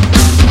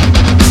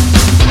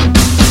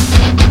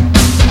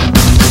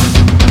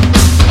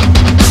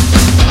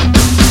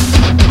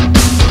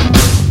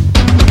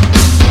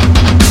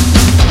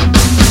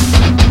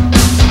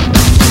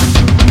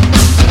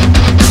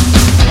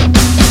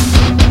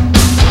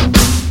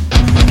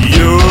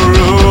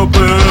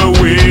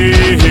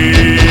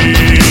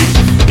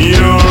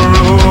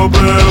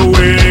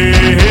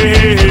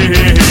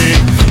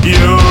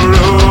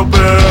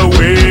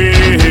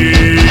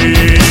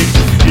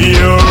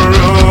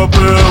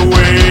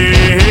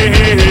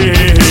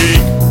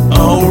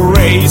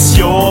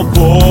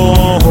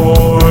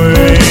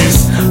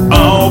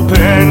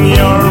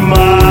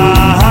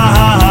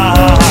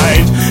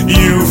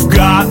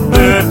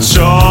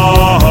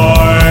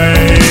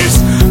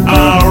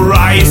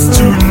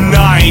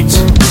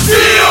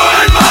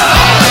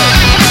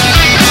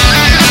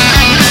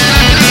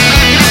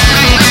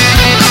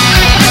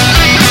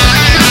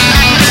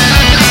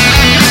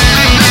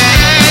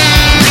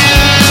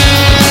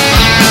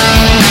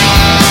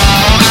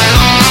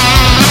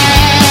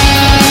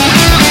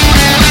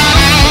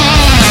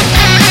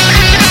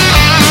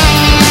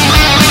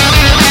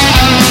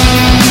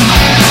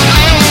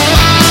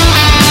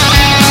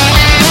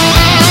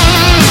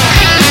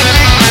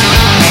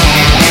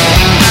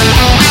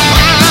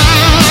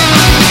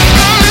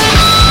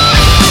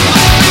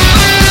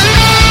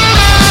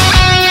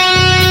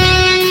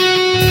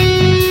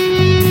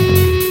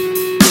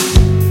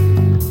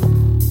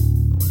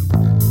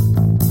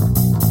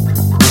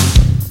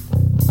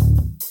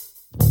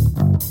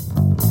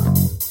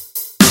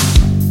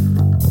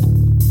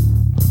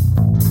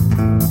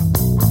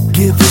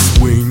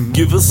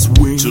 Give us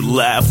wing. To the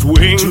left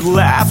wing. To the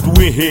left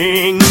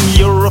wing.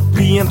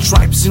 European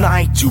tribes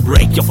unite to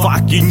break your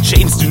fucking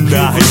chains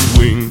tonight. Give us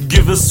wing.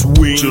 Give us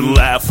wing. To the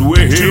left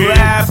wing. To the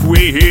left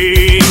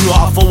wing.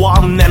 All for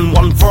one and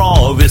one for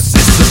all. This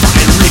is the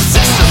final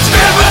resistance.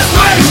 Give us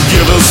wing.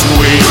 Give us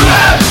wing.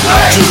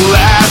 To the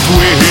left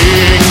wing.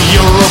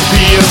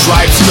 European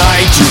tribes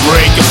unite to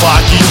break your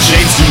fucking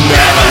chains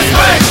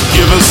tonight.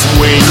 Give us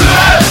wing.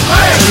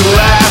 To the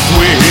left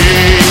wing.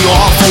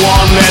 All for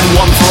one and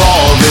one for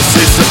all. This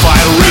is the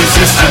final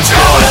resistance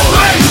call.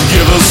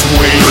 Give us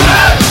wing.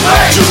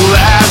 To the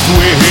left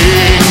wing.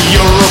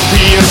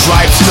 European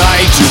tribes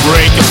tonight to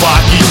break the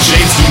fucking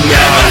chains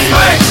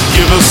tonight.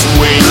 Give us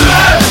wing.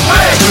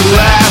 To the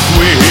left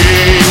wing.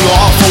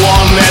 All for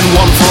one and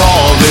one for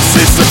all. This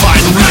is the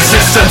final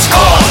resistance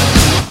call.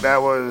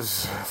 That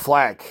was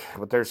Flak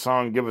with their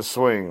song Give a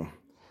Swing.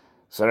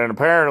 So then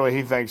apparently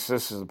he thinks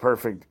this is the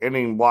perfect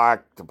ending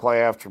block to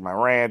play after my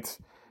rant.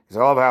 Because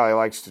I love how he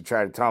likes to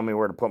try to tell me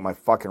where to put my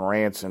fucking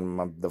rants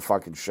in the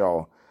fucking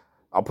show.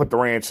 I'll put the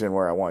rants in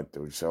where I want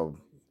to, so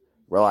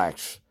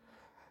relax.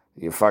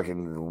 He was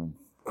bitching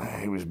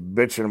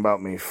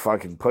about me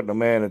fucking putting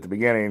them in at the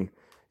beginning.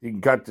 You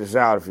can cut this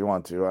out if you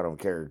want to. I don't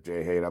care,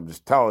 J-Hate. I'm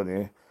just telling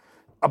you.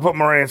 I'll put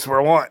my rants where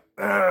I want.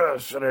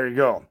 So there you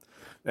go.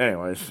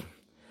 Anyways.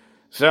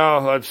 So,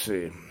 let's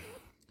see.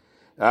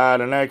 The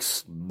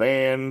next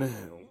band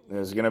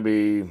is going to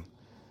be,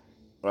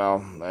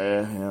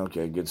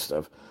 okay, good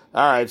stuff.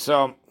 Alright,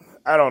 so,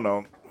 I don't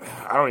know.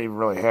 I don't even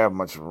really have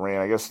much of a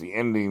rant. I guess the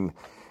ending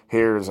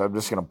here is I'm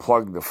just going to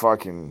plug the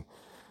fucking,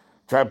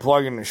 try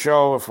plugging the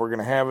show if we're going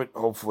to have it.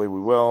 Hopefully we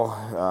will.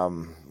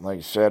 Like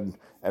I said,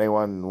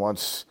 anyone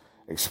wants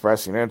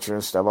expressing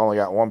interest, I've only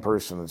got one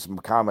person that's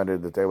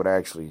commented that they would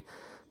actually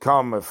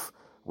come if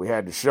we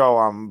had the show.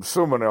 I'm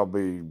assuming there'll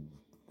be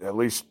at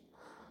least,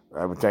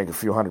 I would think, a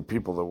few hundred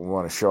people that will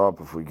want to show up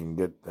if we can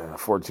get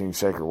 14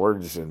 Sacred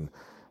Words and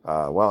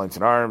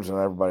Wellington Arms and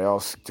everybody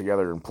else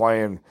together and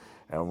playing.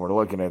 And we're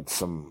looking at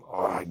some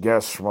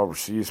guests from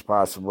overseas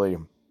possibly.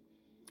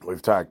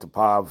 We've talked to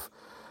Pav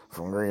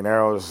from Green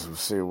Arrows. We'll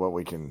see what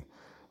we can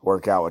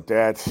work out with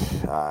that.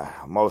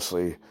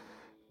 Mostly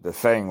the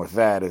thing with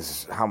that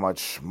is how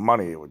much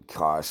money it would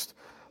cost.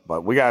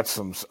 But we got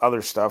some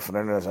other stuff, and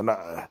then there's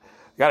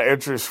got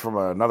interest from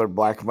another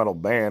black metal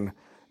band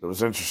that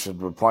was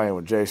interested in playing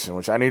with Jason,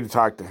 which I need to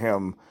talk to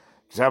him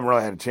because I haven't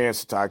really had a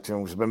chance to talk to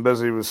him. He's been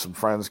busy with some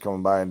friends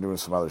coming by and doing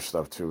some other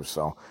stuff too.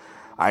 So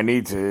I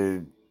need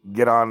to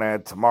get on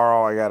that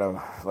tomorrow. I got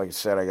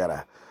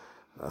a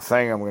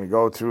thing I'm going to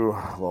go to,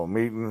 a little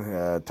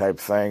meeting type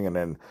thing, and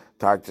then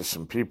talk to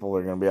some people that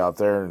are going to be out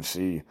there and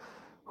see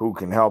who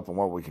can help and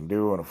what we can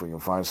do and if we can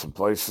find some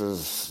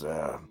places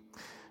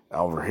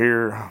over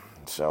here.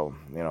 So,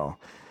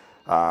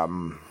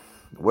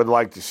 would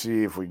like to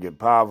see if we get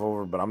Pav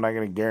over, but I'm not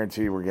going to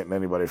guarantee we're getting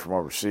anybody from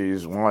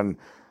overseas. One,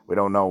 we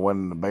don't know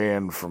when the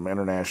ban from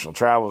international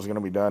travel is going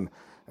to be done.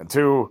 And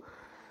two,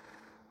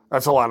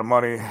 that's a lot of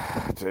money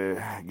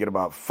to get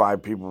about 4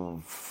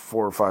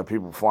 or 5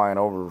 people flying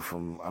over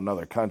from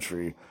another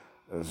country.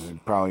 This is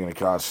probably going to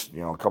cost,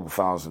 a couple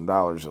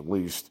 $1,000s at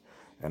least.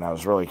 And I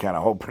was really kind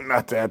of hoping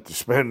not to have to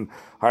spend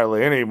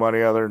hardly any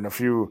money other than a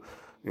few,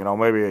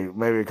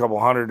 maybe a couple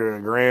 $100 or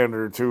 $1,000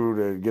 or $2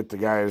 to get the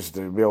guys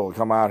to be able to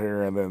come out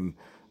here. And then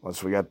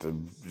once we got the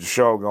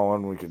show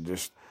going, we could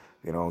just,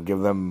 give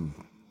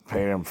them,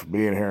 pay them for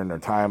being here and their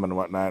time and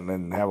whatnot, and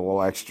then have a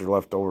little extra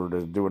left over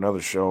to do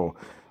another show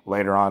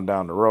later on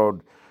down the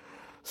road.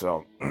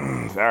 So,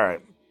 all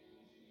right.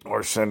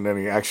 Or send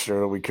any extra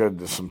that we could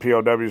to some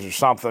POWs or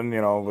something,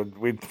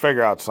 we'd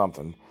figure out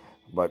something.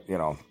 But,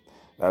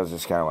 that was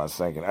just kind of what I was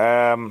thinking.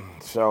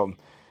 So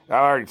I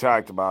already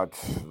talked about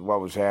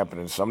what was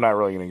happening, so I'm not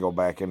really going to go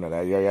back into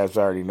that. You guys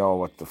already know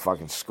what the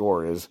fucking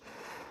score is.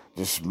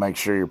 Just make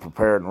sure you're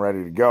prepared and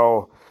ready to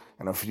go.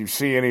 And if you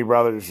see any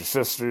brothers or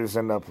sisters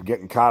end up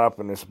getting caught up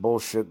in this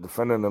bullshit,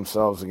 defending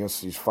themselves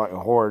against these fucking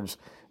hordes,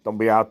 don't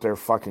be out there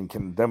fucking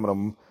condemning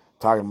them,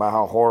 talking about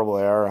how horrible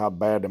they are, how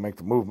bad they make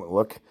the movement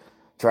look.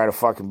 Try to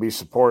fucking be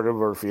supportive,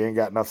 or if you ain't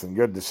got nothing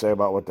good to say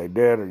about what they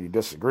did or you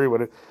disagree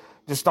with it,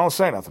 just don't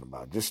say nothing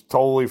about it. Just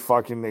totally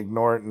fucking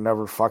ignore it and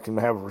never fucking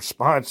have a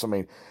response. I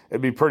mean, it'd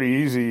be pretty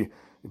easy.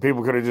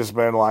 People could have just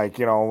been like,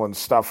 when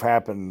stuff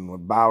happened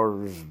with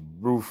Bowers,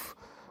 Roof,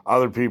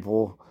 other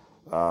people,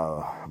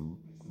 Brand,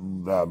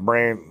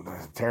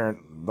 Tarrant,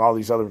 all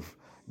these other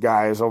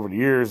guys over the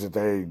years that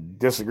they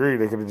disagreed.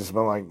 They could have just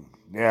been like,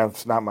 yeah,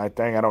 it's not my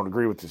thing. I don't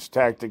agree with his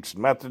tactics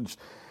and methods,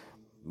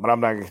 but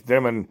I'm not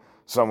condemning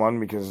someone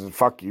because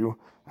fuck you.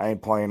 I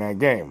ain't playing that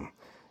game.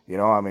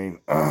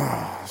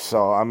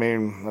 So,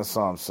 that's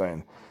all I'm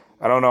saying.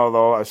 I don't know,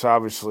 though.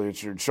 Obviously,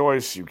 it's your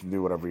choice. You can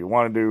do whatever you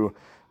want to do,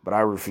 but I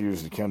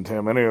refuse to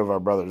condemn any of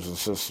our brothers and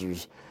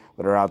sisters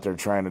that are out there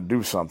trying to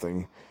do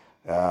something.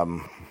 I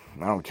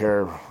don't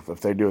care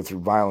if they do it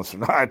through violence or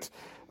not.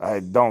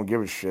 I don't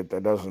give a shit.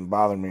 That doesn't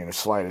bother me in the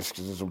slightest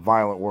because it's a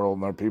violent world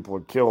and our people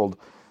are killed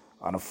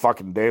on a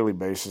fucking daily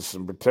basis,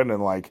 and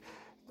pretending like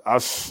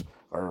us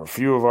or a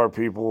few of our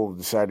people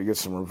decide to get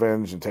some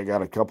revenge and take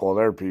out a couple of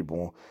their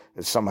people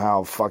is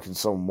somehow fucking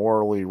so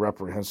morally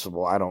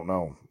reprehensible. I don't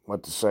know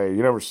what to say.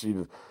 You never see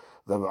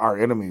our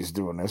enemies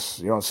doing this.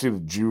 You don't see the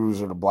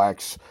Jews or the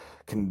blacks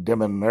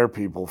condemning their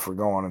people for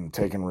going and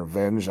taking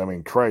revenge. I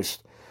mean,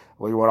 Christ,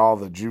 look at what all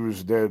the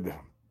Jews did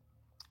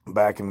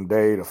back in the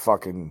day to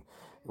fucking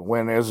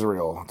win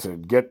Israel, to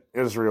get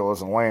Israel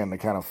as a land, the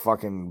kind of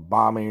fucking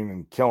bombing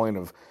and killing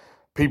of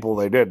people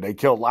they did. They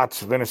killed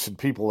lots of innocent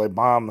people. They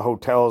bombed the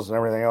hotels and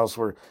everything else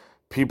where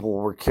people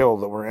were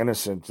killed that were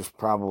innocent. Just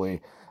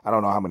probably, I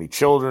don't know how many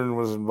children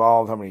was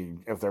involved,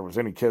 if there was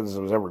any kids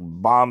that was ever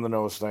bombed in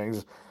those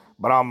things,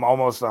 but I'm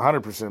almost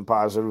 100%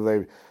 positive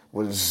they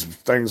was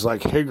things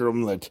like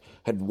Higram that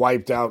had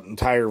wiped out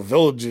entire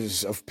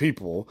villages of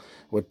people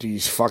with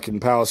these fucking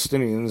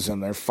Palestinians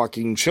and their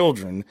fucking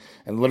children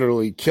and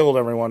literally killed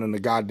everyone in the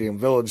goddamn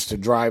village to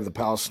drive the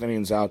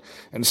Palestinians out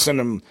and send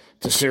them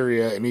to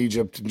Syria and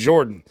Egypt and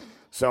Jordan.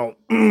 So,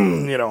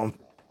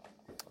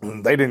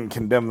 they didn't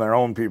condemn their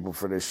own people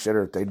for this shit,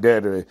 or if they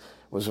did, it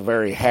was a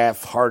very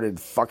half-hearted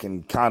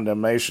fucking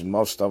condemnation.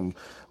 Most of them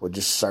would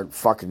just start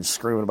fucking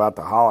screaming about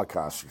the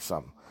Holocaust or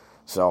something.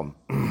 So,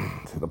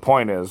 the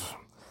point is,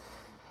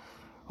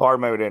 or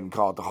maybe they didn't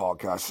call it the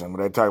Holocaust, but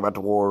they talk about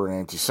the war and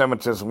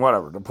anti-Semitism,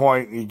 whatever. The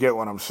point, you get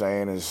what I'm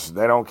saying, is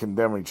they don't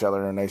condemn each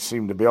other, and they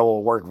seem to be able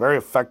to work very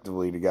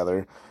effectively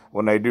together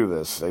when they do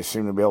this. They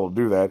seem to be able to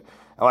do that.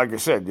 And like I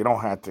said, you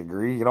don't have to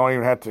agree. You don't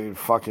even have to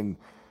fucking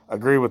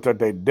agree with what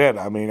they did.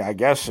 I mean, I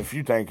guess if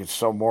you think it's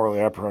so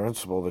morally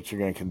reprehensible that you're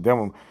going to condemn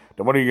them,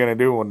 then what are you going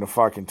to do when the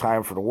fucking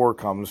time for the war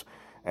comes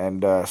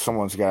and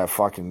someone's got to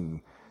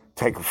fucking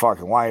take a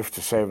fucking life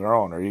to save their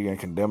own? Are you going to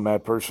condemn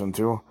that person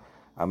too?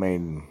 I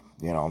mean,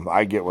 You know,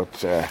 I get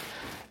what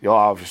you'll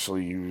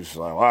obviously use,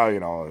 like, well, you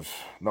know, there's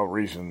no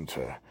reason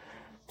to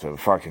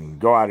fucking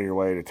go out of your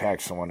way to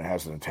attack someone that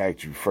hasn't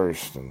attacked you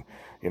first, and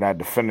you're not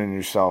defending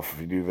yourself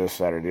if you do this,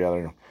 that, or the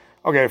other.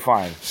 Okay,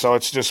 fine. So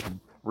it's just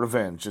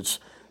revenge.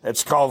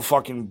 It's called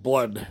fucking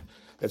blood.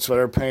 It's what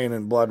they're paying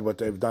in blood, what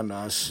they've done to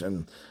us,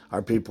 and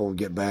our people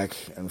get back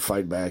and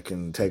fight back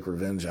and take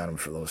revenge on them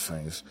for those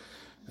things.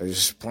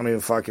 There's plenty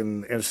of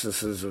fucking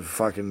instances of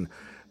fucking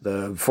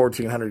the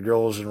 1,400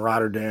 girls in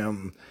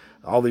Rotterdam,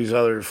 all these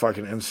other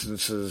fucking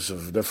instances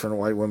of different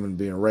white women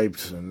being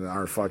raped and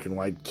our fucking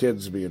white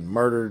kids being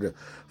murdered,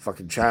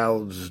 fucking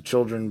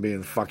children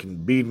being fucking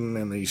beaten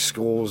in these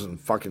schools and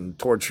fucking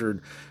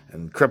tortured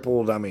and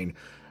crippled. I mean,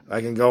 I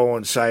can go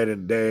and cite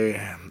it day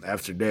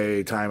after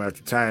day, time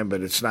after time,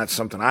 but it's not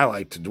something I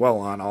like to dwell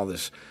on, all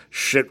this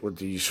shit with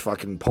these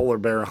fucking polar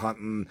bear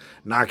hunting,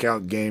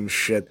 knockout game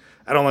shit.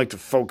 I don't like to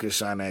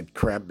focus on that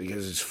crap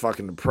because it's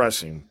fucking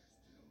depressing.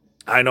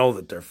 I know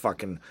that they're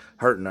fucking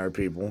hurting our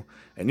people,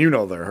 and you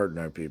know they're hurting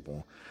our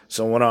people.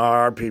 So when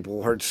our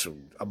people hurts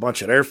a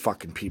bunch of their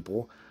fucking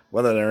people,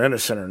 whether they're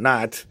innocent or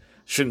not,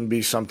 shouldn't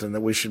be something that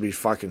we should be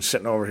fucking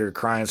sitting over here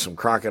crying some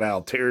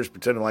crocodile tears,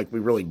 pretending like we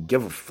really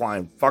give a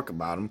flying fuck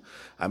about them.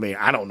 I mean,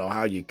 I don't know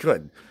how you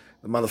could.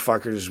 The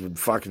motherfuckers would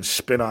fucking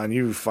spin on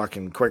you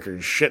fucking quicker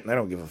than shit, and they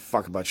don't give a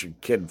fuck about your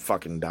kid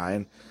fucking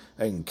dying.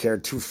 They can care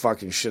two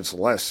fucking shits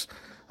less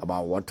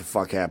about what the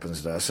fuck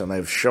happens to us, and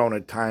they've shown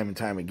it time and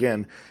time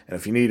again. And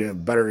if you need a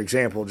better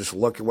example, just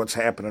look at what's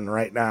happening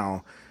right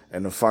now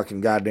in the fucking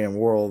goddamn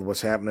world,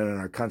 what's happening in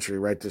our country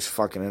right this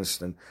fucking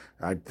instant,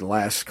 the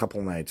last couple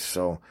nights.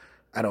 So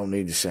I don't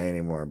need to say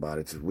any more about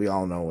it. We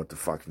all know what the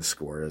fucking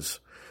score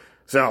is.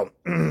 So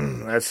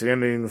that's the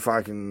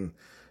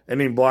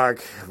ending block.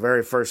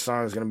 Very first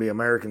song is going to be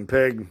American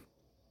Pig.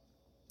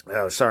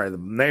 Oh, sorry, the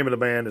name of the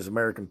band is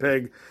American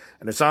Pig,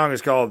 and the song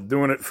is called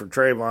Doing It for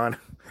Trayvon,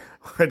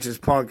 which is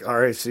punk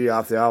RAC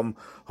off the album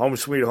Home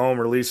Sweet Home,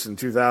 released in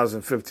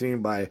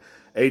 2015 by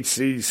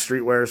HC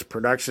Streetwears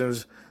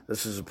Productions.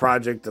 This is a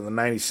project of the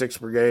 96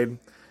 Brigade.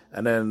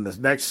 And then the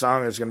next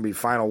song is going to be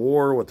Final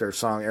War with their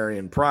song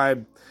Aryan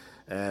Pride.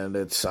 And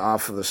it's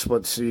off of the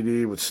split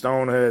CD with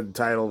Stonehead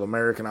titled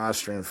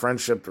American-Austrian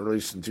Friendship,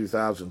 released in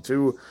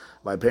 2002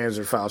 by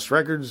Panzerfaust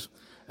Records.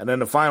 And then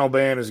the final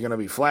band is going to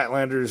be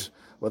Flatlanders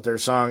with their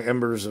song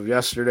Embers of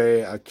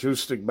Yesterday,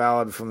 acoustic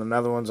ballad from the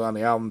Netherlands on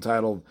the album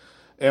titled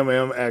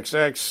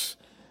MMXX.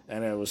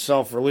 And it was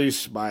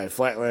self-released by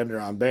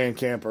Flatlander on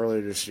Bandcamp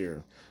earlier this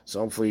year. So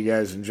hopefully you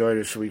guys enjoy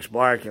this week's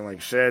block. And like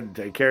I said,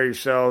 take care of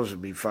yourselves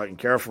and be fucking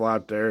careful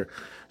out there.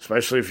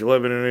 Especially if you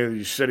live in any of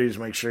these cities,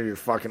 make sure you're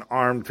fucking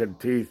armed to the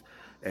teeth.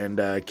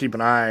 And keep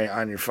an eye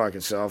on your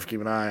fucking self.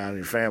 Keep an eye on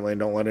your family. And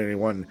don't let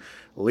anyone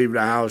leave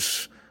the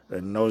house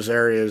in those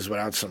areas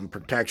without some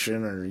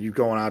protection. Or you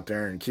going out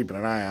there and keeping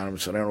an eye on them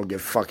so they don't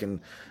get fucking,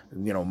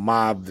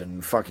 mobbed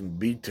and fucking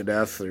beat to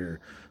death or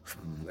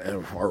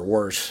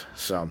worse.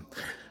 So,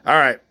 all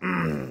right.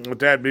 With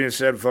that being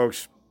said,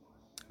 folks,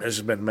 this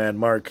has been Mad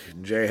Mark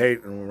and Jay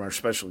Haight, and our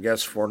special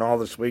guest, ForNull,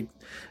 this week.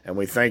 And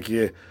we thank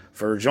you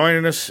for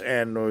joining us,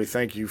 and we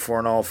thank you,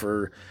 ForNull,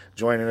 for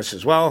joining us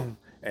as well.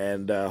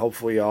 And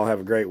hopefully you all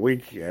have a great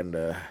week,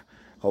 and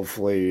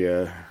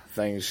hopefully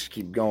things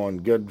keep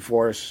going good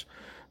for us.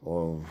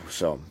 Well,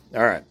 so,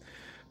 all right.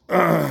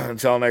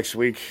 Until next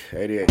week,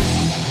 88.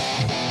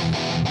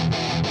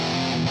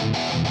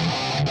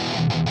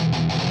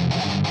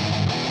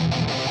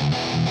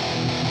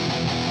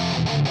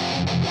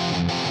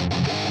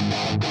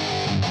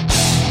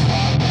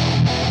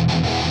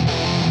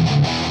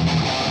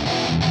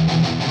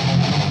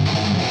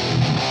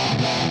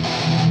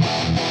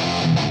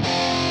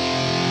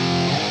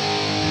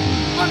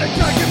 On a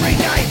dark and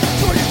rainy night,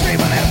 Georgia's dream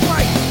on that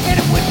flight, and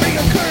it would bring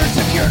a curse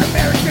if you're an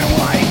American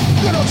white.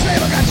 Good old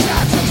Trayvon got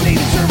shot, so he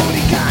deserved what he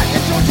got,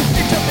 and Georgia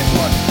picked up his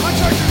book,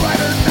 uncharged right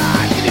or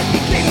not, and it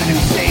became a new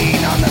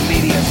scene on the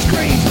media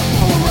screens.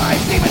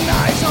 Polarized,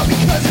 demonized, all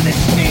because of this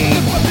team.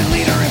 The puppet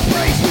leader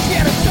embraced was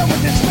yet a son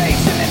with his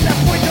face, and at that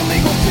point the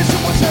legal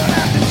system was an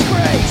apt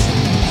disgrace.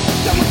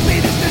 Some would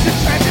say this is a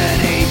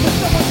tragedy, but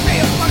some would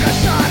say a fuck got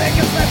shot and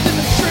got left in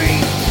the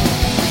street.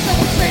 Some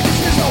would say this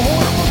is a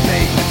horrible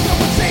thing, but some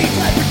would say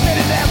I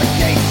pretended to have a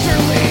gangster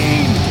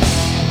lean.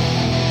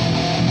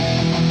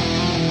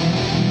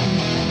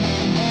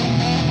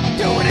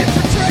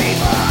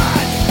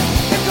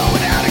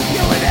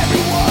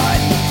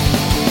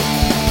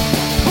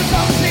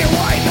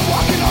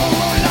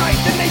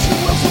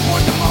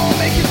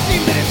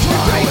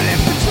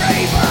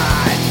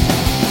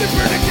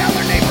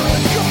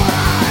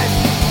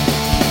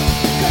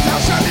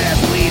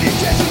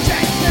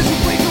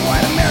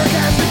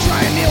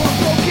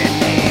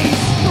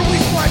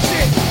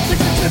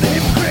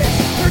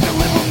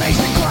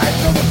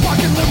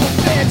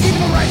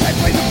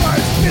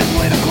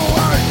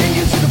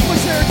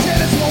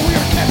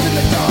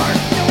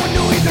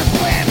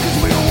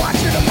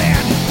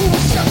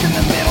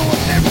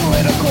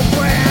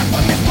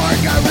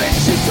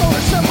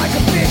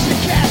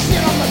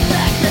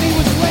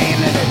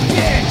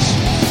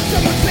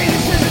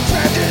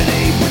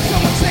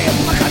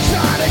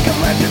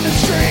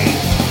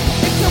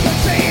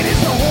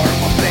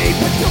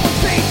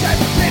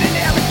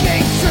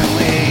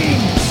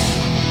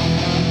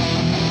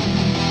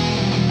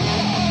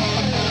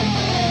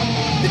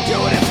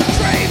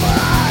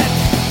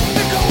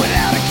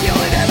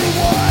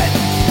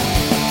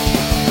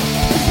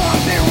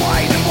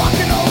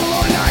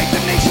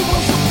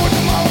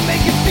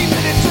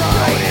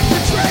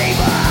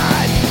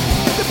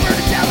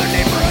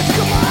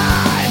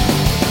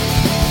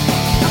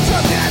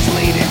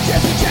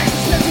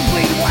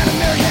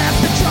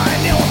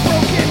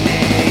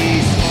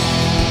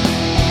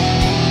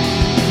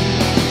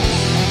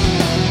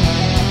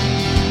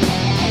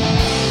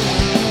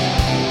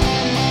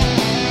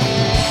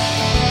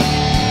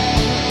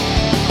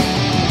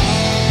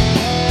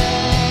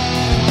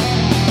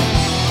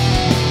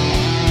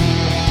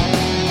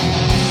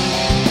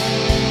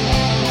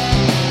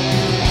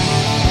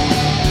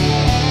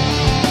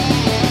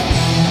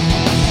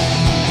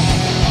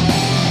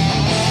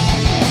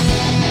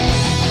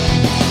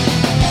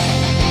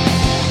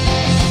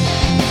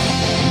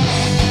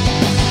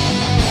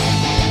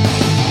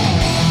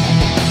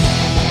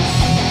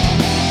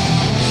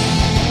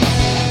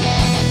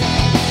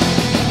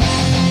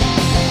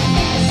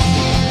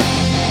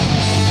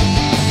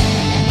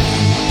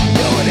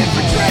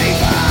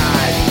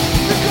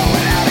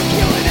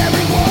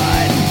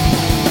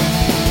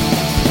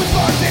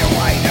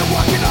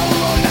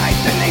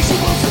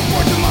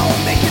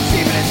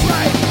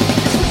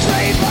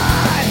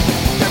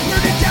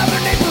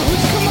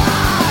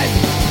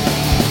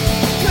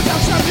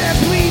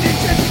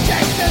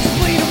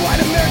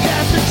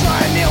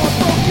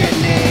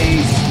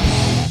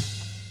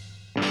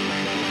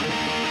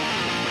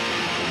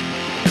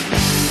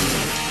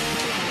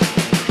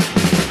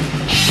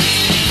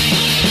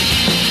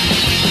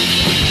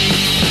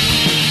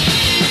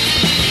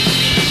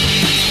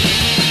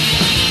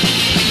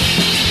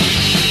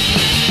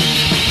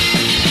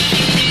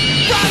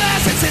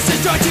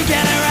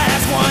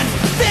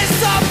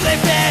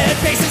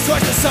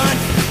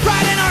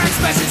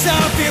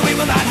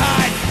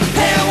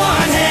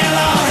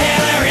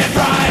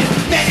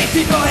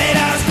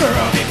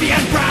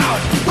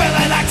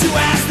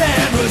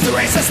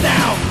 erase us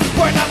now.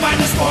 We're not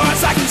mindless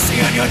morons like you see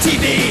on your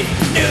TV.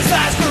 News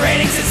lies for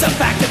ratings, it's a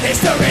fact of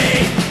history.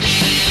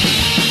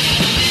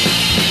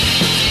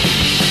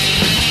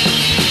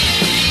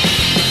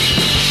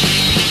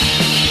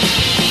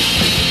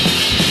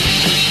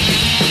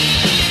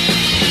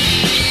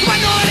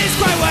 Minorities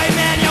cry white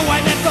man, yeah,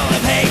 white man full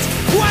of hate.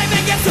 White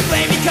man gets the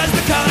blame because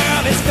the color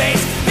of his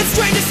face. It's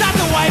strange to stop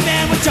the white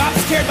man with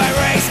jobs secured by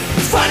race.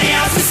 It's funny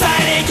how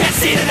society can't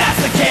see that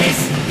that's the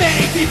case.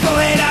 Many people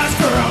hate us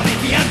for only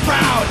being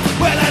proud.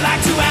 Well, I'd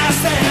like to ask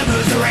them,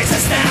 who's the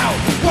racist now?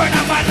 We're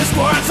not mindless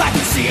morons like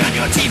you see on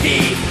your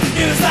TV.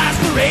 News lies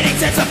for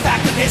ratings, it's a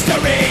fact of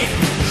history.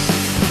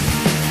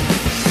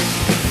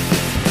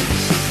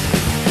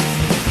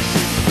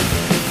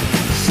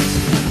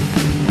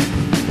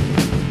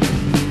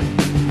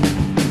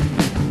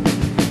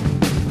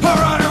 Our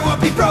honor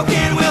won't be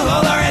broken, we'll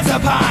hold our heads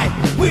up high.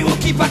 We will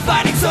keep on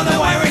fighting so the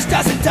white race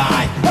doesn't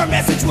die. Our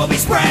message will be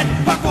spread,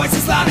 our voice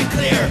is loud and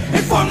clear.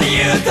 Inform the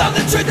youth of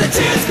the truth, the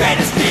Jews'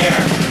 greatest fear.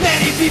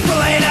 Many people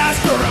hate us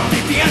for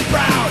only being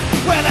proud.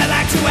 Well, I'd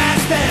like to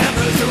ask them,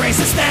 who's the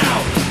racist now?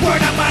 We're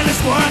not mindless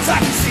morons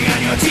like you see on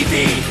your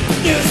TV.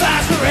 News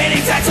lies for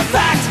ratings, that's a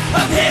fact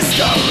of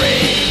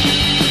history.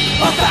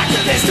 A fact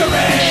of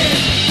history.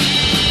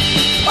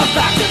 A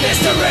fact of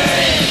history.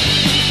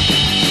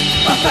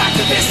 A fact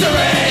of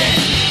history.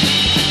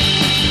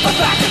 A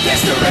fact of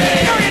history.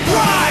 Aryan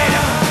pride.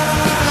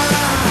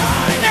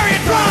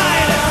 Aryan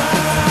pride.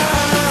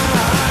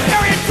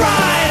 Aryan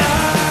pride.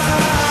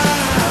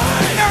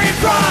 Aryan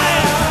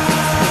pride.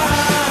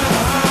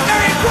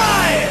 Aryan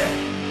pride.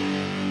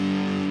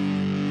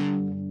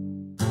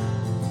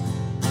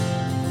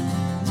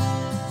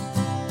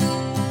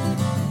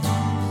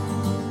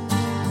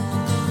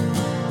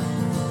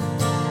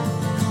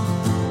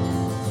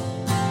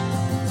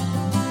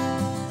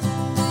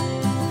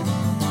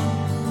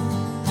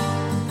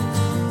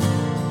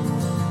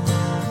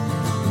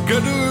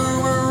 Gather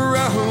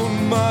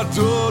around, my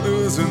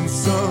daughters and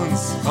sons.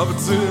 I've a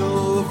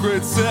tale of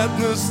great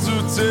sadness to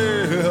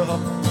tell.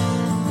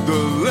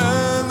 The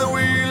land that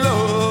we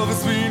love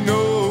has been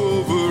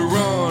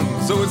overrun,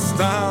 so it's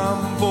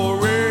time for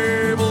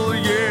rebel,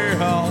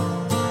 yeah.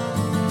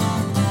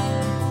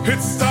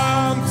 It's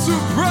time to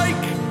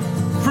break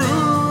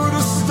through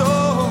the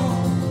storm,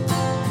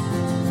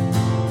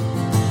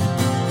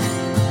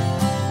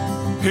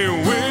 in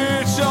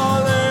which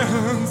our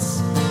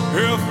lands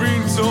have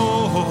been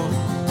torn.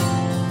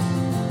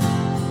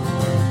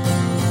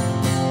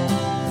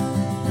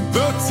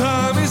 The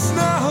time is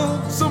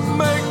now, so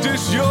make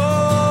this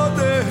your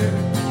day,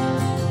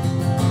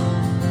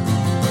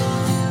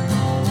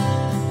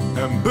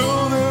 and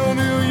build a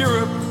new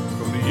Europe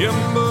from the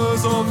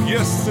embers of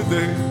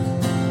yesterday.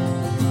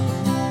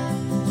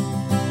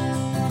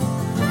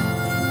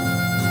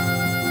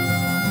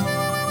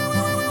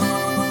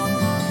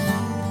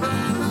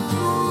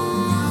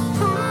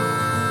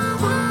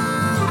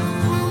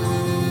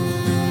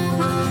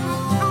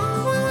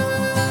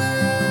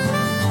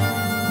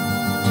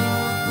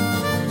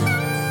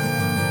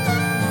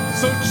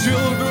 So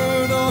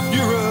children of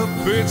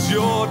Europe, it's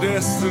your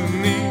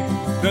destiny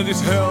that is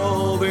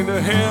held in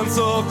the hands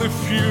of the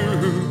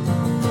few.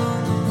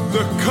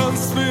 The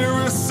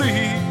conspiracy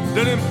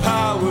that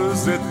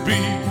empowers that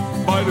be,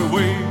 by the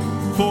way,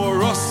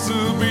 for us to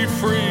be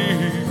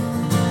free.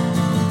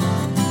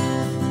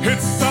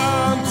 It's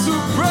time to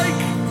break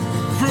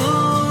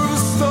through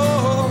the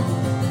storm,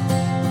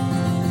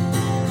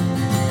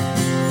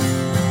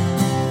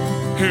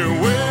 in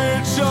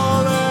which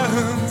our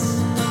lands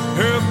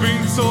have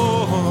been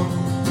torn.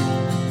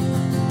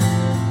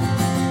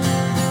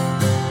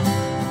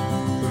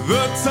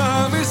 The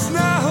time is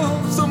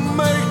now, so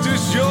make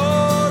this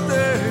your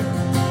day,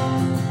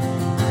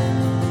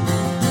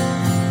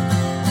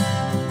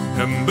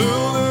 and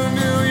build a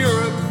new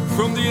Europe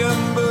from the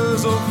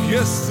embers of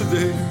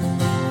yesterday.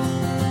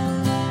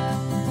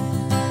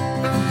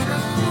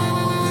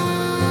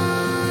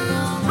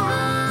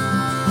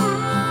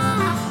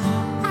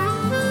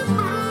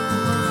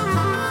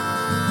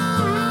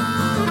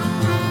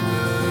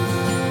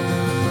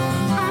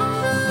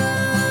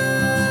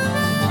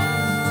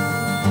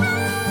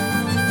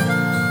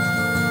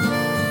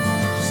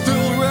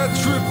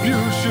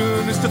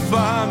 Retribution is the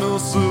final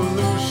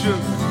solution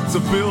to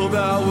build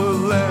our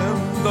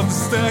land of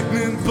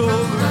stagnant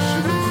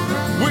pollution.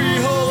 We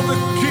hold the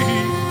key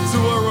to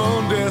our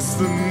own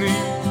destiny,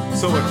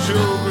 so our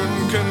children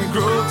can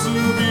grow to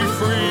be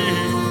free.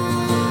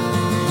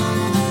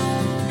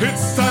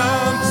 It's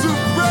time to